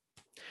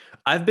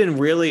 I've been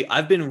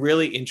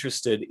really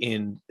interested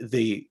in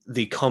the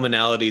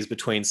commonalities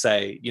between,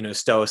 say,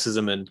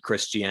 Stoicism and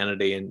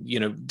Christianity.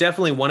 And,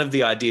 definitely one of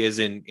the ideas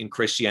in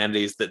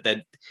Christianity is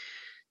that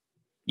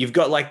you've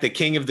got like the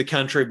king of the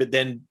country, but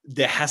then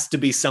there has to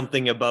be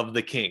something above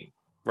the king,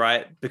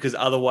 right? Because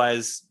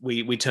otherwise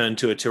we turn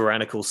to a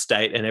tyrannical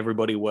state and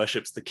everybody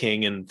worships the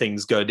king and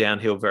things go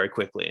downhill very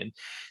quickly. And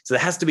so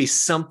there has to be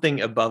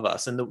something above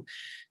us. And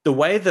the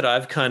way that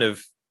I've kind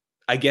of,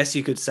 I guess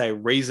you could say,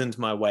 reasoned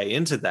my way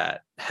into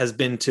that has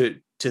been to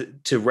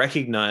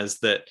recognize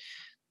that,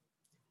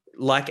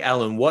 like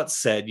Alan Watts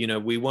said,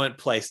 we weren't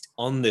placed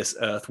on this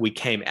earth, we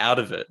came out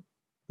of it,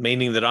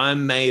 meaning that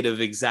I'm made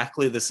of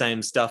exactly the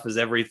same stuff as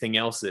everything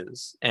else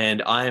is.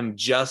 And I am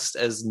just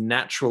as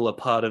natural a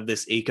part of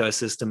this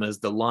ecosystem as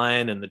the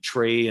lion and the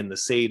tree and the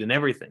seed and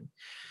everything.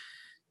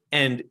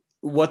 And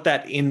what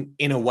that in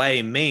a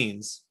way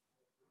means,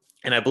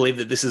 and I believe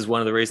that this is one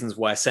of the reasons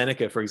why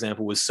Seneca, for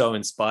example, was so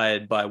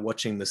inspired by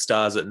watching the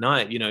stars at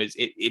night.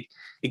 It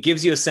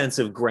gives you a sense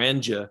of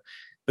grandeur,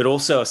 but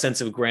also a sense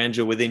of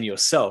grandeur within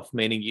yourself,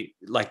 meaning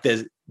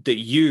that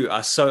you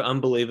are so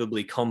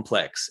unbelievably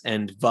complex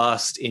and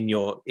vast in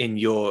your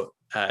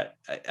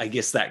I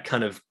guess that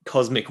kind of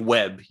cosmic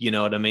web, you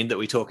know what I mean, that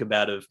we talk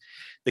about, of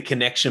the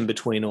connection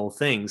between all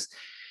things.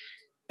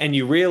 And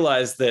you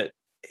realize that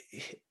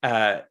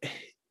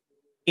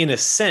in a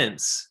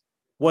sense,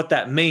 what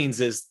that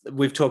means is,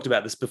 we've talked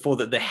about this before,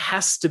 that there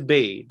has to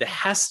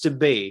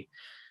be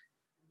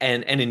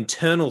an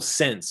internal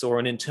sense or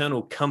an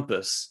internal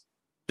compass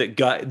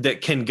that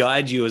can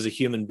guide you as a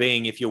human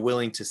being, if you're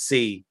willing to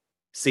see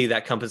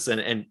that compass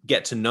and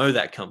get to know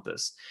that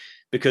compass.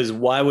 Because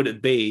why would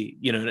it be,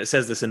 and it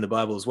says this in the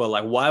Bible as well,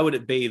 like, why would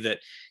it be that,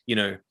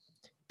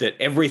 that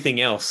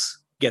everything else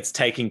gets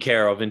taken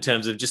care of in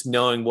terms of just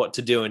knowing what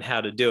to do and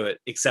how to do it,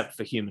 except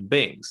for human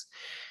beings?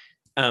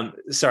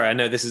 Sorry, I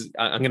know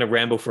I'm going to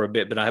ramble for a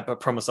bit, but I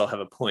promise I'll have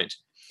a point.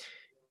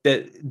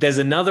 There's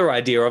another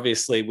idea,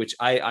 obviously, which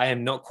I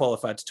am not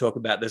qualified to talk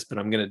about this, but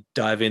I'm going to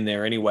dive in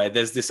there anyway.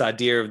 There's this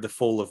idea of the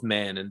fall of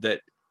man, and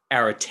that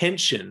our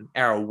attention,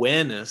 our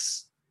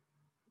awareness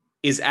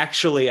is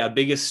actually our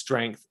biggest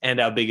strength and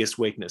our biggest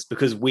weakness,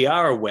 because we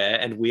are aware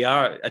and we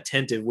are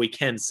attentive, we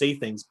can see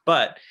things,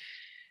 but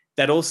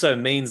that also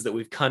means that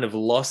we've kind of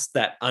lost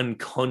that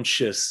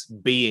unconscious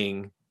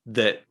being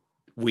that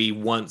we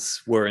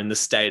once were in the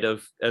state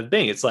of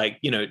being. It's like,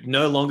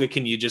 no longer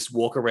can you just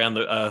walk around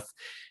the earth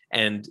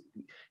and,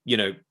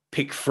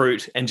 pick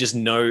fruit and just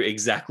know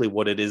exactly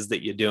what it is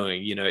that you're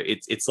doing.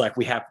 It's like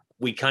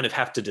we kind of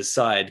have to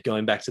decide,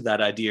 going back to that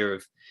idea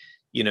of,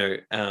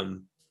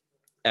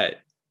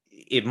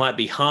 it might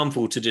be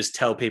harmful to just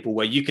tell people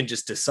where you can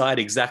just decide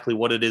exactly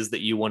what it is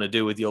that you want to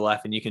do with your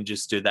life, and you can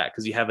just do that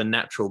because you have a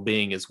natural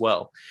being as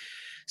well.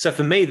 So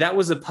for me, that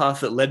was a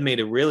path that led me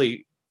to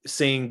really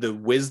seeing the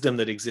wisdom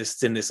that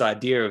exists in this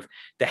idea of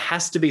there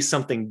has to be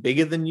something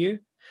bigger than you.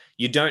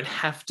 You don't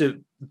have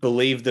to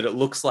believe that it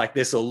looks like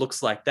this or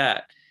looks like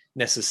that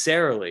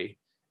necessarily,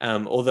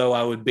 although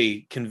I would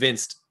be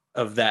convinced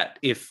of that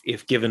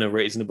if given a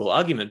reasonable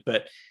argument.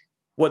 But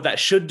what that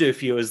should do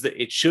for you is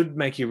that it should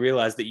make you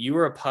realize that you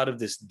are a part of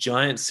this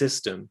giant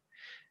system.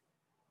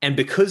 And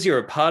because you're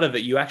a part of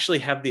it, you actually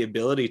have the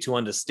ability to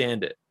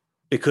understand it,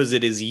 because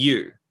it is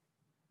you.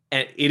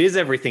 And it is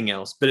everything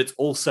else, but it's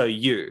also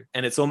you.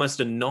 And it's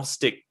almost a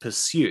Gnostic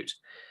pursuit.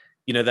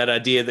 That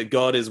idea that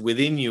God is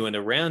within you and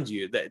around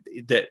you,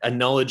 that a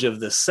knowledge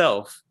of the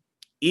self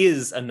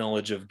is a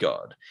knowledge of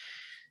God.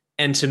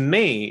 And to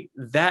me,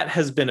 that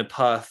has been a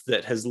path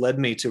that has led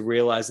me to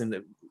realizing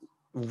that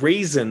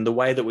reason, the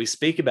way that we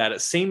speak about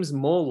it, seems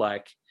more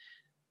like,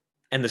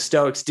 and the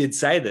Stoics did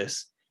say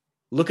this,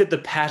 look at the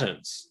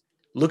patterns.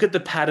 Look at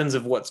the patterns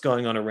of what's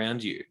going on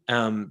around you.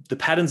 The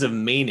patterns of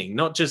meaning,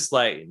 not just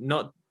like,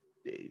 not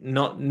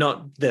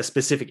the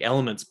specific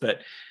elements,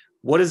 but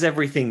what does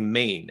everything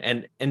mean?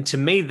 And to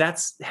me,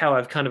 that's how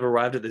I've kind of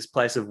arrived at this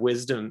place of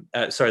wisdom.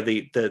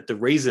 The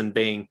reason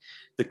being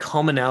the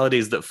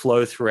commonalities that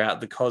flow throughout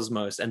the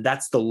cosmos, and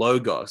that's the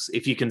logos.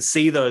 If you can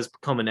see those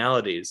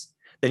commonalities,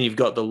 then you've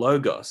got the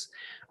logos.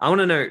 I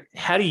want to know,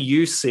 how do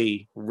you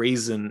see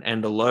reason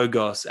and the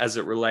logos as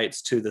it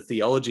relates to the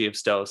theology of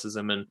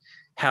Stoicism, and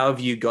how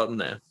have you gotten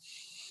there?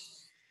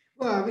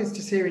 Well, I was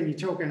just hearing you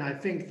talk, and I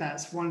think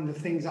that's one of the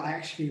things I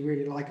actually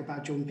really like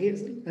about Jordan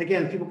Peterson.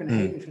 Again, people can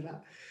hate me for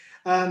that.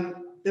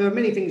 There are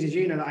many things, as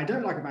you know, that I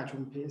don't like about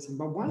Jordan Peterson,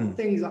 but one of the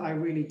things that I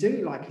really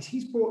do like is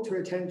he's brought to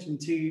attention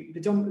to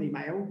predominantly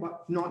male,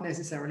 but not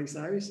necessarily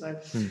so. So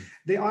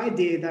the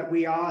idea that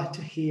we are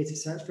here to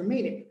search for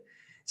meaning.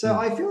 So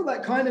I feel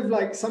that kind of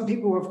like some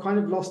people have kind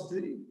of lost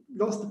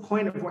the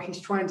point of what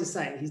he's trying to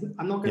say.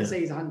 I'm not going to say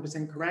he's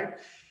 100%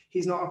 correct.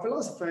 He's not a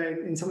philosopher,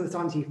 and some of the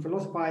times he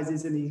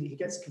philosophizes and he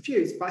gets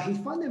confused, but he's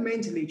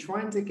fundamentally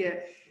trying to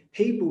get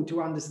people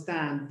to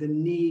understand the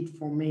need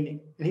for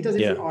meaning. And he does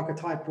it through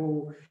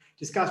archetypal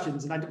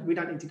discussions, and we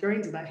don't need to go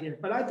into that here.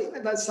 But I think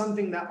that that's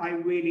something that I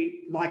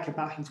really like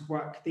about his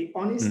work. The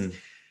honest,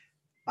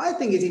 I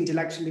think is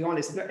intellectually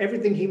honest.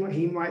 Everything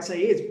he might say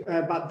is,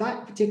 but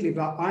that particularly,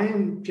 but I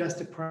am just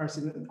a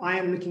person. I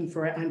am looking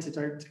for an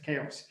antidote to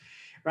chaos,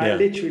 right? Yeah.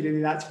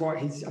 Literally, that's what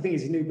I think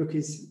his new book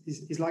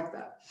is like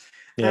that.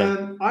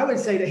 Yeah. I would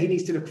say that he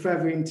needs to look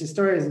further into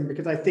Stoicism,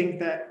 because I think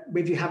that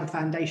if you have a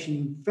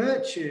foundation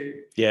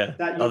virtue, that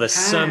there's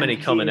so many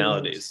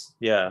commonalities.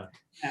 Yeah,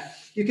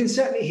 you can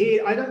certainly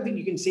hear. I don't think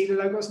you can see the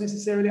logos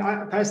necessarily.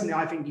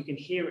 I think you can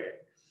hear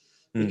it,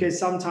 because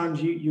sometimes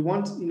you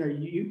want,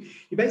 you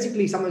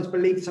basically sometimes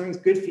believe something's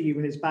good for you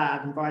when it's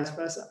bad, and vice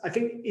versa. I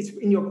think it's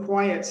in your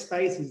quiet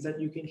spaces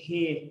that you can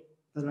hear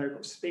the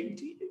logos speak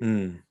to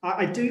you.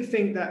 I do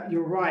think that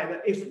you're right,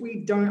 that if we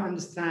don't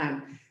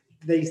understand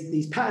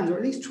these patterns, or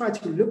at least try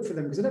to look for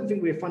them, because I don't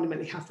think we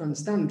fundamentally have to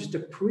understand them, just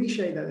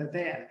appreciate that they're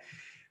there,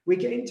 we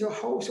get into a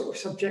whole sort of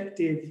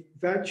subjective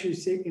virtue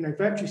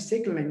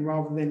signaling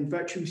rather than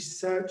virtue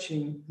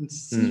searching and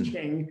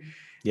seeking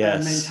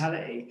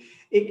mentality.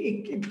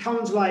 It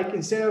becomes like,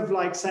 instead of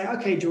like saying,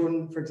 okay,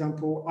 Jordan, for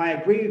example, I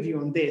agree with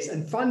you on this,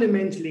 and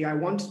fundamentally I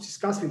want to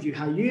discuss with you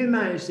how you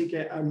managed to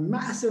get a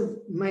massive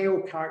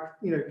male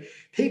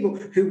people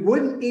who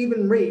wouldn't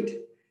even read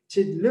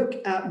to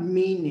look at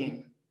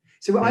meaning.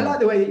 So I like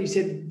the way that you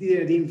said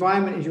the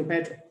environment is your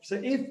bedroom. So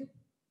if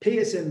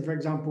Peterson, for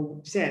example,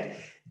 said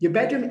your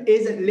bedroom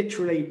isn't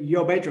literally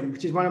your bedroom,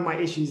 which is one of my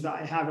issues that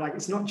I have. Like,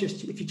 it's not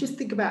just, if you just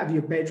think about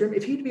your bedroom,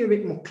 if he'd be a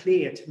bit more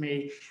clear to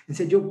me and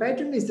said your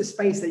bedroom is the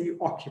space that you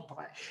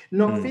occupy,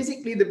 not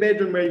physically the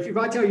bedroom. Where if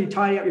I tell you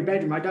tidy up your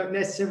bedroom, I don't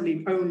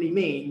necessarily only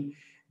mean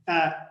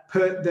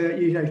put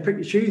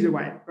your shoes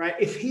away, right?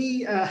 If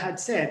he had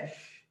said,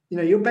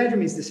 your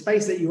bedroom is the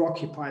space that you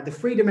occupy, the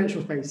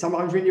three-dimensional space.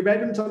 Sometimes you're in your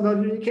bedroom,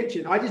 sometimes you're in your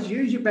kitchen. I just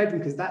use your bedroom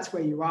because that's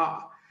where you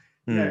are.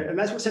 And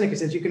that's what Seneca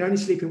says, you can only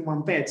sleep in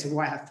one bed, so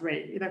why have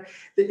three?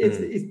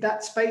 It's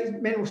that space,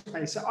 mental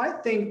space. So I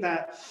think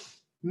that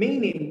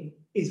meaning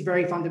is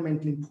very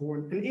fundamentally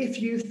important. And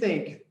if you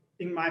think,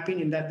 in my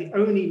opinion, that the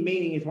only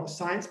meaning is what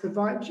science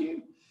provides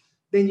you,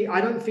 then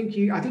I think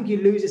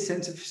you lose a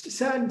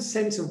certain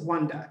sense of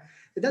wonder.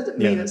 It doesn't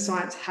mean that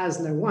science has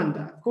no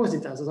wonder. Of course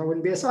it does, or I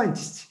wouldn't be a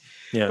scientist.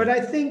 Yeah. But I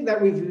think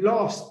that we've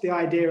lost the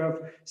idea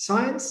of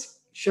science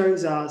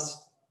shows us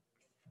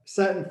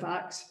certain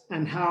facts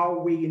and how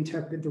we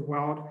interpret the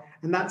world.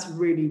 And that's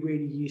really,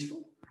 really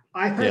useful.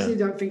 I personally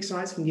don't think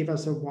science can give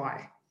us a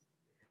why.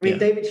 I mean,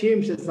 David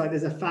Hume says like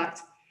there's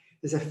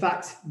a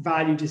fact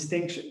value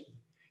distinction.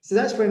 So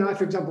that's when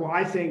for example,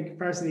 I think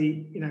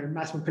personally,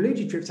 Massimo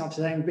Pileggi trips up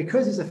saying,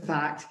 because it's a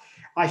fact,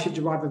 I should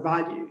derive a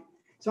value.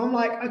 So I'm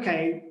like,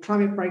 okay,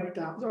 climate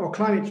breakdown or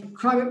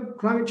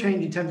climate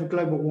change in terms of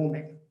global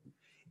warming.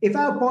 If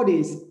our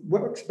bodies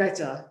works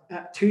better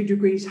at 2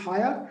 degrees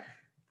higher,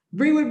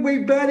 we would be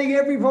burning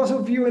every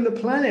fossil fuel in the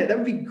planet. That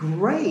would be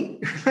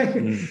great.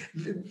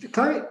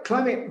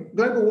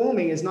 Global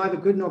warming is neither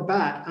good nor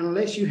bad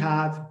unless you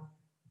have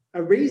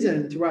a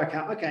reason to work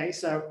out, okay,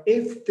 so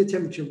if the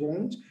temperature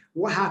warms,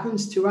 what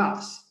happens to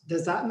us?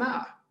 Does that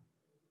matter?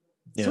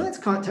 Yeah. Science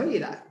can't tell you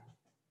that.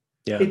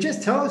 Yeah. It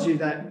just tells you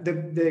that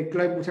the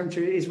global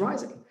temperature is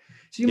rising.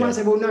 So you might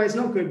say, well, no, it's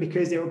not good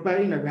because it will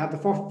burn, we have the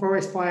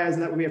forest fires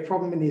and that will be a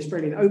problem in the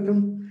Australian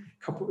Open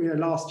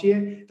last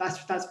year.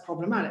 That's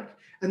problematic.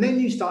 And then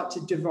you start to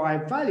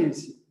derive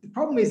values. The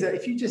problem is that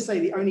if you just say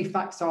the only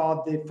facts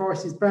are the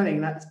forest is burning,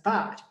 that's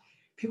bad.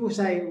 People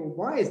say, well,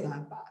 why is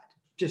that bad?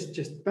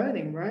 Just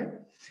burning, right?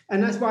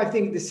 And that's why I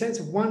think the sense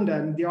of wonder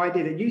and the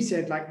idea that you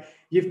said, like,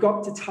 you've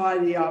got to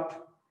tidy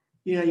up,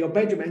 your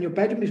bedroom, and your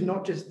bedroom is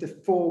not just the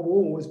 4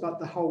 walls, but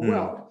the whole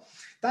world.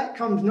 That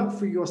comes not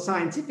through your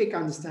scientific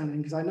understanding,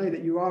 because I know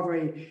that you are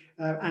very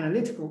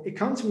analytical. It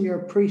comes from your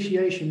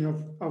appreciation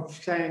of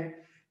saying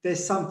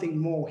there's something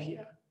more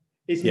here.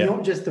 It's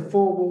not just the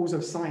 4 walls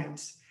of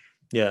science.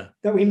 Yeah.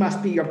 That we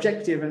must be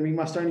objective and we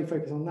must only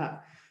focus on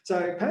that.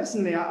 So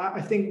personally, I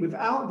think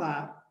without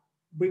that,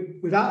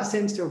 without a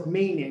sense of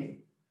meaning,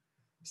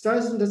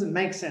 Stoicism doesn't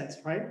make sense,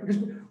 right?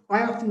 Because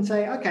I often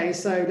say, okay,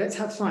 so let's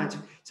have science.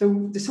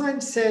 So the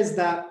science says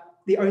that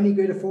the only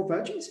good are 4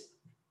 virtues.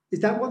 Is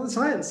that what the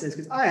science says?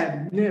 Because I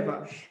have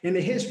never, in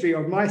the history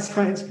of my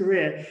science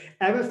career,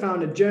 ever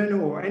found a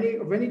journal or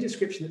any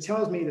description that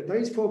tells me that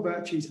those 4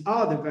 virtues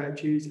are the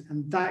virtues,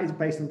 and that is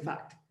based on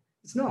fact.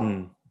 It's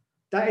not.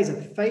 That is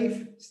a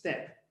faith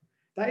step.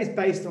 That is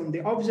based on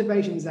the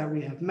observations that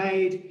we have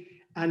made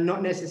and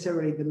not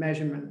necessarily the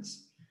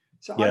measurements.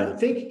 So I don't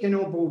think it can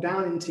all boil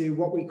down into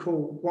what we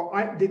call,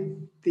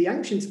 the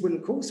ancients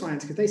wouldn't call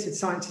science, because they said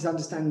science is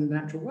understanding the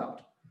natural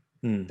world.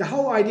 The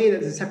whole idea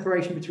that there's a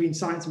separation between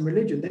science and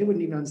religion, they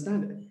wouldn't even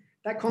understand it.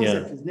 That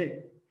concept is new.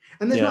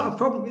 And there's not a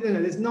problem,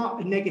 there's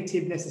not a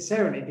negative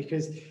necessarily,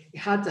 because it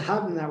had to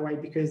happen that way,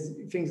 because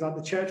things like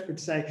the church would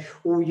say,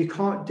 oh, you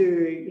can't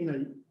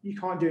do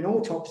an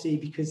autopsy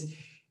because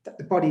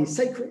the body is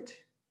sacred.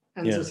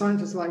 And so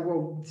scientists are like,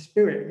 well, the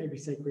spirit may be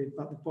sacred,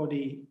 but the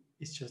body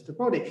is just the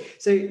body.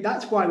 So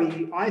that's why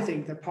I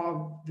think that part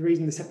of the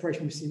reason the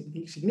separation was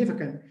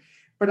significant.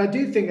 But I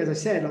do think, as I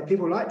said, like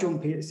people like John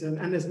Peterson,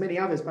 and there's many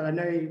others, but I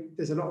know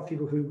there's a lot of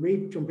people who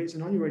read John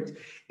Peterson on your words,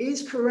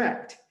 is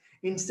correct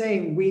in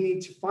saying we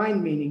need to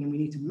find meaning and we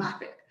need to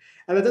map it.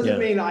 And that doesn't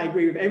mean that I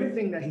agree with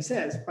everything that he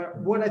says, but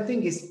what I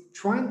think is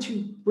trying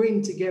to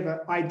bring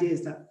together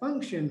ideas that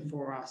function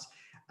for us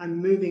and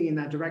moving in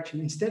that direction,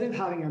 instead of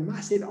having a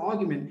massive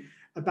argument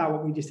about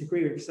what we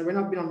disagree with. So when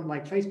I've been on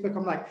like Facebook,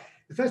 I'm like,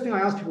 the first thing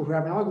I ask people who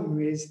have an argument with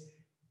me is,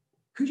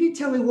 could you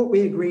tell me what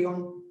we agree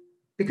on?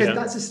 Because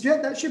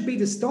that should be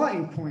the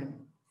starting point.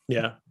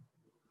 Yeah.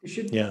 It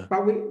should. Yeah.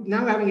 But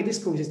now we're having a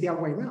discourse is the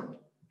other way around.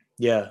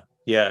 Yeah.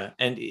 Yeah.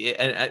 And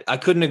I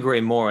couldn't agree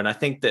more. And I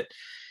think that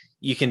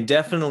you can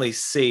definitely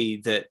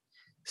see that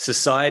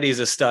societies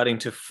are starting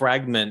to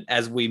fragment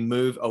as we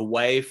move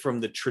away from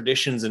the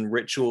traditions and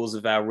rituals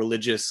of our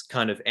religious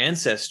kind of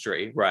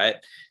ancestry, right?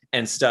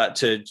 And start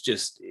to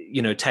just,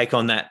 take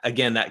on that,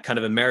 again, that kind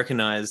of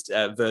Americanized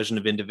version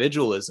of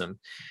individualism.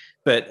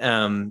 But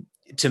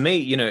to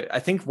me, I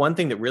think one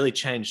thing that really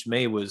changed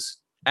me was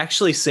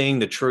actually seeing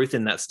the truth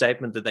in that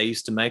statement that they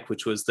used to make,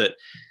 which was that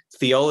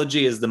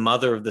theology is the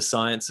mother of the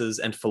sciences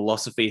and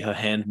philosophy her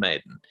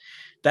handmaiden.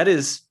 That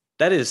is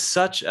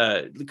such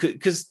a,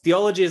 because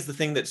theology is the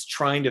thing that's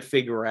trying to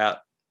figure out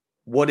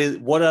what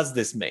does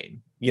this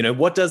mean?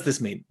 What does this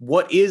mean?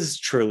 What is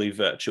truly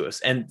virtuous?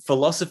 And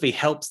philosophy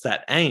helps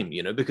that aim,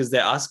 because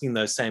they're asking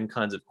those same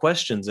kinds of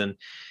questions. And,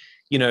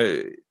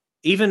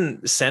 even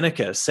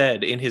Seneca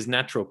said in his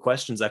Natural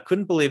Questions, I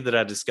couldn't believe that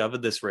I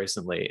discovered this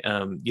recently.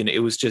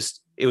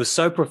 It was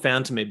so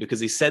profound to me,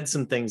 because he said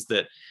some things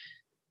that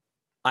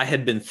I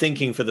had been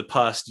thinking for the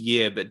past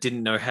year, but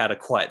didn't know how to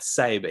quite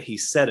say, but he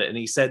said it. And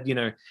he said,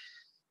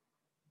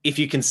 if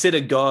you consider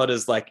God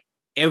as like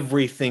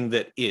everything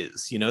that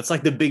is, it's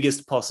like the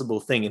biggest possible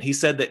thing. And he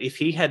said that if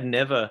he had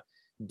never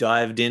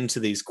dived into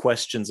these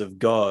questions of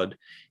God,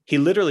 he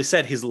literally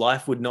said his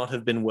life would not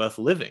have been worth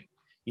living,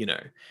 you know.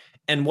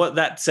 And what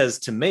that says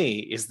to me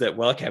is that,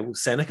 well, okay, well,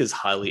 Seneca's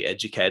highly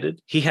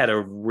educated. He had a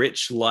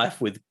rich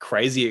life with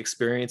crazy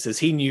experiences.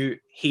 He knew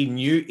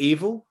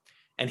evil,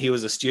 and he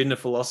was a student of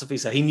philosophy,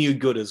 so he knew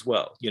good as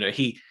well. You know,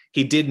 he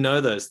did know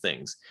those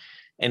things.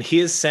 And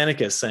here's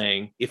Seneca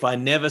saying, if I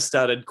never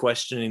started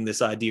questioning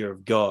this idea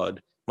of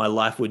God, my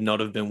life would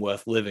not have been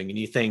worth living. And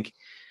you think,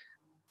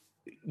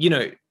 you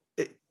know,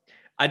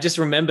 I just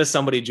remember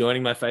somebody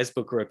joining my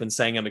Facebook group and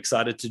saying, I'm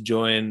excited to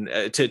join,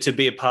 to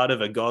be a part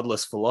of a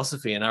godless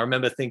philosophy. And I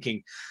remember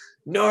thinking,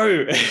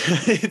 no,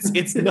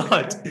 it's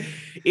not.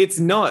 It's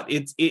not.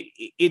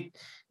 It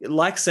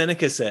like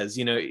Seneca says,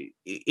 you know,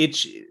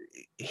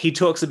 he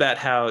talks about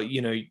how,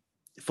 you know,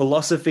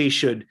 philosophy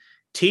should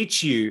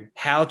teach you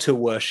how to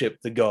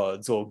worship the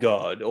gods or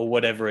God or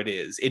whatever it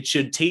is. It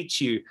should teach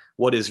you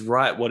what is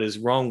right, what is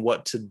wrong,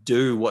 what to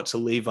do, what to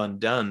leave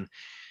undone.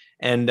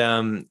 And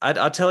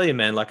I tell you,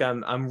 man, like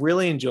I'm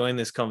really enjoying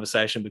this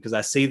conversation because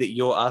I see that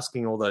you're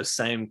asking all those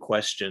same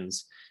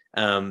questions.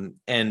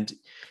 And,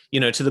 you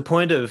know, to the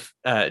point of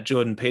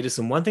Jordan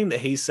Peterson, one thing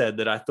that he said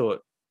that I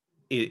thought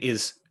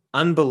is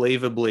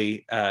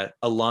unbelievably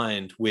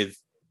aligned with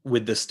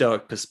the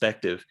Stoic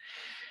perspective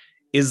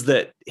is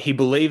that he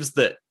believes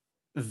that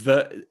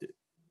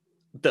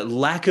that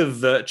lack of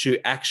virtue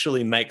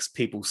actually makes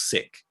people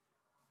sick.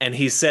 And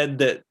he said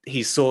that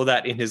he saw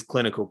that in his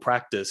clinical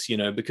practice, you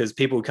know, because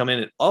people would come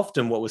in and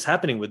often what was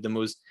happening with them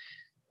was,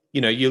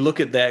 you know, you look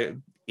at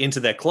into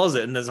their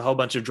closet and there's a whole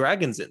bunch of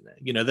dragons in there.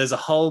 You know, there's a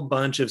whole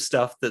bunch of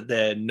stuff that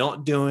they're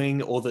not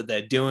doing or that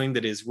they're doing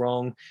that is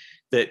wrong,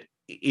 that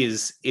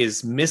is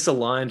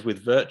misaligned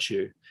with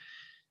virtue.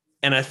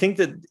 And I think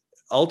that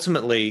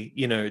ultimately,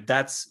 you know,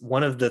 that's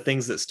one of the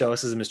things that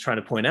Stoicism is trying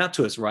to point out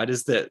to us, right?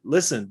 Is that,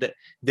 listen, that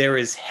there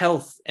is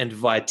health and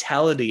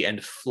vitality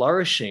and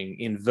flourishing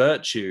in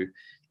virtue.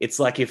 It's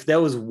like if there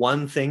was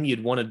one thing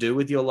you'd want to do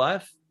with your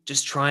life,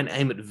 just try and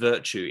aim at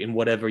virtue in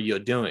whatever you're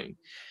doing,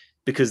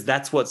 because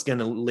that's what's going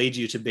to lead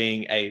you to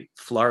being a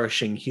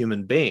flourishing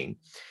human being.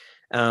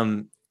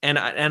 And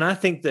I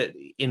think that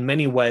in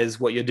many ways,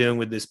 what you're doing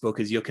with this book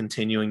is you're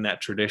continuing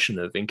that tradition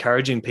of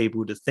encouraging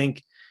people to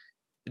think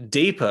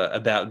deeper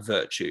about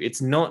virtue. It's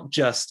not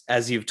just,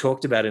 as you've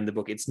talked about in the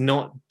book, it's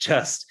not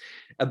just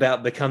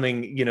about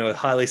becoming, you know, a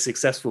highly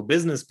successful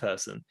business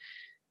person.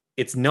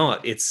 It's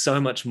not. It's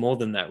so much more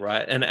than that,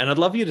 right? And I'd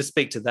love you to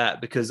speak to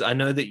that, because I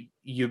know that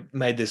you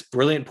made this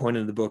brilliant point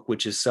in the book,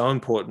 which is so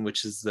important,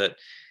 which is that,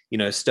 you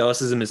know,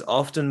 Stoicism is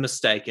often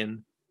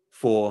mistaken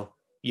for,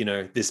 you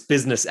know, this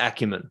business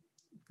acumen,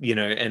 you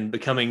know, and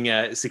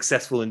becoming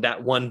successful in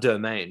that one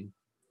domain.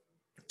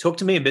 Talk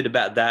to me a bit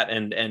about that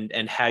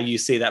and how you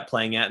see that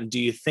playing out. And do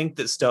you think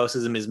that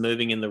Stoicism is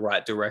moving in the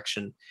right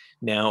direction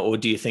now, or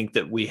do you think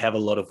that we have a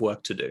lot of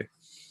work to do?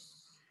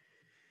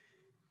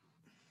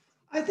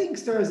 I think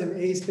Stoicism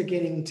is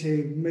beginning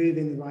to move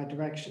in the right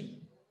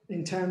direction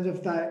in terms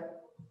of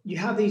that you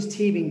have these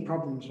teething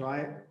problems,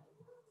 right?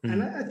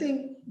 And I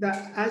think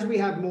that as we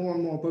have more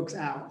and more books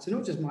out, so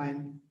not just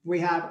mine, we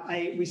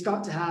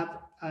start to have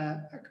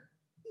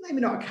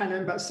maybe not a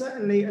canon, but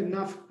certainly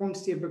enough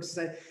quantity of books to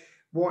say,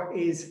 what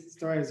is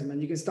Stoicism? And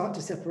you can start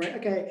to separate,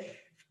 okay,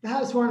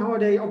 perhaps One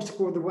Holiday,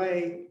 Obstacle of the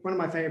Way, one of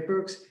my favorite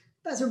books.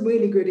 That's a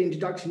really good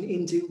introduction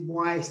into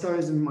why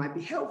Stoicism might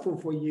be helpful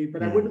for you,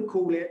 but I wouldn't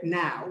call it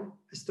now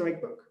a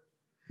Stoic book.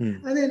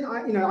 And then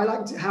I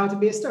liked How to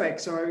Be a Stoic.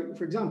 So,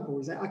 for example,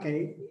 is that,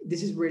 okay,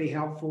 this is really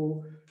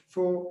helpful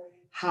for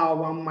how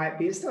one might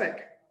be a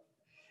Stoic.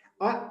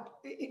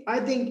 I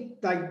think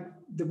like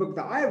the book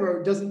that I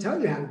wrote doesn't tell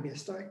you how to be a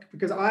Stoic,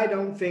 because I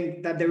don't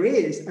think that there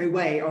is a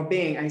way of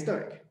being a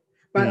Stoic.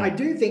 But I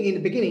do think in the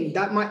beginning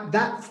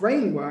that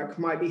framework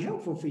might be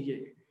helpful for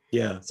you.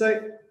 Yeah.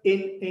 So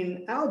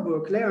in our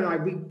book, Leo and I,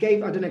 we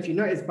gave, I don't know if you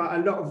noticed, but a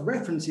lot of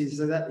references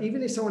so that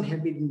even if someone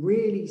had been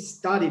really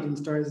studied in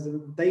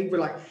Stoicism, they were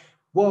like,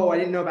 whoa, I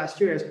didn't know about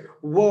Stoics.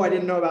 Whoa, I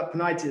didn't know about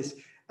Panitis.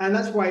 And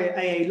that's why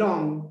A.A.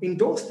 Long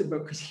endorsed the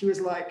book, because he was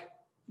like,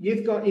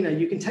 you've got, you know,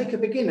 you can take a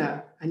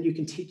beginner and you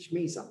can teach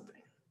me something.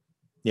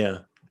 Yeah.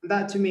 And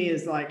that to me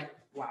is like,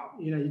 wow,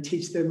 you know, you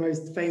teach the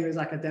most famous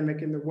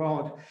academic in the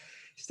world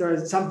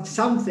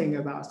something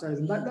about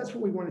Stoicism. That's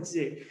what we wanted to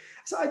do.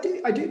 So I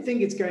do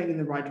think it's going in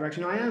the right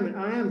direction. I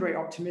am very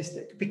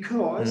optimistic,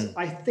 because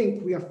I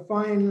think we are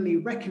finally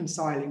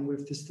reconciling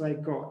with the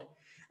Stoic God.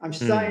 I'm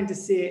starting to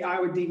see, I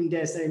would even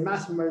dare say,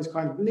 Massimo's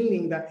kind of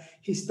leaning that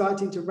he's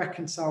starting to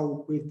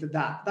reconcile with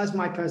that. That's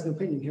my personal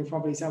opinion. He'll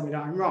probably tell me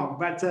that I'm wrong.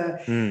 But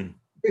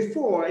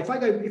before, if I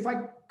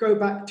go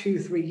back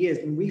 2-3 years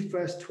when we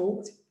first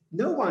talked,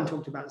 no one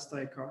talked about the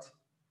Stoic God.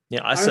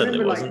 Yeah, I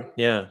certainly wasn't. Like,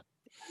 yeah.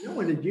 No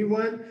one did. You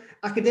weren't.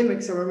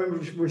 Academics, I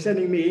remember, were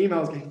sending me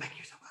emails going, thank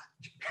you so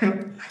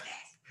much.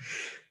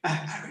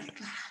 I'm really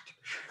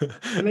glad.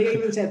 And they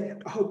even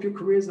said, I hope your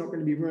career's not going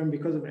to be ruined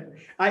because of it.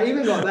 I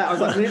even got that. I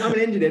was like, I'm an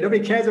engineer.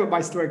 Nobody cares about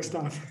my Stoic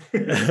stuff.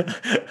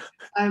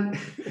 And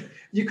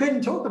you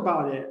couldn't talk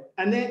about it.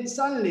 And then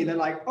suddenly they're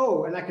like,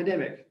 oh, an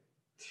academic.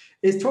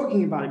 is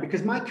talking about it,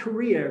 because my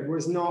career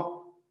was not,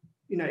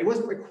 it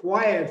wasn't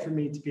required for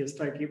me to be a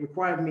Stoic. It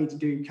required me to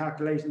do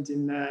calculations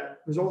in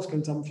resource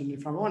consumption,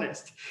 if I'm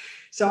honest.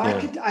 So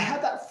I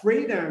had that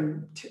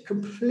freedom,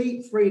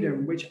 complete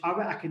freedom, which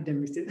other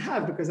academics didn't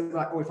have, because I'm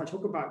like, if I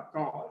talk about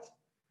God,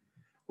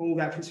 all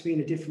that puts me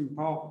in a different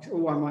box. I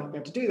might be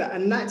able to do that.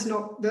 And that's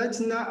not,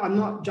 I'm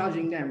not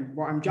judging them.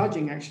 What I'm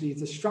judging actually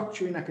is the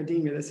structure in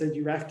academia that says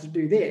you have to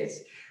do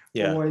this,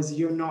 or as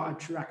you're not a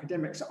true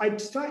academic. So I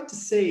started to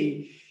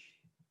see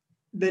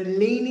the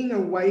leaning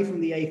away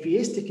from the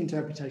atheistic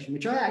interpretation,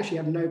 which I actually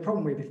have no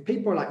problem with. If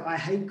people are like, I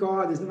hate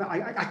God,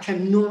 I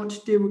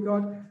cannot deal with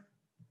God,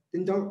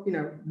 then don't,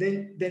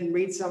 then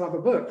read some other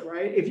book,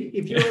 right?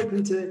 If you're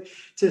open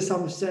to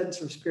some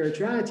sense of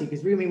spirituality,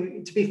 because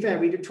to be fair,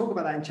 we did talk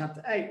about that in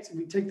chapter 8. So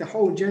we take the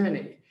whole journey,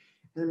 and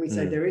then we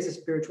say there is a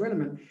spiritual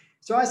element.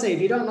 So I say, if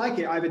you don't like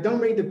it, either don't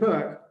read the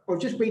book or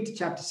just read to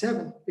chapter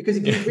 7. Because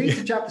if you read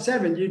to chapter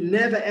 7, you'd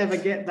never ever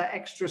get that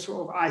extra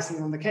sort of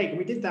icing on the cake. And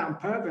we did that on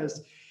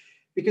purpose,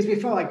 because we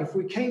felt like if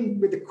we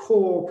came with the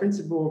core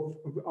principle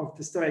of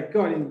the Stoic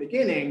God in the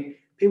beginning,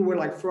 people would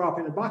like throw up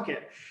in a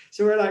bucket.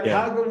 So we're like,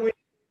 how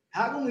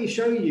can we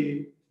show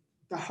you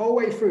the whole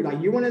way through? Like,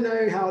 you want to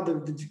know how the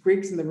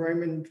Greeks and the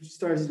Roman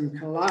Stoicism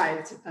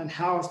collide and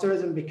how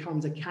Stoicism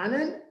becomes a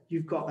canon?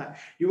 You've got that.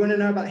 You want to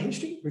know about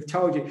history? We've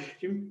told you.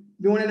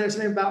 You want to know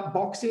something about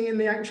boxing in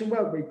the ancient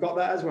world? We've got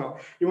that as well.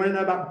 You want to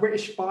know about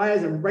British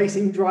spies and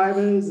racing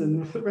drivers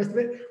and the rest of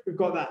it? We've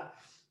got that.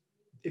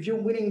 If you're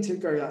willing to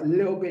go a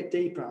little bit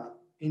deeper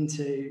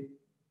into,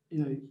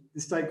 the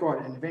Stoic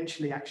God, and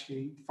eventually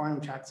actually the final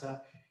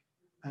chapter,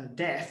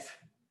 death,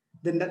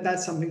 then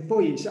that's something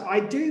for you. So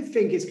I do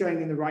think it's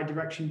going in the right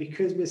direction,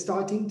 because we're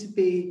starting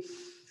to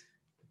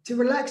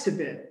relax a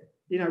bit.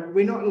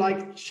 We're not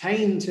like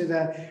chained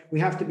to we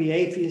have to be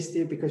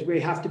atheistic because we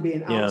have to be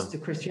an outsider to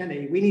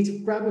Christianity. We need to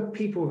grab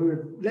people who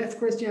have left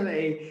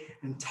Christianity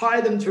and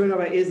tie them to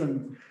another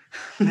ism.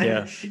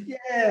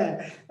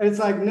 It's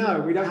like, no,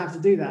 we don't have to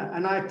do that.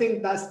 And I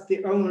think that's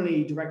the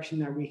only direction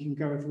that we can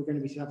go if we're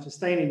going to be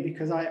self-sustaining,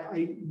 because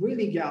I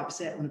really get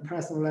upset on a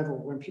personal level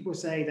when people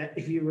say that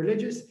if you're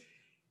religious,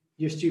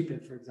 you're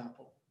stupid, for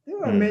example.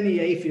 There are many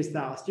atheists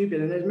that are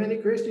stupid, and there's many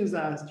Christians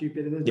that are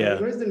stupid, and there's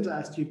many Muslims that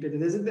are stupid.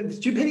 And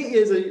stupidity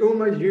is an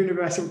almost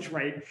universal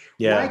trait.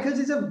 Why? Because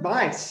it's a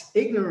vice,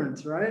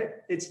 ignorance, right?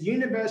 It's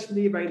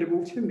universally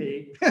available to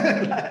me.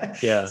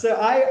 So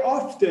I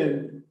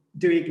often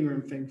do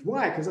ignorant things.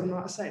 Why? Because I'm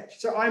not a sage.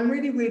 So I'm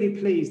really, really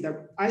pleased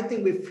that I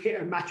think we've hit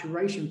a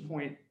maturation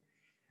point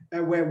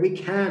where we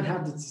can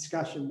have the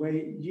discussion, where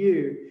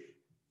you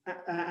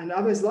and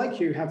others like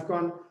you have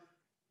gone,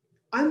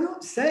 I'm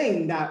not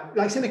saying that,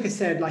 like Seneca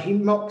said, like he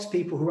mocks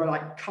people who are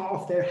like cut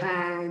off their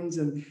hands,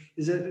 and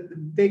there's a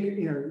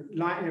big,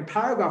 line in a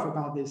paragraph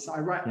about this I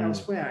write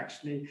elsewhere,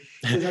 actually.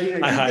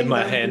 I hide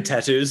my hand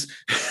tattoos.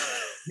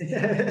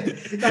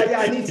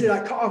 I need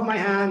to cut off my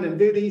hand and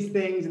do these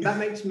things, and that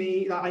makes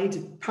me I need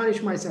to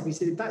punish myself. He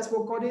said, if that's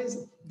what God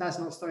is, that's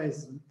not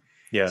Stoicism.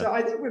 So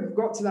I think we've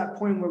got to that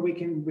point where we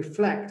can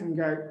reflect and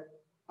go,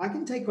 I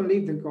can take or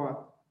leave the God,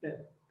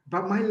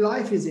 but my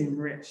life is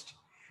enriched.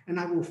 And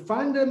I will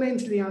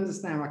fundamentally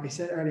understand, like I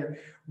said earlier,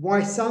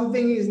 why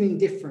something is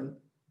indifferent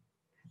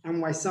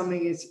and why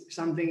something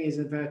is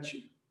a virtue.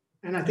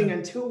 And I think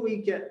until we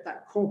get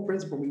that core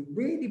principle, we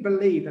really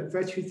believe that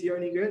virtue is the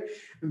only good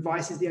and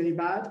vice is the only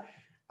bad,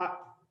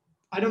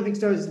 I don't think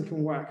Stoicism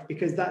can work,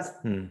 because that's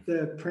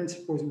the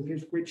principles in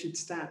which it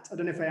stands. I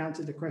don't know if I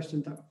answered the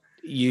question, though.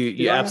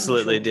 You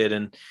absolutely did.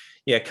 And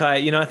Kai,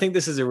 I think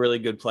this is a really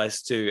good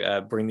place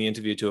to bring the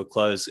interview to a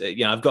close.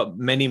 I've got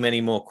many, many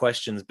more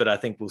questions, but I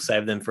think we'll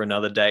save them for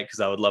another date, because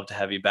I would love to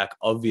have you back,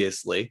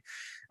 obviously.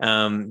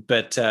 Kai,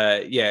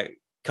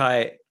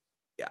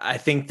 I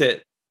think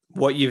that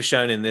what you've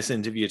shown in this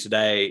interview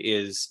today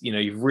is,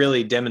 you've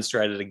really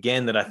demonstrated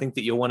again that I think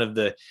that you're one of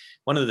the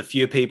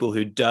few people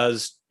who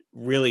does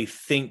really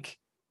think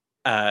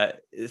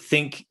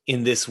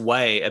in this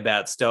way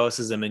about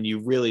Stoicism, and you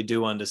really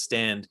do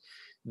understand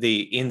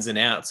the ins and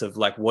outs of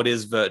like what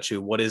is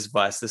virtue, what is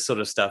vice, this sort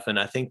of stuff. And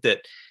I think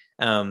that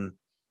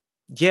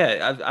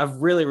I've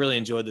really, really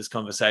enjoyed this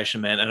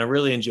conversation, man, and I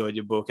really enjoyed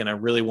your book, and I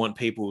really want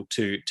people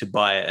to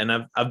buy it.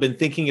 And I've been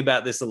thinking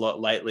about this a lot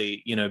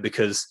lately,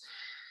 because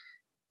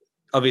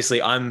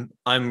obviously I'm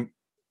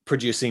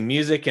producing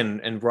music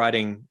and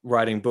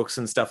writing books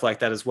and stuff like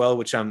that as well,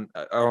 which are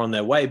on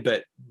their way.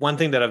 But one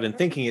thing that I've been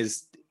thinking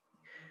is,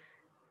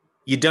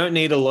 you don't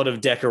need a lot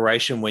of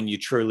decoration when you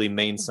truly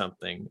mean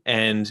something.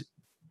 And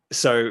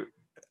so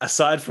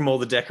aside from all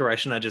the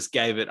decoration I just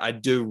gave it, I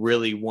do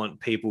really want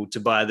people to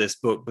buy this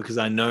book, because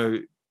I know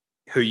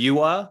who you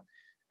are.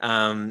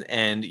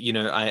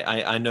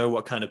 I know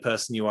what kind of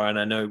person you are, and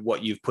I know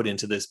what you've put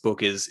into this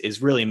book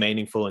is really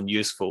meaningful and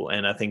useful.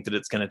 And I think that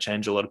it's going to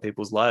change a lot of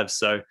people's lives.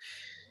 So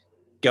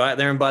go out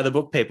there and buy the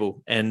book,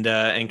 people. And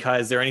Kai,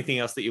 is there anything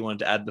else that you wanted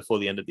to add before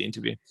the end of the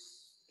interview?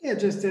 Yeah,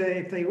 just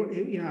if they,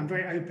 I'm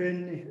very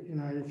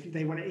open. If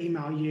they want to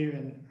email you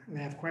and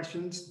they have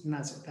questions, and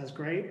that's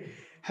great.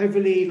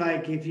 hopefully,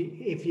 like if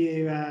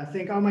you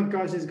think, oh my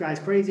gosh, this guy's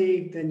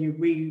crazy, then you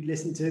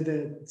re-listen to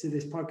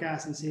this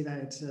podcast and see that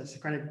it's a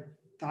Socratic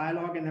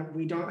dialogue and that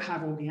we don't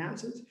have all the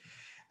answers.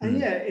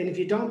 And and if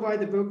you don't buy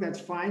the book, that's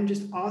fine.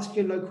 Just ask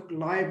your local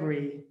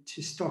library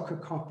to stock a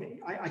copy.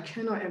 I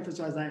cannot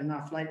emphasize that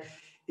enough. Like,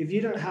 if you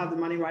don't have the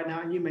money right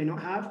now, and you may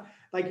not have,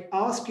 like,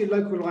 ask your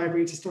local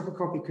library to stock a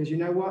copy, because you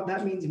know what?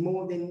 That means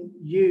more than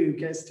you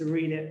gets to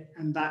read it,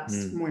 and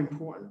that's more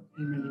important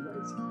in many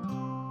ways.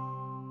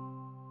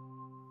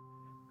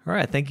 All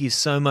right, thank you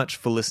so much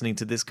for listening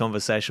to this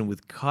conversation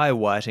with Kai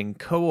Whiting,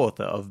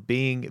 co-author of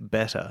Being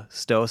Better,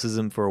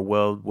 Stoicism for a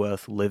World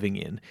Worth Living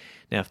In.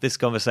 Now, if this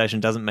conversation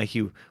doesn't make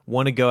you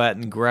want to go out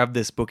and grab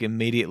this book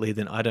immediately,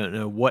 then I don't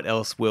know what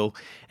else will.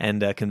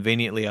 And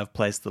conveniently, I've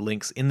placed the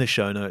links in the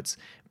show notes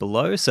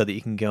below so that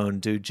you can go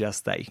and do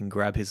just that. You can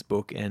grab his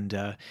book. And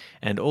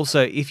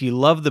also, if you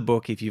love the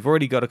book, if you've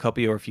already got a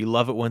copy or if you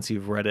love it once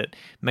you've read it,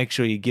 make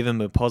sure you give him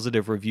a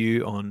positive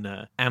review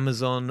on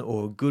Amazon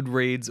or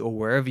Goodreads or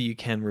wherever you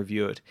can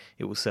review it.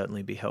 It will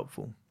certainly be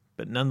helpful.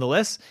 But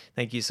nonetheless,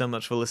 thank you so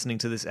much for listening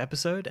to this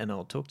episode, and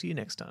I'll talk to you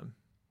next time.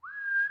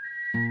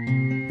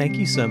 Thank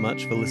you so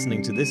much for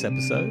listening to this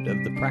episode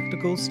of the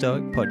Practical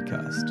Stoic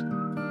Podcast.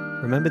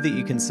 Remember that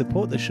you can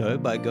support the show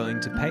by going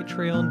to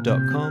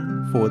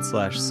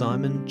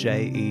patreon.com/Simon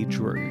J.E.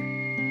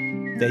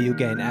 Drew. There you'll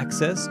gain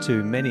access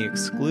to many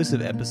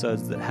exclusive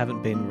episodes that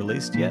haven't been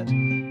released yet,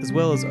 as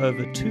well as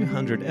over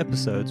 200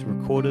 episodes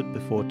recorded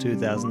before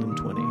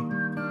 2020.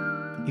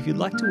 If you'd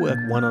like to work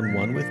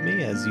one-on-one with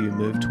me as you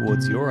move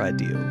towards your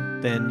ideal,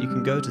 then you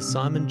can go to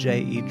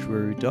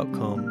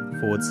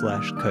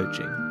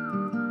simonjedrew.com/coaching.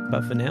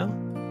 But for now,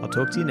 I'll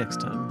talk to you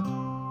next time.